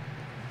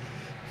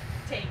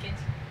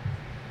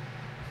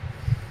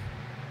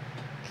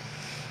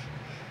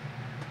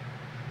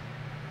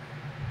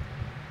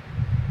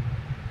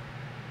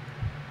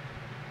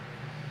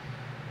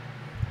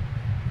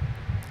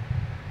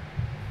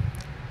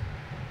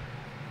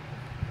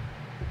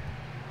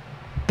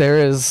 There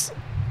is,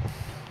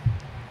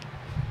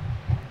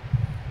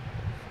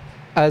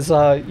 as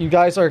you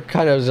guys are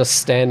kind of just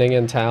standing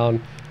in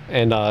town,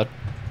 and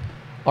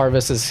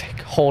Arvis is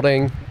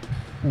holding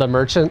the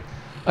merchant,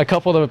 a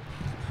couple of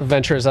the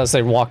adventurers as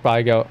they walk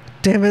by go,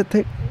 damn it,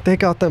 they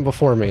got them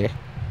before me.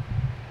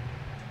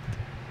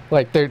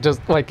 Like, they're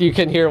just, like, you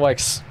can hear, like,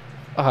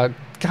 god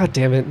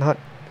damn it, not,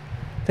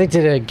 they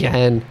did it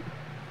again.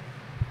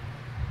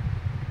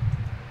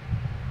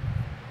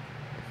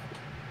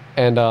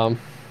 And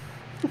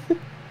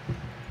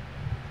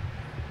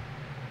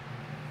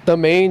the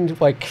main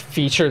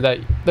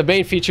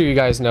feature you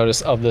guys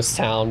notice of this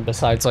town,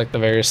 besides like the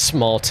various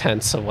small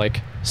tents of like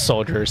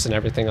soldiers and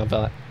everything of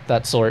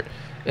that sort,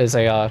 is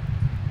a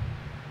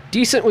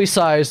decently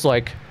sized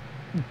like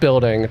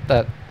building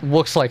that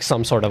looks like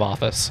some sort of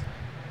office,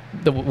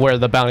 where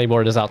the bounty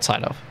board is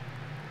outside of.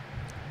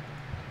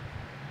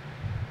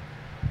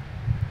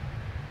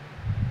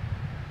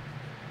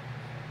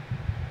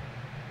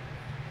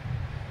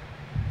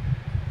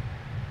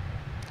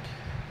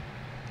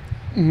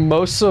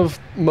 Most of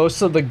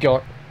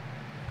the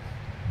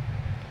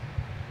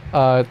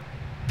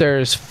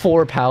there's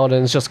 4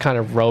 paladins just kind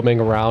of roaming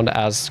around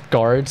as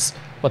guards,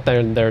 but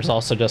then there's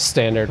also just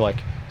standard like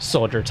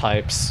soldier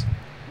types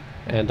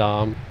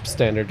and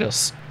standard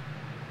just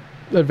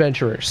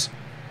adventurers.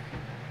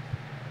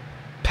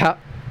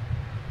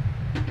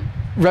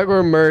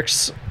 Regular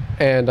mercs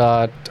and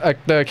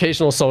the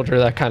occasional soldier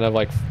that kind of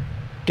like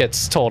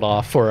gets told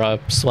off for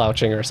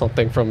slouching or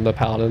something from the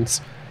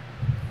paladins.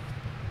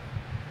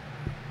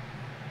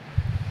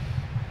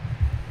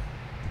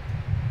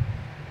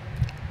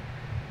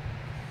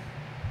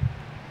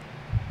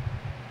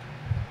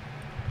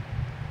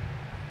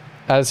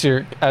 As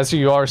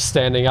you are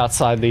standing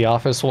outside the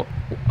office,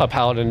 a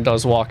paladin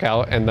does walk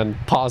out and then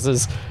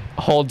pauses,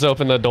 holds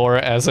open the door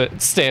as it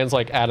stands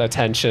like at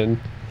attention,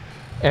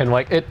 and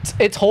like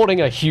it's holding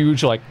a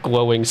huge like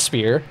glowing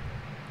spear.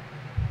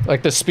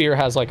 Like the spear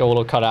has like a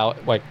little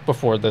cutout like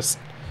before this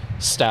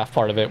staff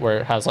part of it where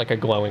it has like a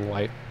glowing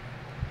light.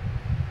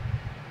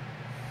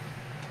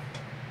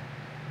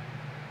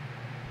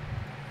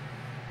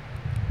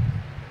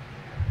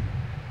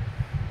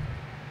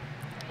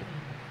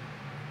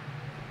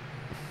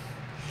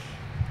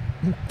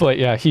 But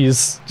yeah,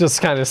 he's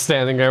just kind of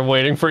standing there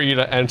waiting for you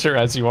to enter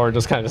as you are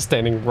just kind of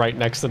standing right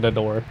next to the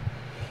door.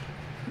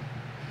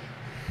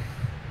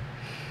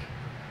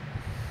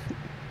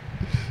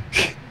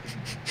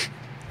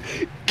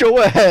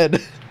 Go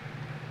ahead.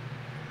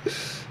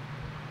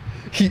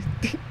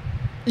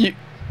 you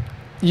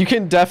you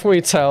can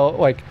definitely tell,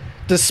 like,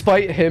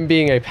 despite him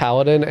being a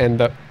paladin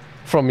and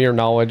from your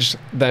knowledge,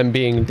 them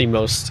being the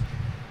most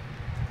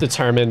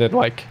determined and,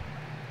 like,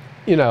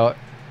 you know,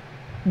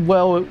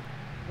 well,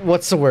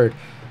 what's the word?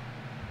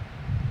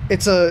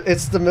 It's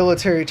the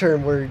military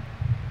term where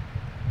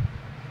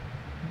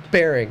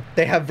bearing.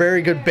 They have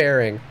very good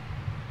bearing.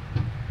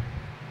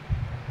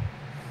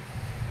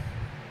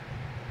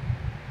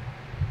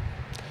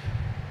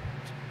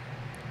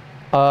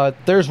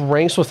 There's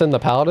ranks within the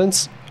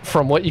paladins.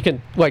 From what you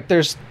can, like,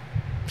 there's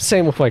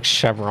same with like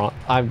Chevron.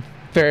 I'm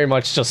very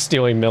much just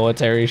stealing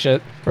military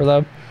shit for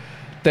them.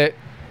 That,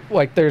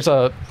 like, there's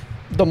the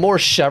more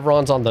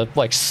chevrons on the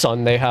like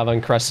sun they have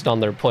encrusted on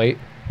their plate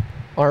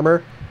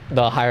armor,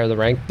 the higher the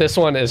rank. This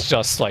one is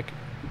just like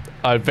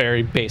a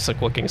very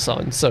basic looking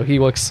sun, so he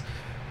looks,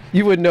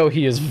 you would know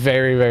he is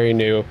very, very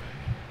new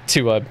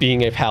to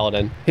being a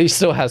paladin. He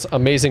still has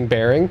amazing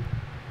bearing,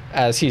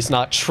 as he's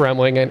not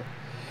trembling, and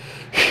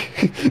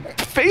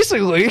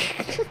basically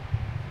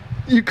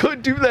you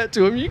could do that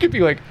to him. You could be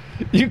like,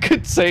 you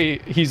could say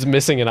he's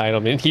missing an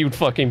item and he would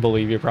fucking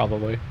believe you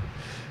probably.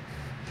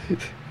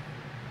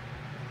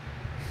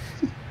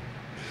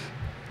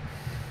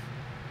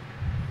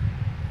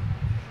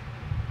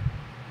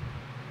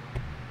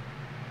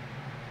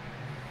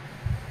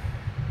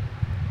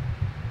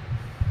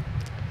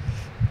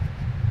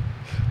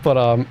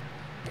 But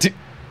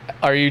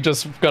are you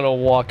just gonna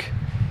walk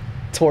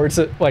towards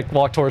it, like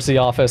walk towards the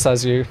office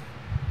as you?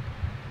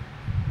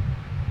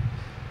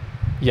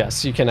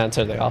 Yes, you can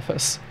enter the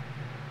office.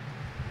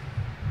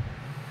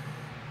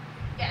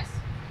 Yes.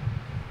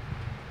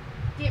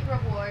 Get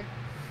reward.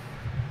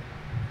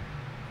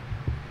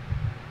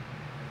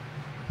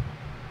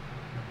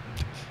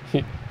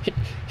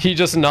 He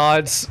just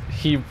nods.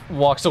 He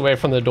walks away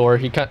from the door.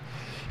 He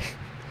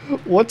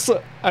what's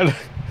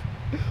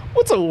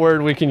a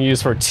word we can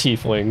use for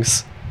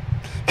tieflings?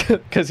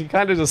 Because he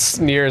kind of just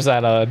sneers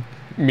at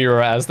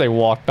Mira as they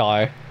walk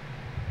by.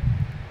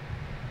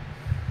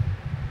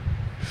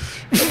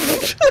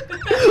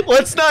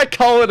 Let's not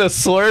call it a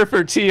slur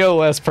for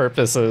TOS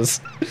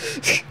purposes.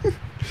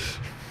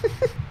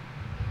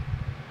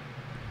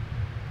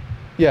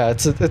 Yeah,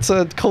 it's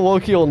a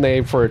colloquial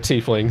name for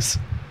tieflings.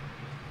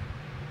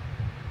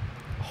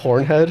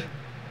 Hornhead?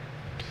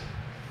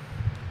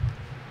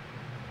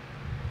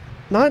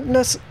 Not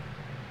necessarily.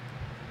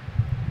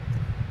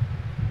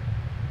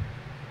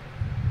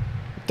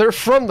 They're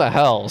from the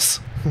Hells.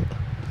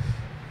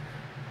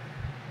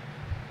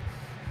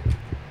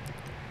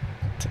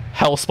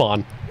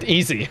 Hellspawn.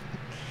 Easy.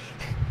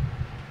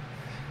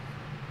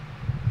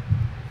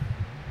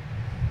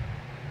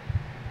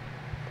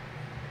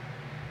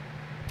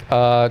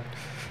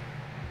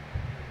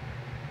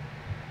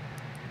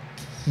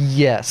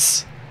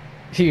 Yes.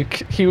 He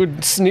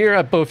would sneer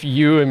at both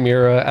you and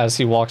Mira as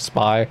he walks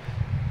by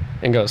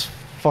and goes,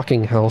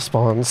 fucking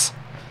Hellspawns.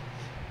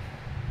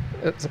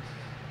 It's...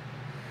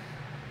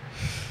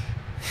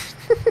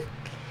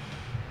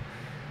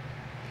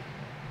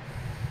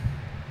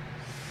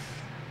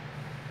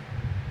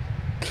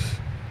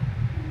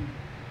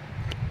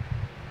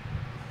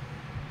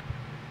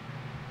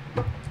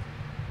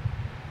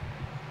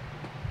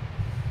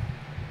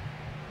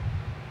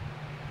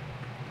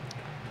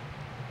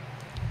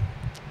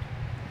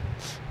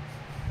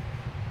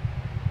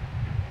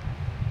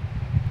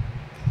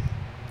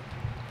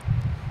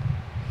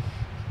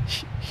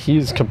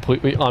 He's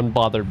completely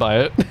unbothered by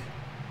it.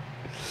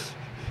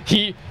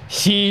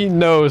 He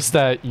knows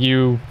that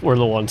you were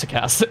the one to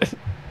cast it.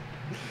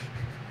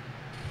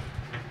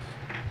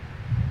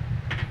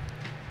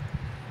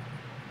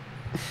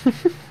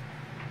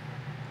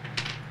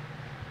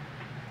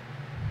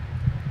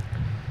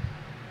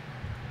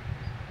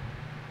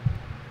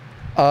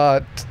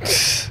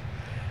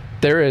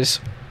 There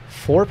is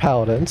 4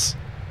 paladins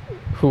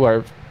who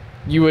are,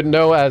 you would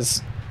know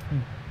as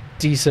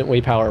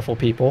decently powerful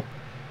people.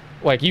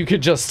 Like, you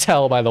could just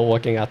tell by the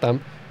looking at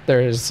them.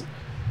 There's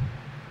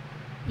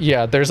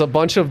a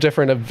bunch of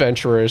different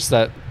adventurers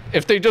that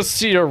if they just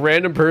see a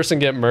random person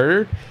get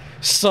murdered,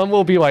 some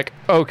will be like,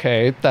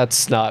 okay,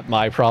 that's not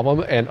my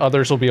problem, and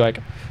others will be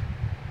like,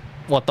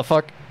 what the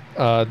fuck?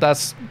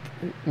 That's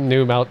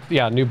new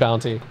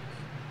bounty.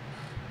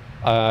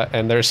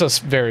 And there's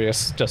just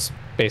various just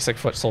basic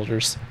foot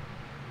soldiers.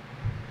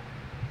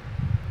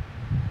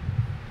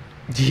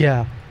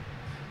 Yeah.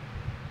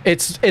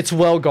 It's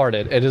well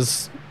guarded. It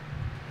is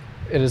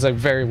a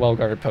very well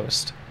guarded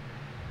post.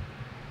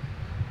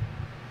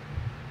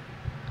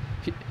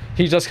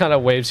 He just kind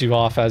of waves you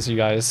off as you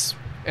guys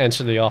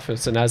enter the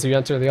office, and as you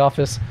enter the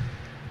office,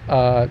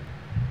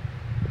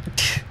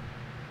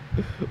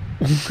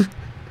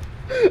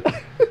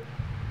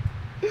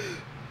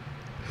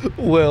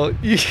 well,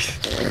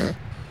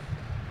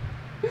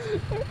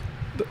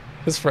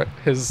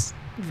 his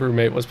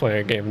roommate was playing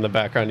a game in the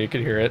background. You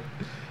could hear it.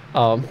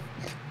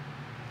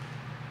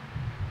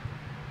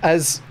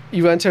 As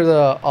you enter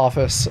the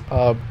office,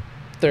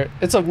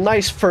 it's a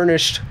nice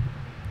furnished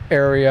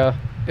area.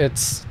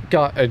 It's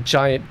got a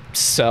giant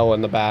cell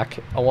in the back,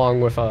 along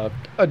with a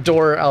a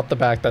door out the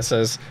back that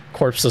says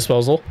corpse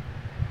disposal.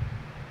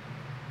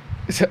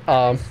 Arvis comes in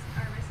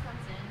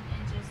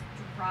and just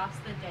drops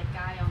the dead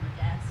guy on the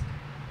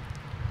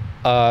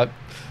desk.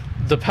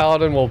 The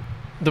paladin will,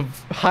 the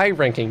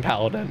high-ranking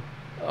paladin,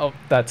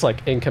 that's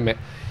like in command.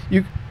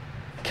 You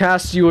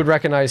would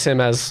recognize him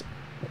as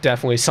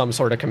definitely some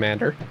sort of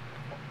commander,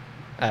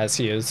 as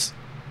he has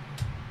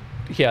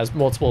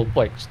multiple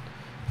like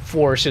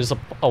flourishes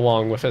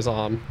along with his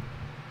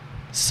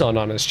sun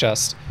on his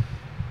chest,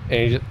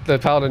 and the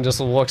paladin just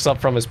looks up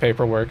from his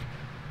paperwork,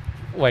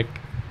 like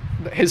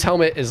his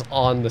helmet is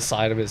on the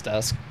side of his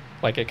desk,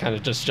 like it kind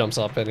of just jumps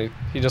up, and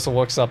he just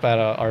looks up at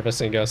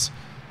Arvis and goes,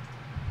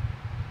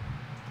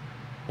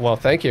 "Well,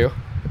 thank you."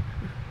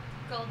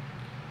 Gold.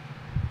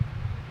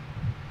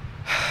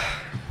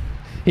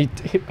 He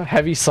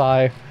heavy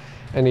sigh,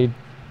 and he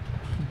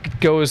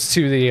goes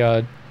to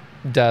the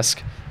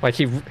desk. Like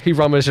he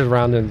rummages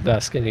around in the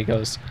desk, and he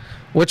goes,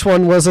 "Which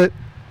one was it?"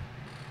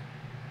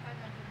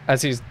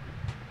 As he's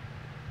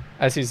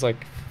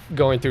like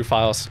going through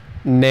files.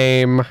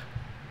 Name.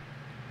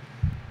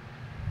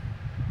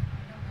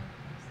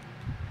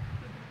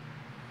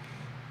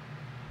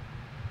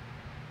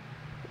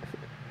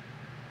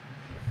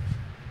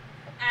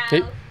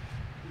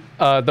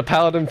 The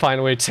paladin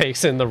finally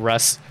takes in the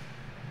rest.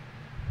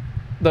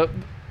 The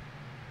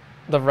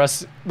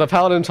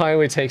paladin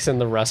finally takes in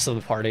the rest of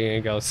the party, and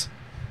he goes,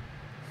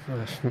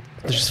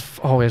 "There's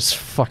always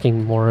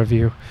fucking more of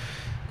you."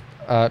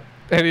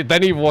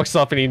 Then he walks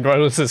up and he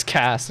notices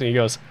Cass, and he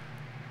goes,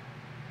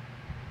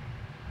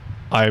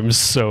 "I'm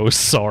so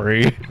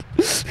sorry."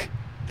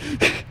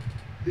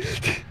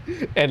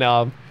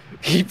 And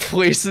he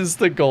places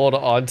the gold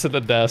onto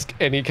the desk,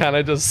 and he kind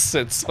of just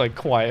sits like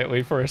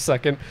quietly for a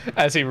second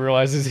as he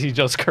realizes he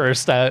just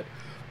cursed at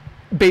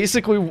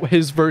basically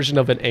his version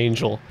of an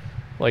angel.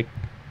 Like,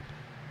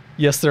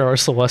 yes, there are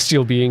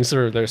celestial beings,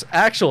 or there's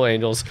actual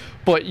angels,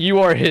 but you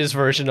are his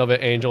version of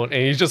an angel, and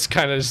he's just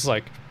kind of just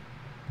like,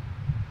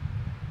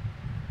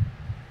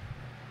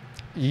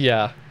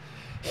 yeah,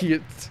 he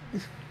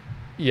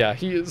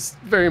is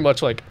very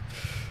much like,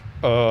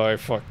 "Oh, I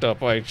fucked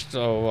up. I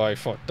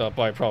fucked up.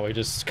 I probably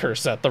just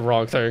cursed at the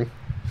wrong thing."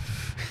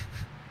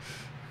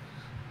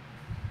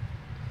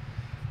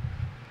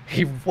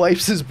 He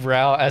wipes his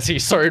brow as he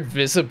started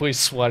visibly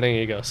sweating.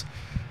 He goes,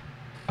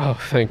 "Oh,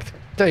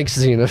 thanks,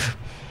 Zenith.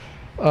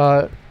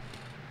 And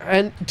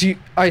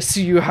I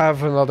see you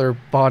have another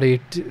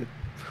body.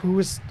 Who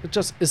is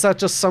that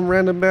just some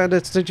random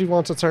bandits? Did you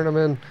want to turn them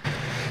in?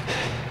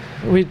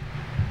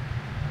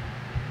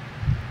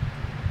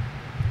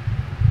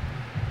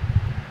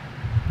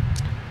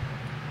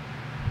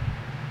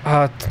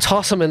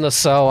 Toss him in the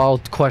cell. I'll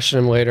question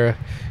him later.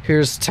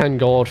 Here's 10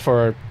 gold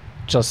for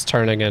just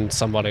turning in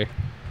somebody." This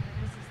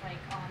is like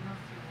on the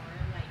floor,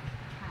 like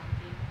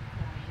counting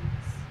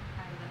coins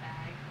out of the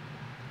bag.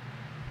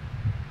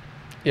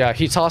 Yeah,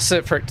 he tossed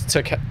it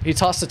he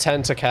tossed a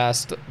 10 to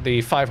cast.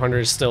 The 500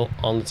 is still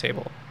on the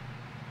table. This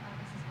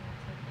is gonna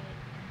take it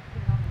and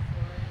put it on the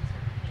floor and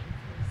start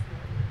painfully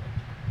slowly like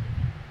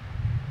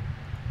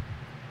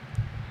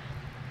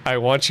counting. I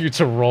want you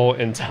to roll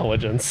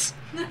intelligence.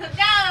 No!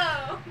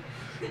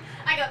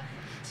 I go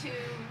 2,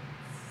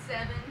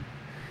 7,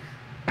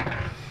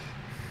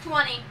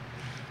 20.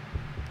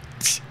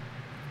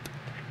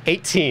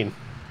 18.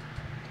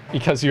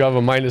 Because you have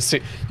a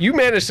 -2. You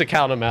managed to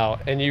count them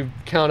out, and you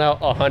count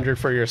out 100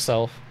 for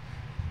yourself.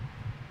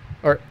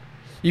 Or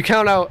you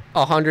count out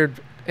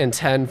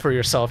 110 for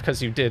yourself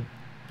because you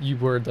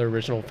were the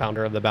original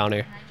founder of the bounty.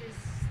 And I just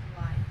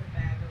slide the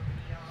bag over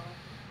to y'all.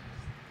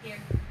 Here.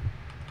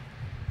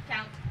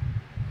 Count.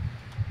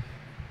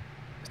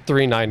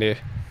 390.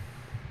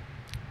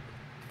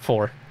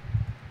 4.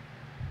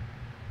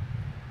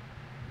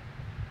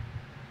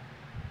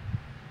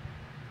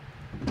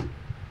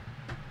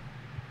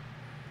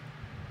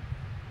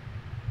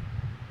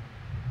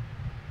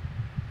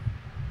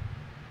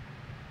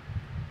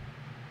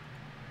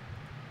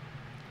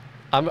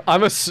 I'm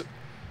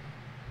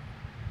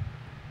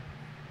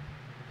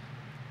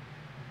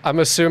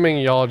assuming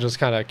y'all just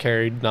kind of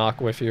carried Knock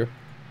with you.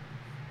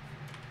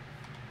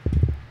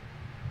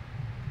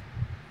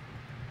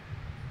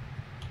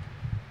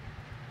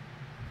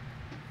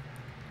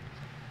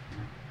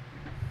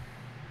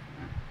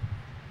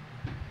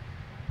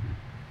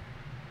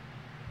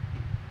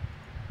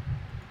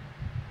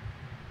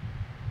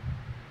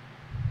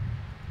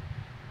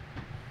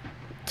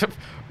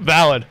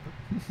 Valid.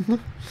 That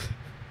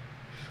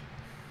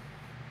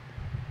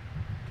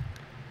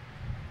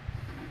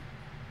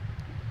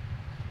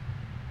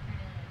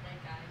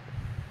guy.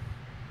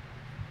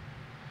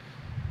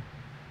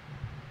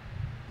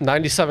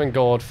 97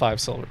 gold, 5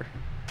 silver. Mm.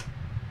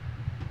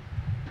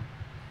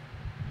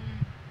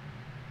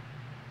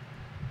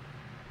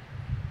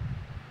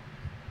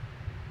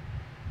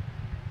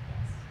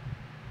 Yes.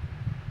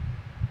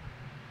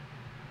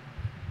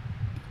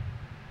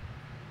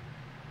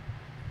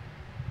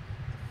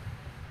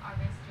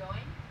 Arvis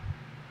join.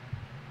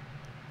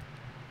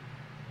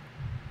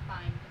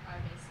 Find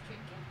Arvis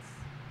trinkets.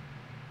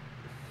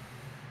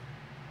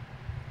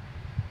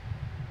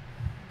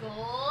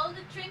 gold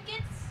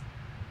trinkets?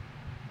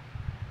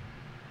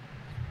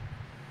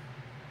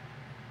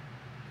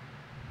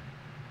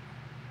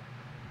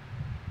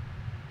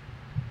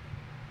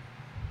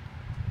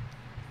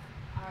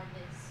 Are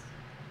this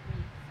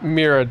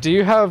Mira, do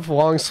you have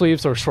long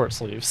sleeves or short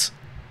sleeves?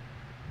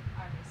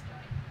 are this joy?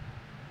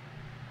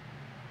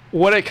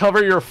 Would it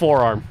cover your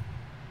forearm?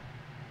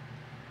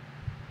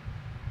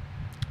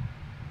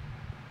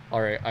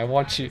 Alright, I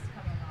want you...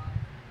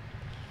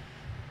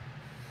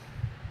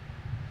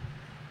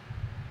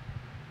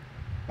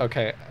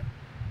 Okay.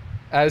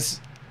 As...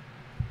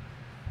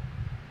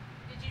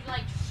 Did you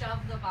like shove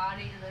the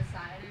body to the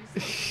side or something?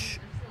 There's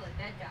still a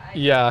dead guy.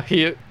 Yeah,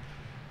 he...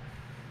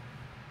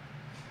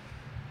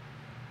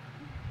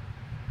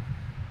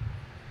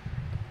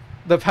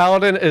 The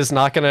paladin is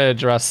not going to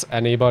address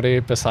anybody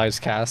besides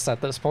Cass at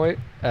this point,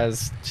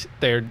 as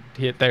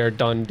they're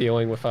done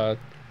dealing with the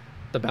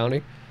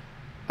bounty.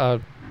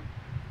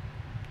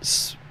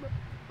 Is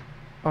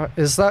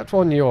that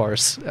one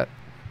yours?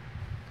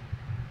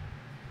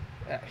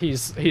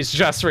 He's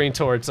gesturing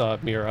towards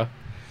Mira.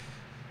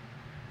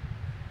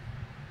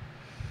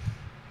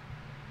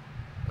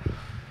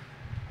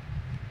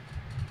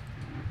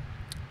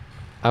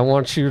 I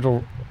want you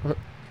to...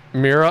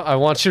 Mira, I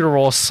want you to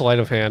roll sleight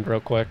of hand real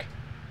quick.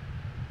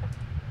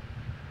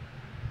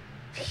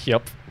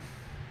 Yep.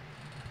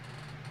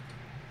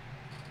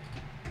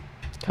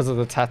 Because of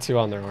the tattoo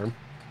on their arm.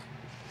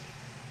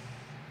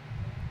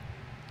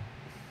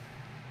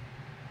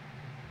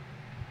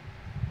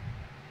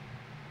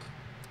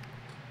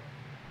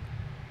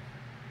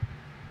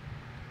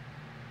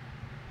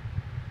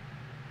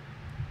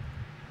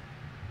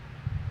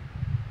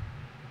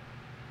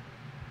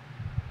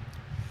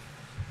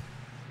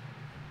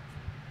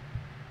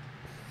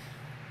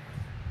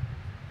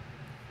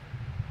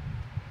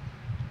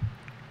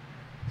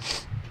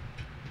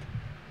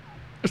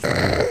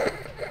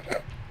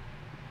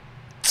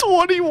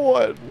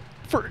 $21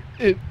 for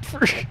it.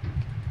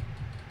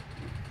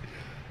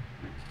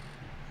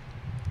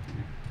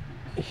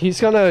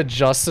 He's gonna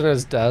adjust in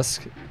his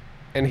desk,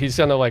 and he's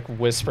gonna like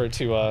whisper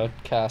to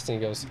Cass, and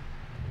he goes,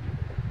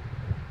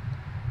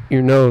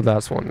 "You know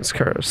that one is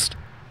cursed."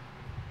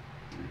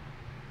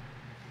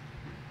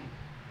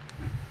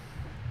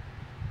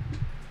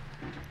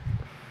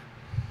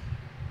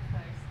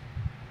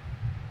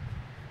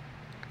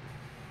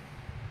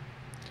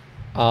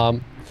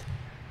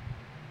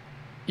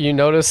 You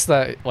notice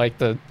that like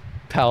the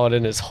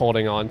paladin is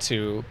holding on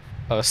to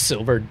a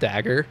silver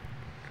dagger.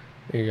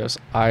 And he goes,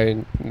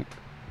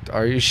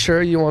 are you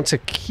sure you want to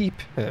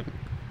keep him?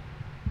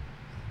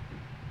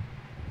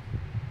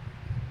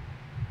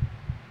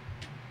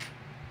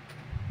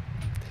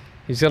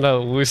 He's gonna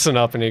loosen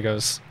up, and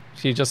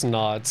he just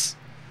nods.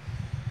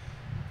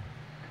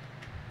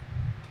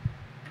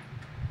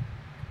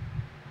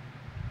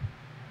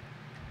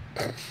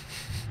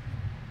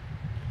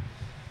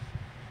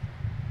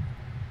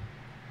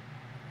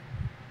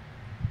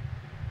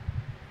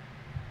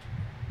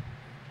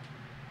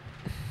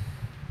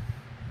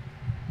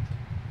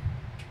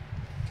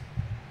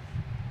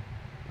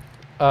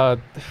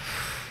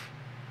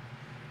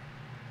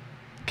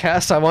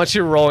 Cass, I want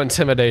you to roll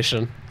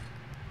intimidation.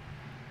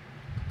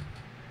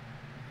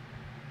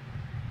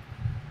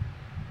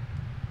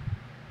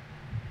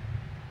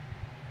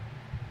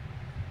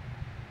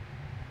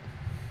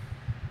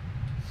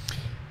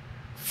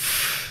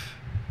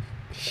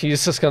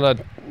 He's just gonna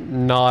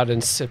nod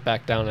and sit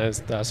back down at his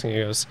desk, and he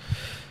goes,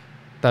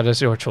 "That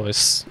is your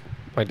choice,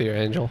 my dear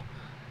angel."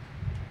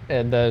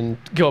 And then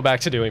go back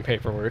to doing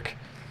paperwork.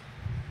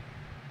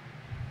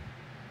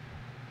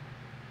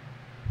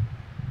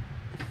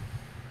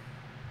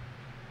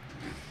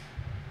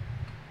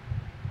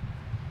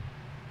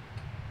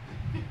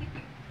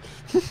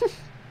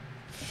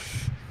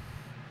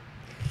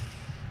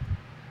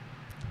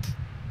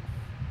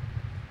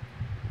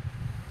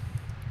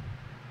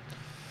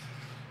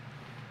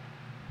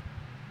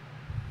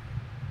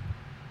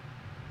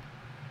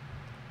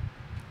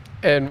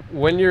 And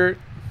when you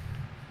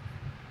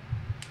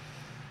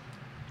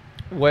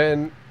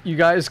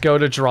guys go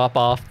to drop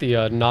off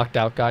the knocked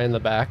out guy in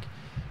the back,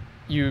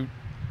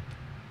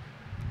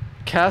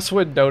 Cass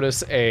would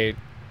notice a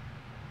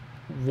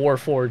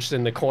Warforged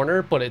in the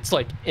corner, but it's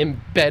like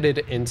embedded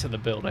into the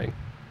building.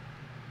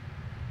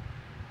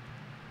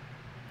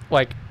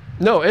 Like,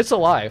 no, it's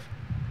alive.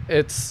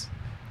 It's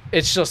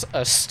just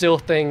a still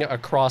thing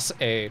across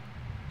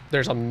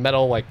there's a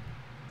metal like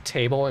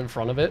table in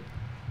front of it,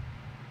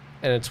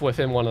 and it's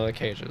within one of the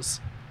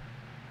cages.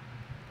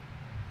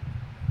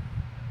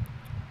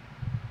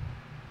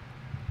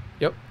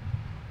 Yep.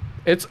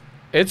 It's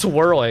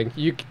whirling.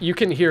 You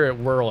can hear it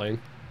whirling.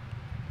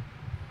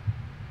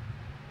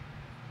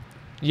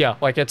 Yeah,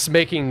 like it's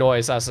making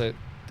noise as it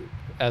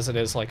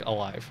is like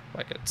alive.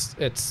 Like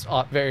it's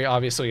very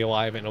obviously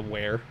alive and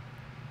aware.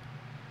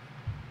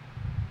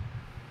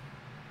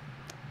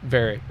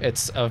 Very.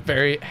 It's a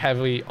very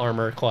heavily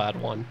armor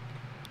clad one.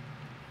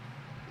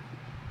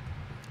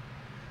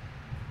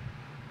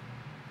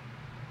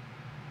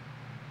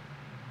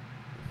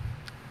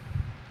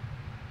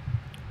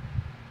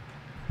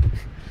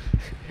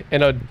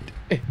 in a,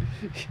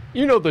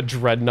 you know, the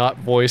Dreadnought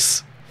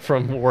voice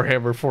from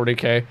Warhammer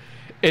 40k.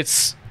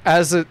 It's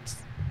as it's.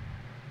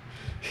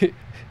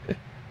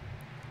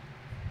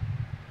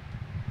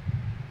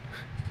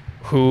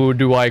 Who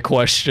do I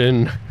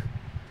question?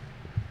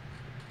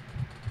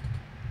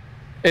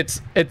 It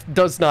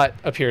does not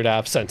appear to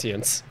have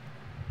sentience.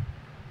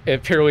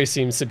 It purely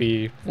seems to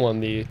be one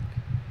of the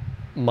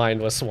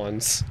mindless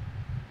ones.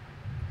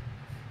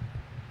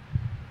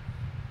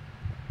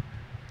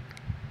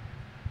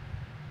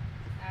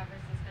 Avarice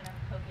is gonna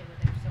poke it with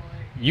their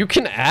sword. You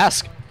can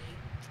ask. Slowly.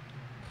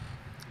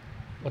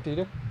 What do you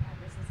do?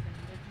 Avarice is gonna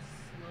just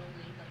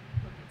slowly like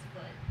poke its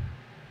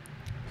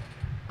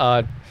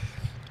foot.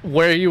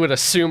 Where you would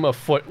assume a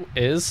foot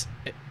is,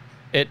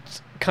 it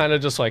kind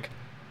of just like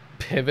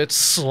pivots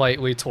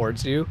slightly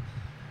towards you.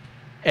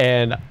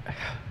 And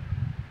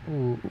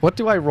ooh, what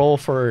do I roll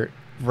for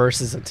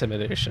versus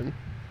intimidation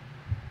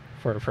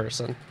for a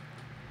person?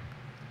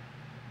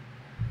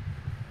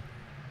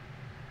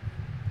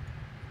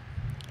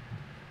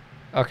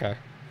 Okay.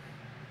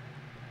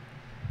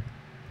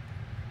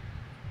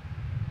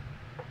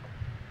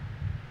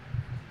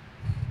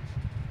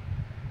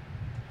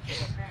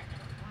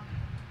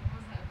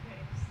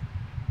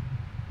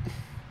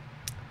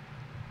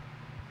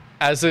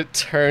 As it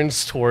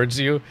turns towards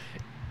you,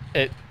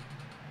 it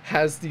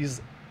has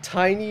these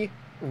tiny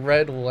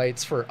red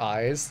lights for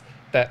eyes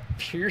that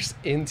pierce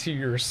into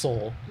your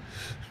soul.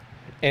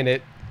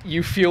 And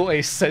you feel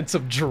a sense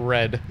of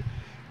dread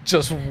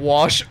just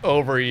wash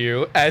over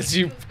you as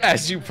you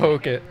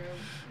poke it.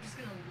 I'm just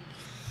gonna leave.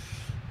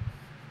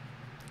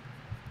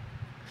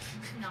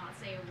 Just not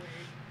say a word.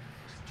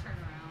 Just turn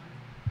around.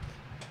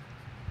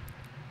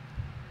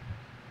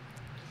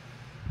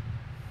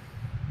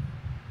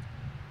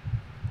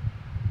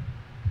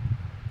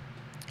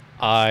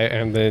 I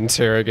am the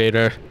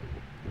interrogator.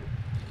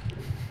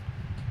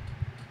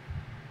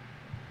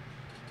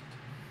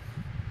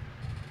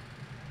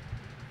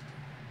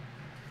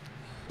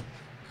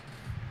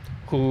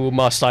 Who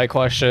must I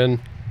question?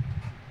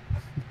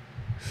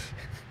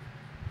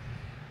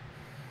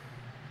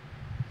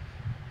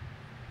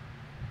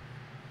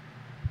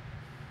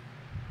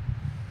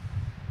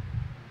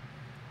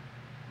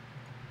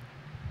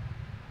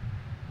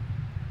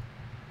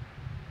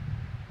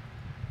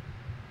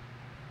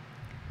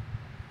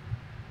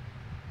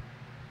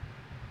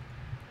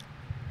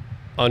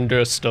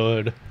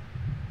 Understood.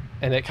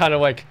 And it kind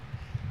of like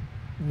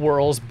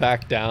whirls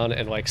back down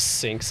and like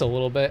sinks a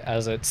little bit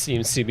as it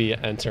seems to be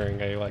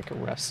entering a like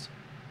rest.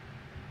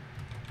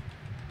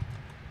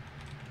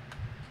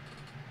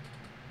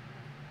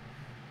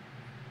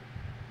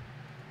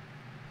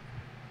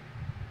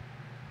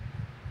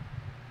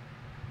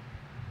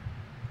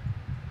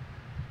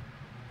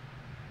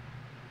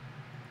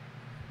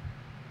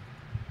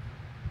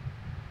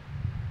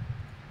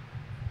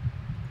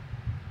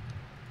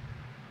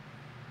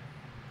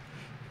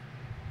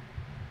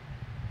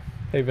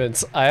 Hey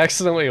Vince, I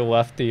accidentally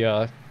left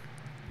the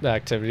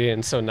activity,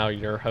 and so now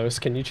you're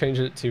host. Can you change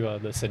it to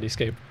the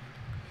cityscape?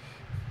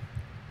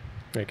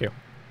 Thank you.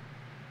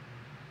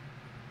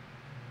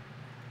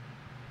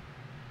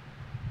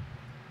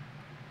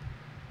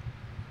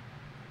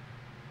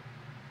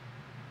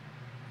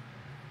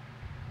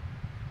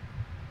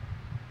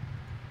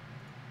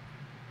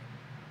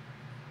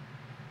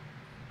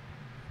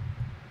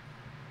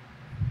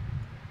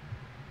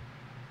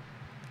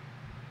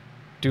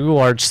 Do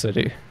large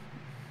city.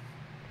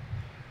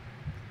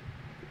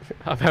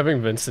 I'm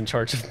having Vince in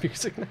charge of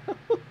music now.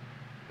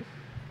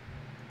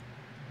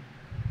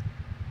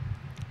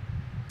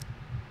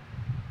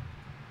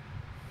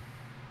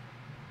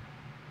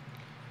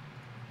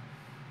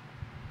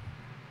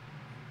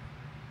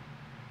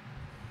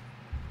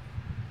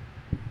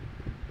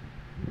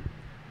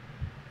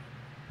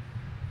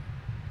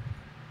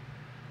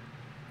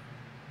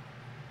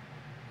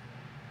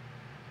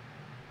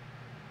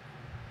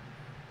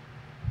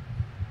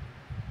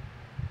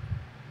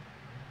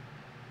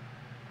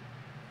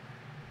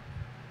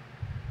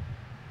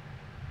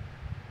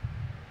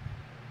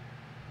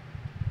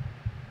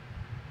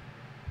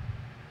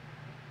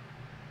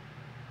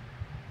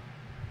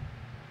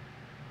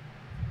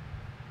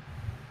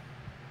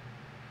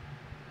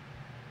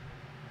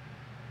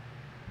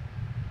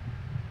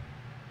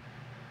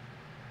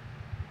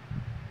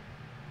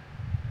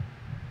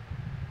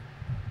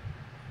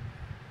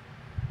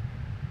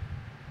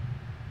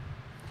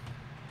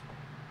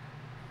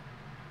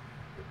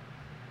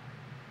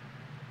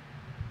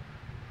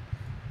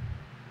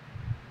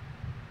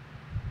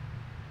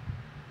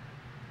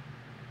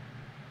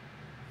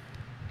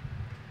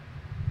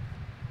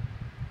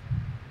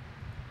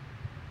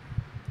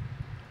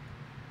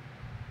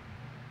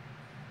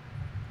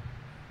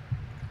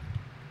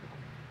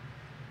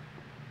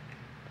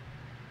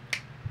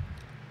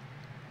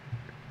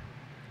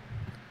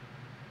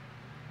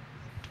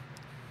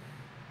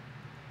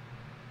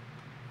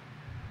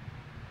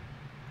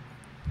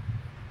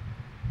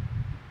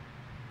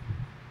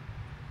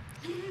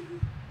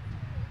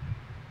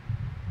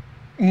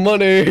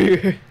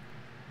 Money.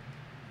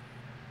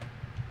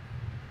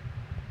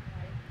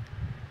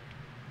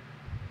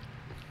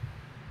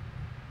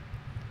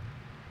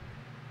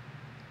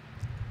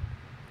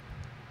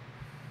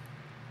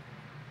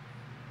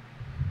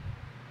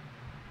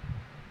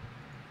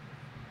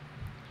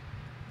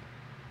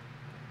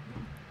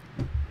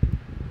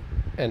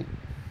 And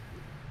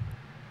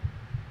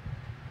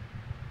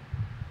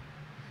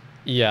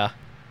yeah.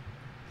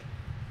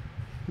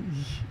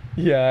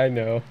 Yeah, I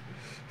know.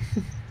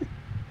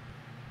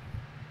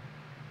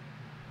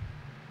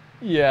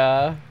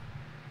 Yeah.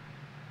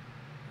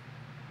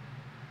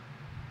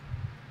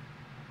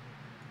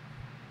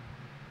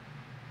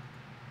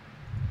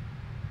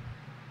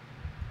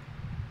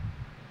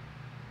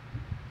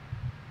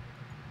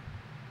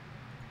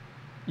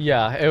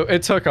 Yeah,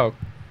 it took a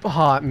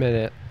hot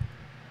minute.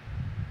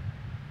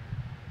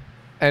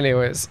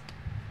 Anyways,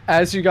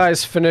 as you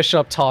guys finish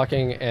up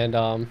talking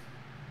and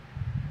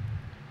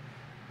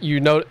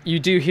you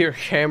do hear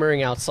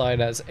hammering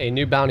outside as a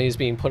new bounty is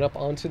being put up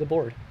onto the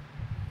board.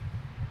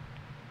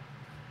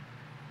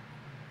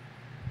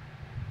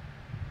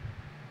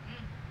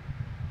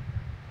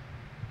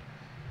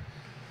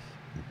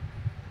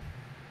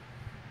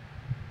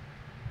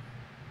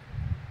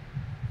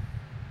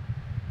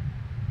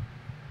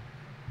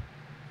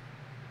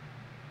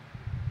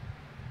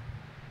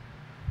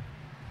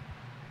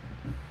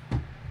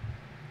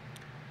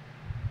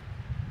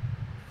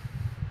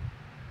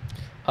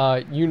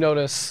 You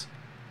notice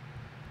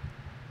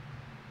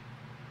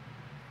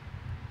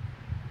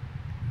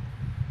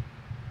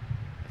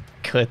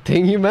good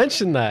thing you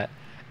mentioned that.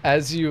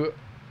 As you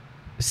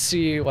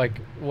see, like,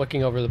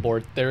 looking over the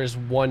board, there is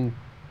one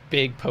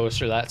big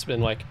poster that's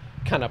been, like,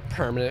 kind of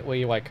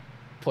permanently, like,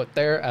 put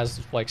there as,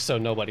 like, so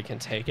nobody can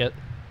take it,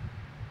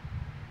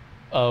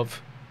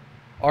 of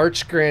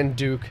Arch Grand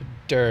Duke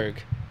Durg,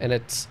 and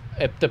it's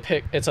a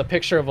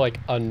picture of, like,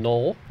 a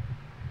knoll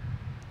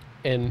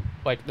in,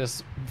 like,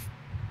 this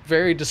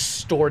very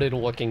distorted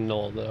looking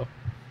knoll, though.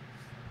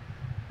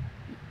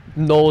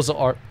 Knolls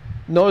aren't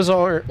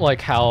like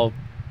how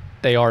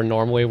they are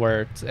normally,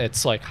 where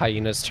it's like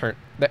hyenas turn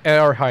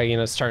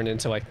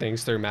into like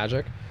things through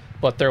magic,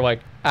 but they're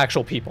like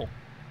actual people.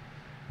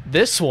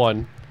 This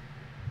one,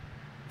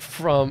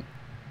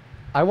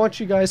 I want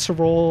you guys to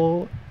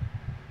roll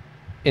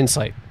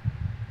insight.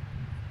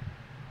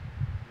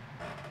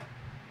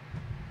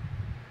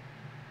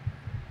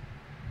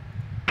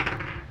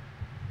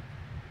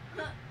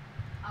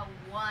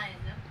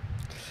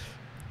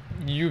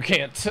 You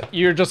can't.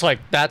 You're just like,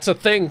 that's a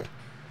thing.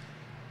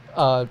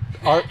 Our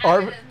has no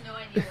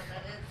idea what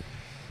that is.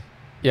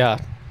 Yeah.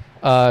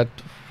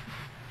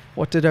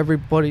 What did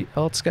everybody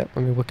else get?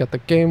 Let me look at the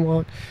game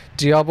log.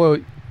 Diablo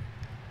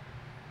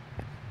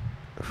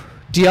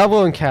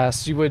and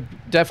Cass, you would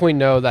definitely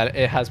know that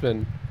it has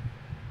been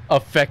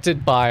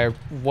affected by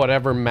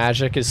whatever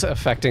magic is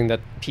affecting the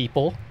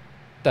people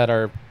that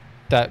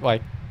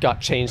like got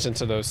changed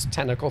into those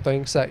tentacle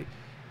things, the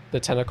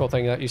tentacle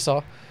thing that you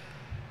saw.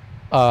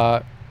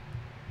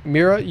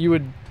 Mira, you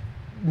would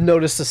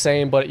notice the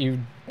same, but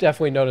you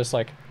definitely notice,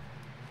 like,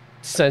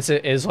 since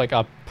it is like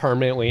a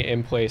permanently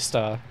in place,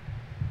 like,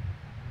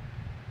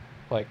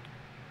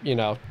 you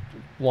know,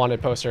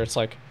 wanted poster, it's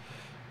like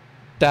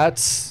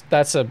that's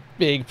a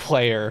big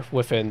player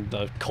within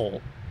the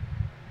cult.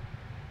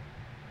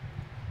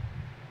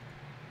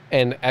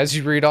 And as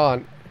you read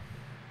on,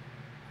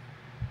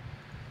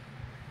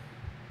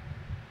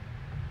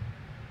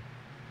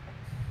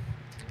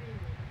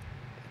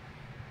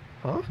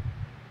 huh?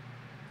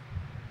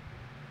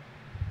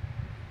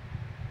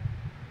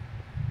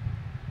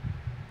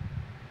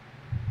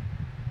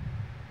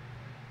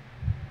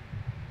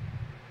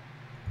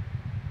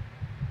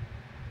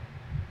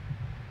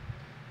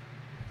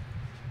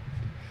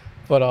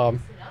 But Sit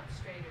up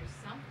straight or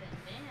something,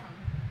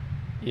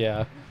 damn.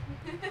 yeah.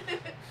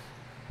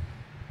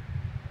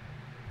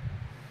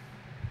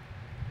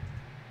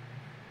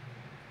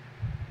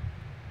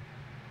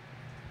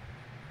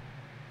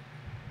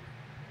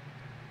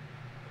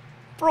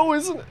 Bro,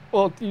 isn't it?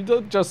 Well, you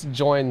did just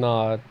join,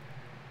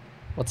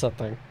 what's that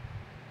thing?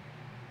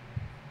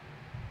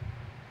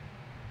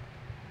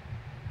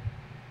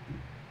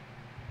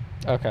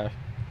 Okay.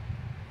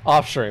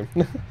 Off stream.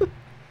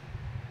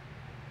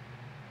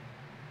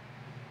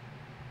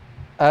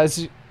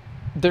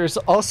 There's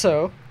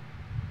also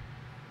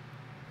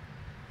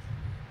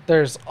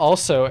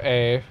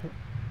a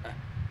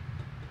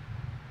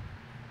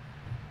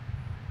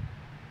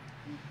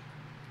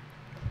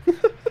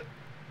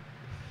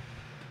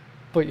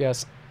but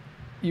yes,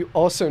 you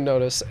also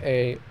notice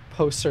a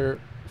poster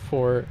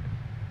for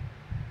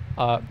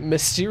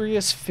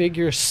mysterious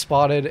figures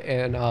spotted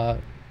in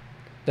the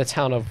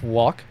town of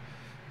Walk,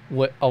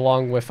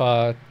 along with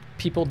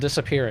people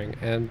disappearing,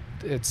 and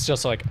it's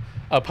just like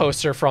a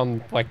poster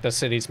from like the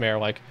city's mayor,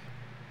 like,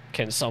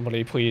 can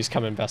somebody please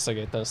come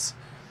investigate this?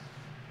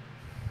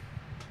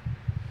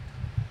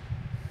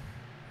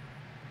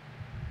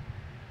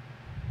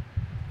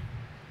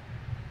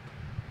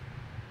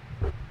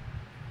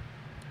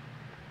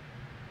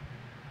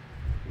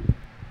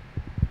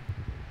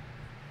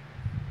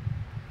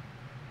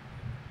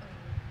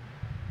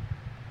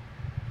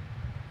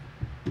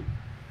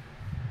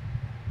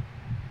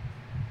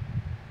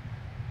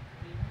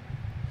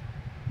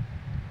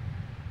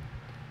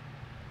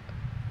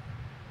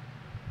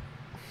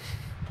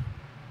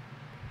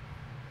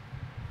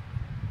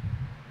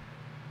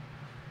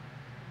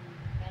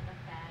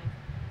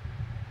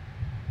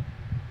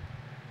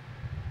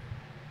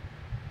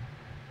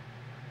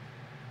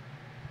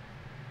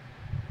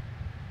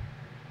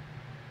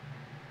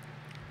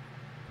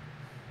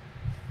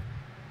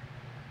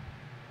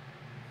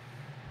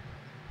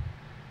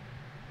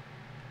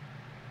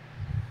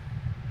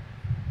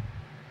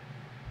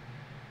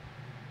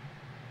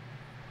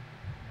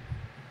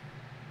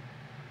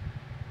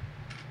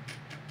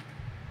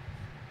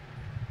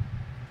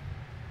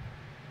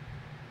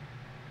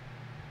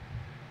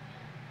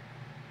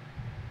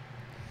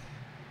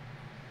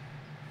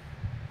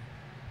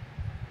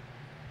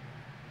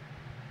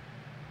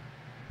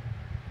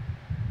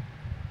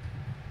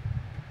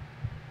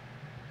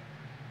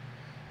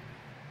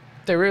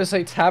 There is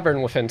a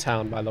tavern within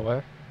town, by the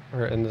way,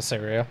 or in this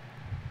area.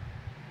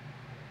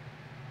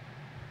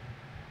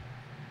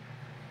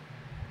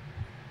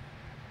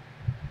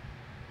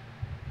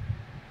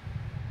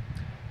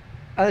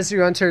 As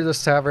you enter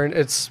this tavern,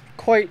 it's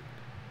quite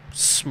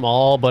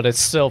small, but it's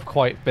still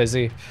quite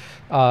busy.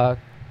 Not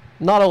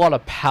a lot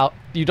of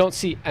you don't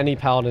see any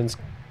paladins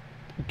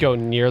go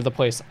near the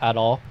place at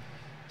all,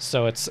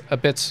 so it's a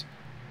bit.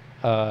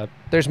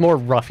 There's more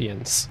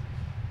ruffians,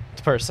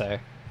 per se.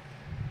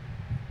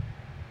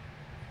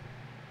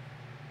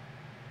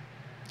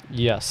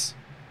 Yes.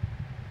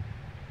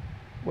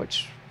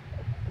 Which.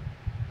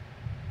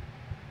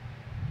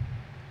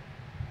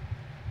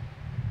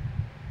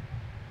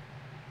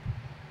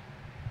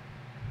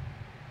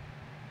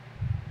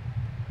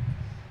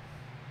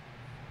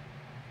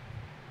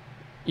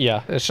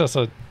 Yeah, it's just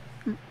a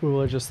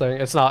religious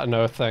thing. It's not an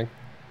oath thing.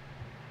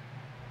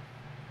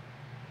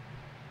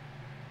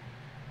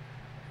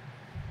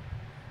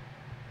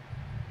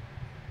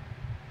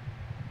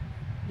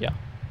 Yeah.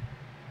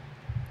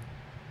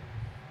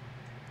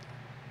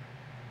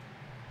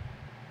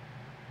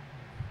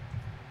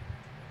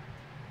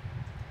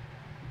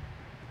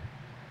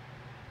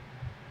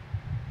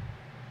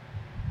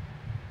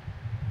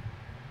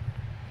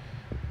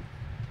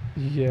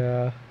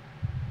 Yeah.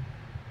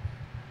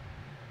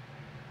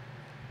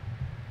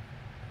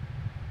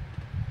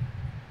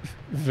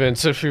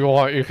 Vince, if you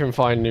want, you can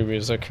find new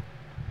music.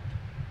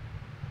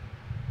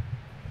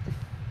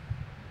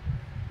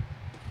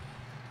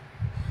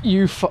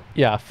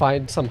 Yeah,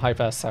 find some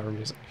hype-ass tavern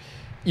music.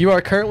 You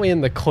are currently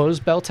in the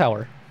Closed Bell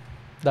Tower.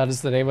 That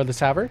is the name of the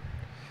tavern.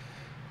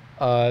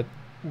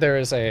 There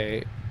is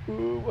a...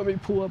 Ooh, let me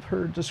pull up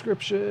her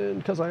description,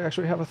 because I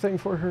actually have a thing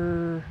for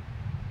her.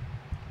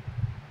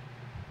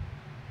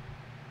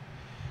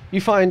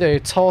 You find a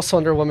tall,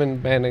 slender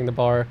woman manning the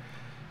bar.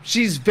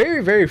 She's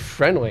very, very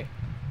friendly.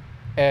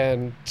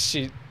 And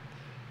she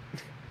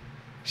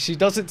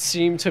doesn't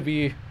seem to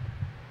be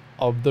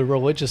of the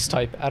religious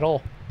type at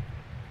all.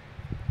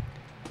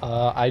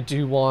 I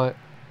do want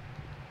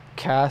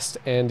Cast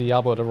and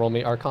Diablo to roll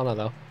me Arcana,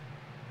 though.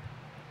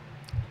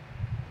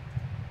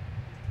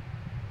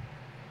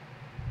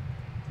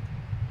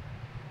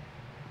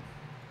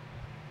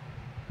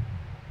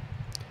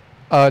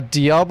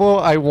 Diablo,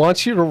 I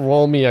want you to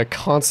roll me a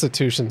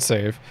Constitution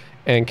save.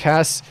 And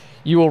Cast,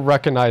 you will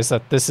recognize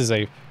that this is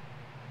a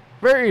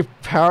very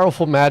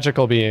powerful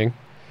magical being.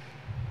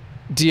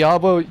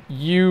 Diablo,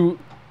 you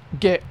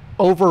get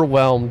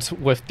overwhelmed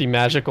with the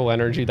magical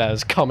energy that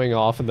is coming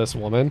off of this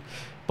woman,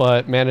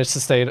 but manage to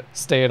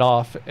stay it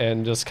off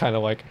and just kind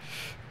of like...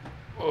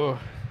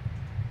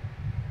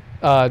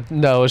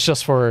 no, it's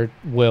just for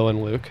Will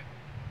and Luke.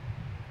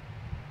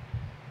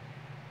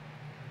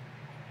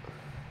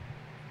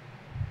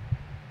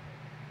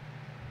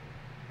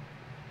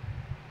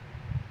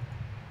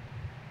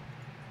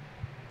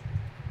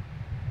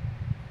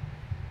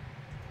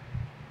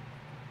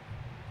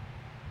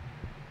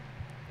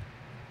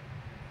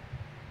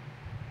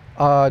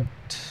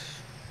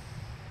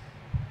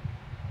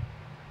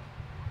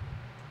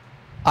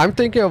 I'm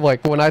thinking of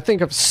like when I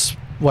think of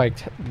like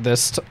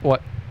this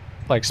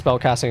like spell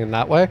casting in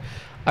that way,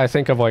 I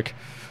think of like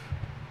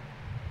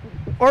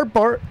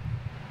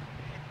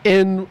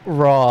in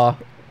Raw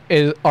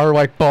are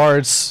like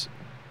bards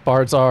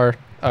are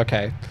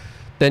okay,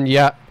 then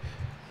yeah.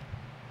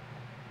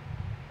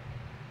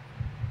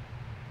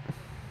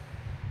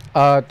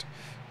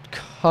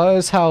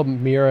 Cause how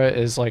Mira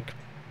is like,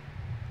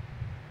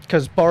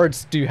 because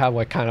bards do have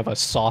like kind of a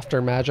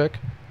softer magic.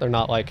 They're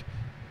not like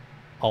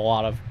a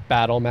lot of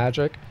battle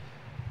magic.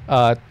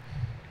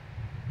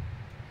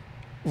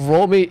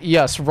 Roll me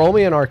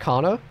an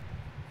Arcana.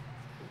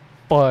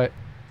 But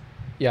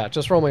yeah,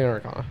 just roll me an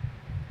Arcana.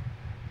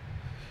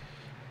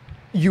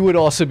 You would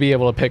also be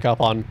able to pick up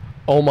on,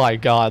 oh my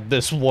god,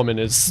 this woman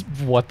is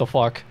what the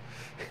fuck.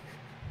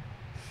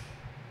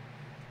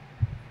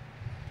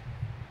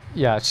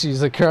 Yeah,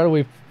 she's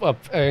incredibly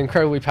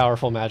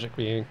powerful magic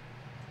being.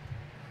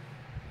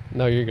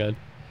 No, you're good.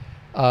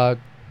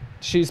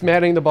 She's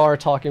manning the bar,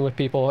 talking with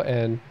people,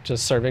 and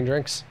just serving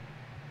drinks.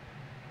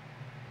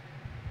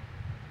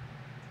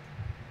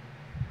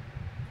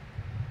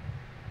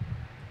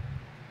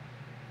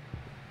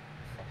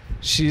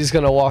 She's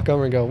gonna walk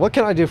over and go, "What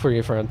can I do for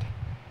you, friend?"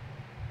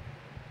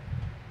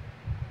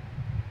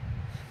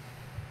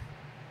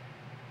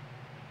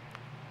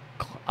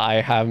 I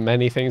have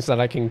many things that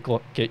I can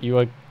get you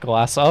a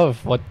glass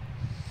of. What?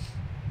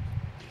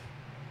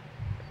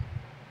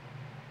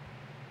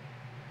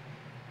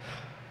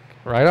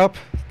 Right up.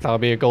 That'll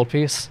be a gold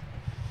piece.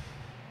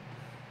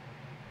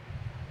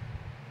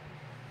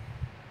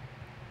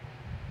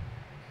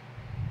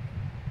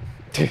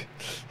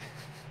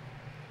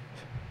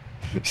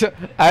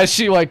 As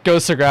she like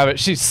goes to grab it,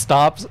 she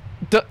stops.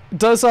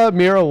 Does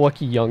Mira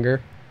look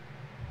younger?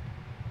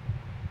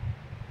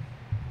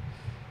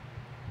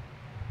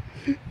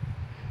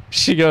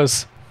 She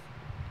goes,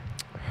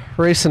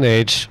 race and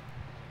age.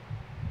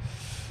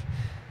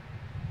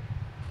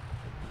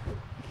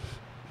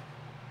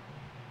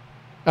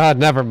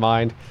 Never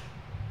mind.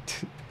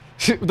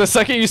 The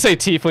second you say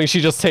tiefling,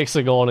 she just takes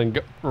the gold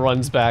and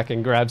runs back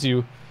and grabs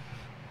you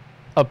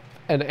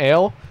an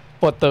ale.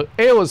 But the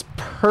ale is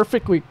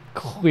perfectly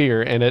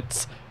clear and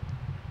it's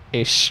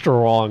a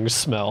strong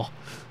smell.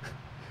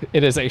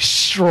 It is a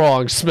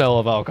strong smell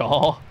of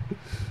alcohol.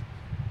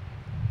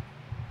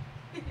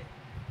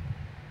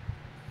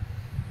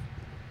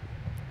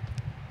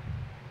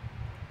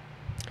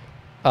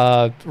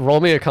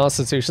 Roll me a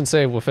Constitution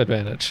save with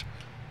advantage.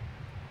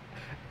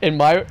 In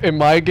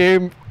my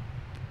game,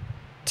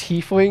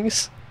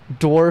 tieflings,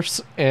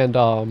 dwarfs, and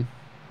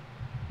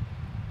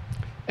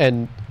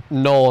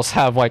gnolls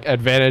have like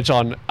advantage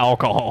on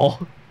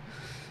alcohol.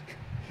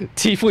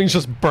 Tieflings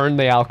just burn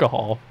the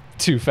alcohol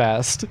too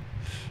fast.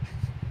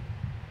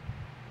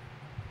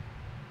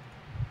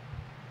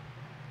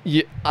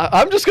 Yeah,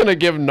 I'm just gonna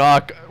give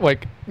Nock,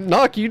 like,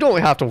 Nock, you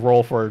don't have to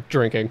roll for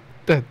drinking.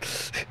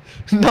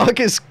 Nock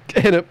is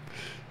in a...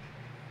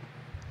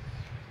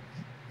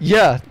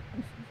 Yeah.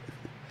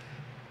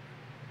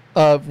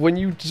 When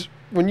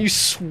you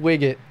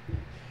swig it,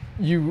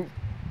 you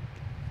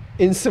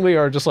instantly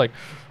are just like...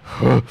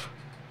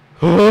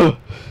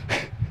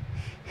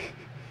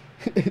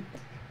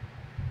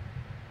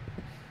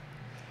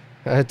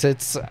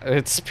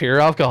 It's pure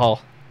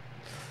alcohol.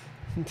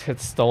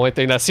 It's the only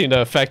thing that seemed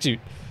to affect you.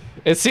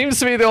 It seems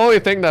to be the only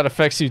thing that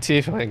affects you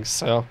tieflings,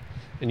 so...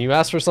 And you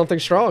asked for something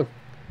strong.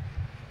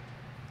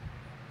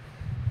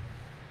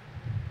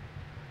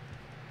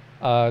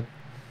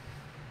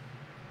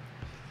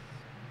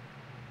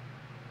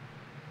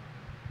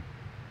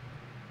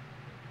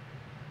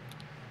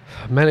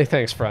 Many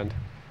thanks, friend.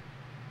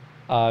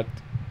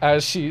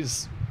 As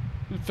she's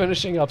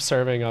finishing up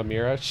serving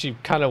Amira, she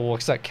kind of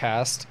looks at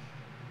Cast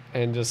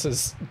and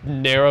just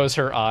narrows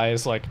her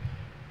eyes like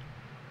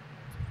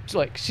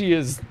she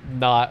is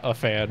not a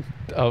fan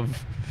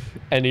of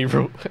any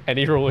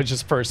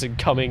religious person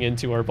coming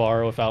into her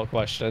bar without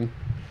question.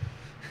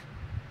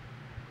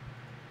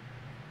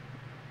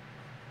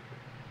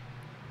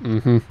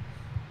 Mm-hmm.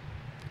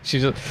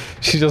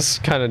 She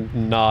just kind of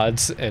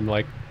nods and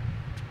like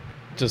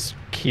just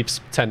keeps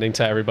tending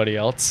to everybody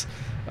else.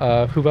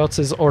 Who else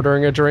is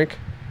ordering a drink?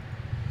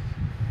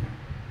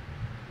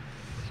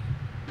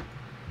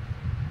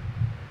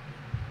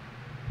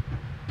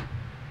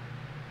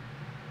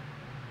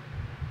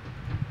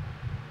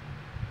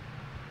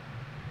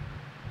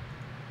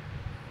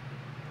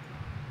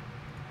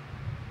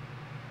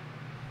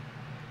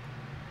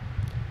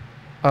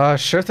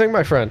 Sure thing,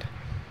 my friend.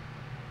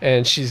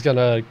 And she's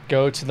gonna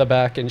go to the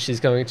back and she's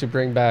going to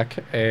bring back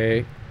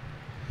the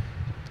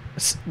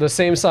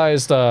same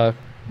sized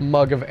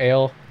mug of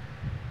ale.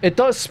 It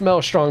does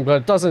smell strong,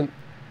 but it doesn't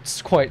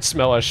quite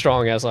smell as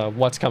strong as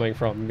what's coming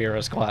from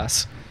Mira's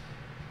glass.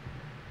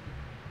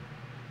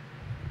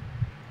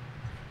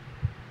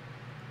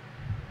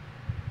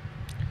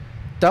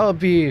 That would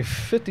be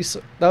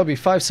 50. That would be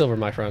 5 silver,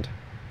 my friend.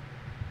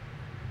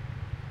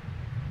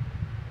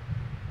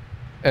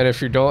 And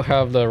if you don't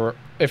have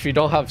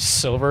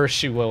silver,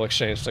 she will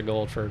exchange the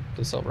gold for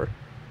the silver.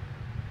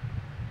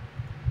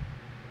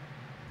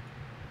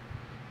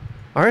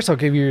 All right, so I'll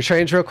give you your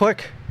change real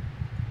quick.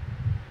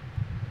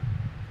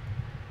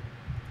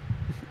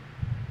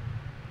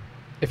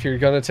 If you're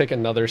gonna take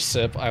another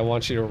sip, I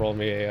want you to roll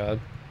me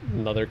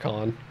another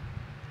con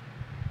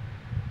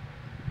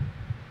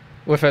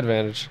with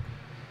advantage.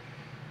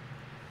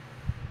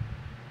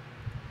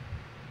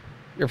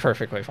 You're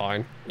perfectly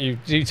fine. You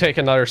take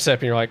another sip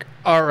and you're like,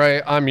 all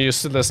right, I'm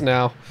used to this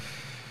now.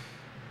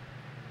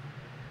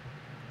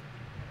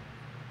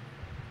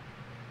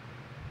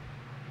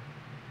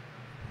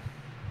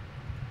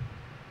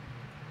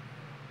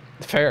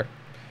 Fair.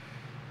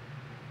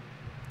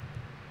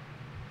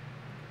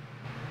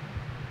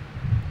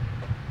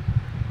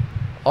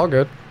 All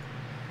good.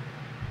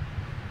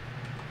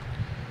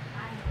 I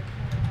have a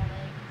killer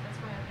headache. That's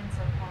why I've been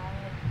so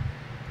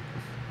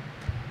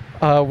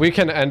quiet. We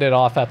can end it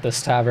off at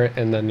this tavern,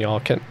 and then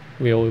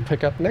we'll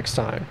pick up next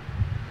time.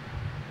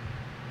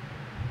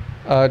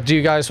 Do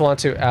you guys want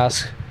to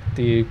ask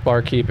the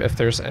barkeep if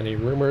there's any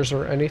rumors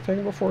or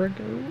anything before I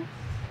go?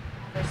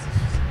 This is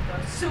just gonna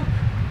go soup.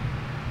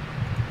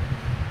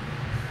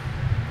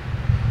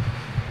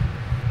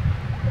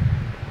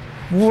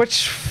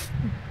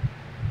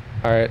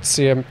 All right,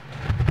 see you,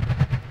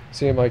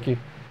 Mikey.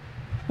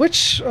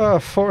 Which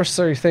forest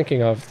are you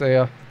thinking of?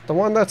 The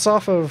one that's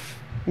off of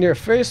near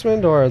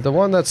Facemond, or the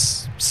one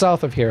that's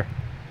south of here?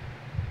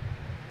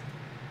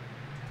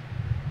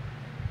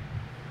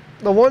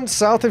 The one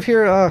south of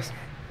here, a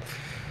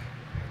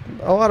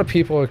lot of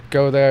people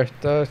go there.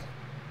 A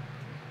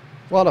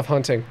lot of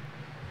hunting.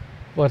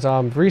 But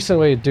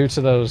recently, due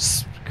to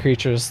those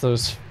creatures,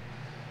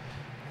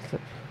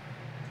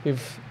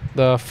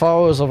 the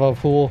followers of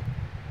ovhalo,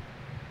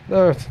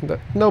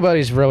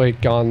 nobody's really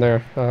gone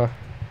there.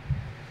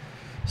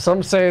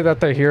 Some say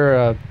that they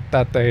hear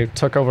that they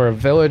took over a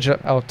village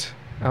out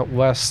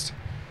west.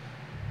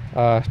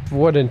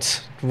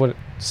 Wouldn't,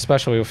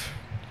 especially with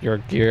your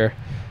gear,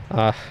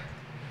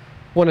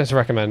 wouldn't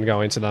recommend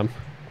going to them.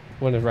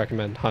 Wouldn't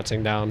recommend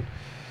hunting down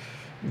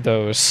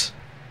those.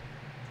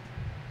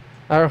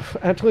 Or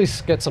at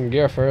least get some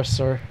gear first,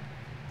 or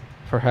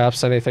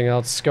perhaps anything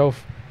else.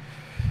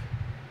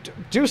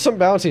 Do some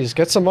bounties,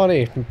 get some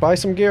money, buy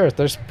some gear.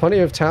 There's plenty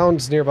of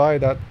towns nearby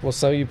that will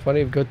sell you plenty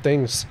of good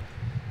things.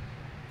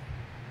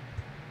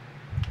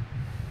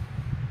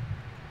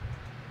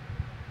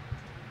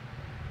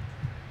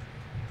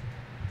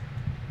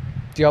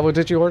 Diablo,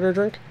 did you order a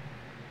drink?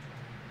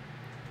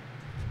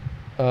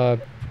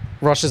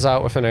 Rushes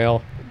out with an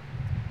ale.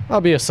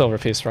 I'll be a silver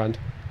piece, friend.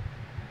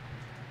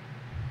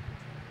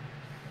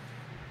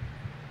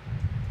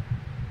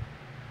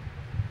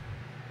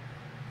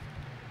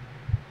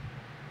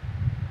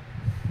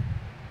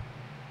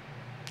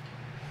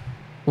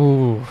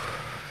 Ooh,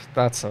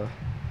 that's a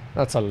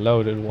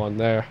loaded one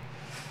there.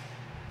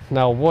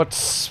 Now, what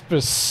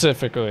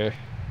specifically?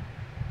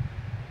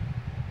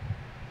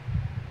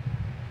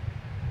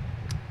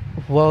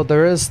 Well,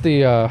 there is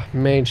the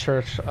main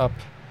church up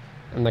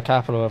in the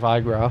capital of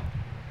Igrow.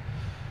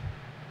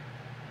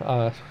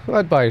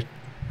 Led by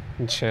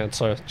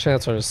Chancellor.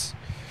 Chancellor's.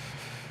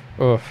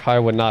 Oh, I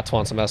would not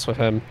want to mess with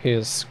him. He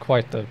is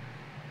quite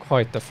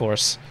the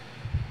force.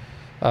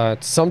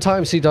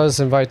 Sometimes he does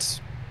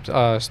invite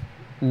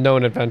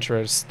known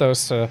adventurers,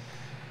 those to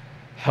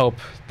help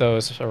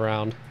those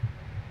around.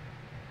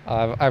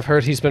 I've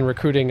heard he's been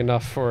recruiting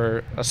enough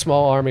for a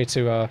small army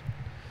to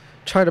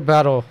try to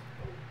battle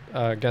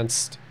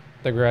against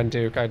the Grand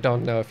Duke. I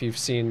don't know if you've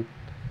seen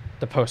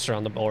the poster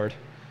on the board.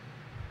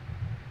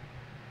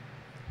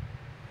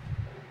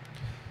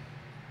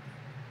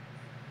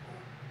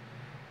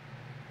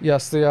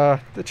 Yes, the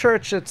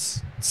church,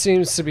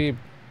 seems to be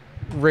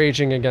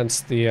raging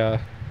against the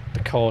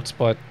cult,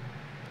 but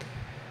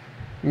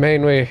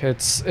mainly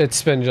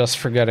it's been just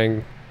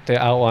forgetting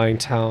the outlying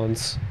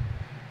towns.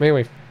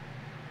 Mainly,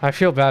 I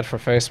feel bad for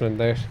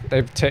Facemen.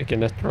 They've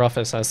taken it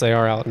roughest as they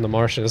are out in the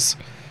marshes.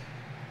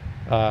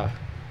 Well,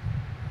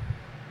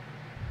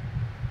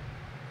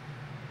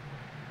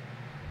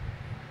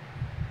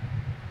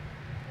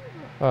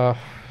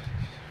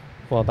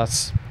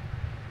 that's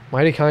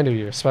mighty kind of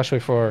you, especially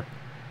for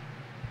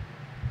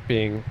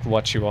being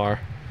what you are.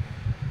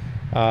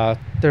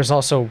 There's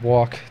also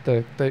walk.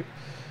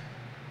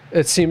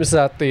 It seems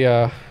that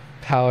the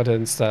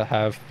paladins that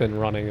have been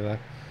running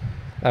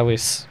at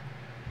least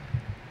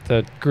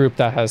the group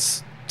that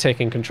has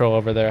taken control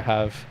over there,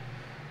 have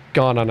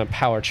gone on a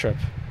power trip.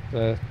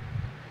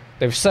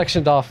 They've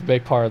sectioned off a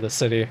big part of the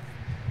city,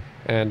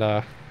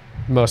 and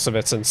most of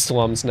it's in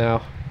slums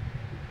now.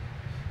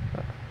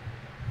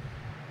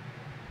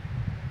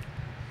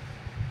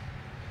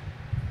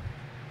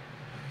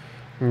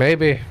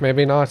 Maybe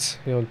not.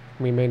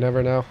 We may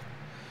never know.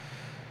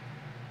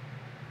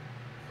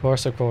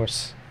 Of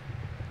course.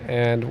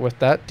 And with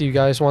that, do you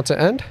guys want to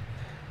end?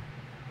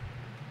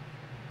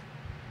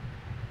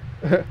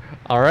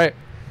 All right.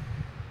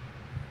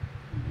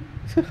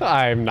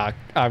 I'm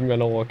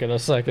gonna look in a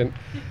second.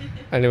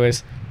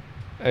 Anyways,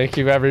 thank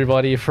you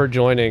everybody for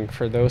joining.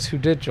 For those who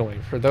did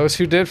join, for those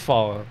who did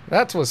follow,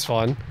 that was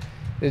fun.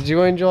 Did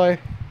you enjoy?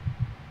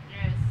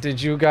 Yes.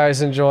 Did you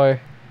guys enjoy?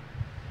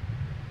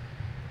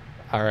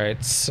 All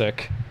right,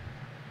 sick.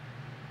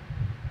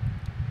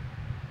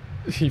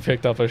 He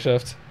picked up a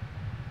shift.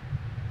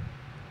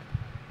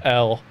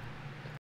 L.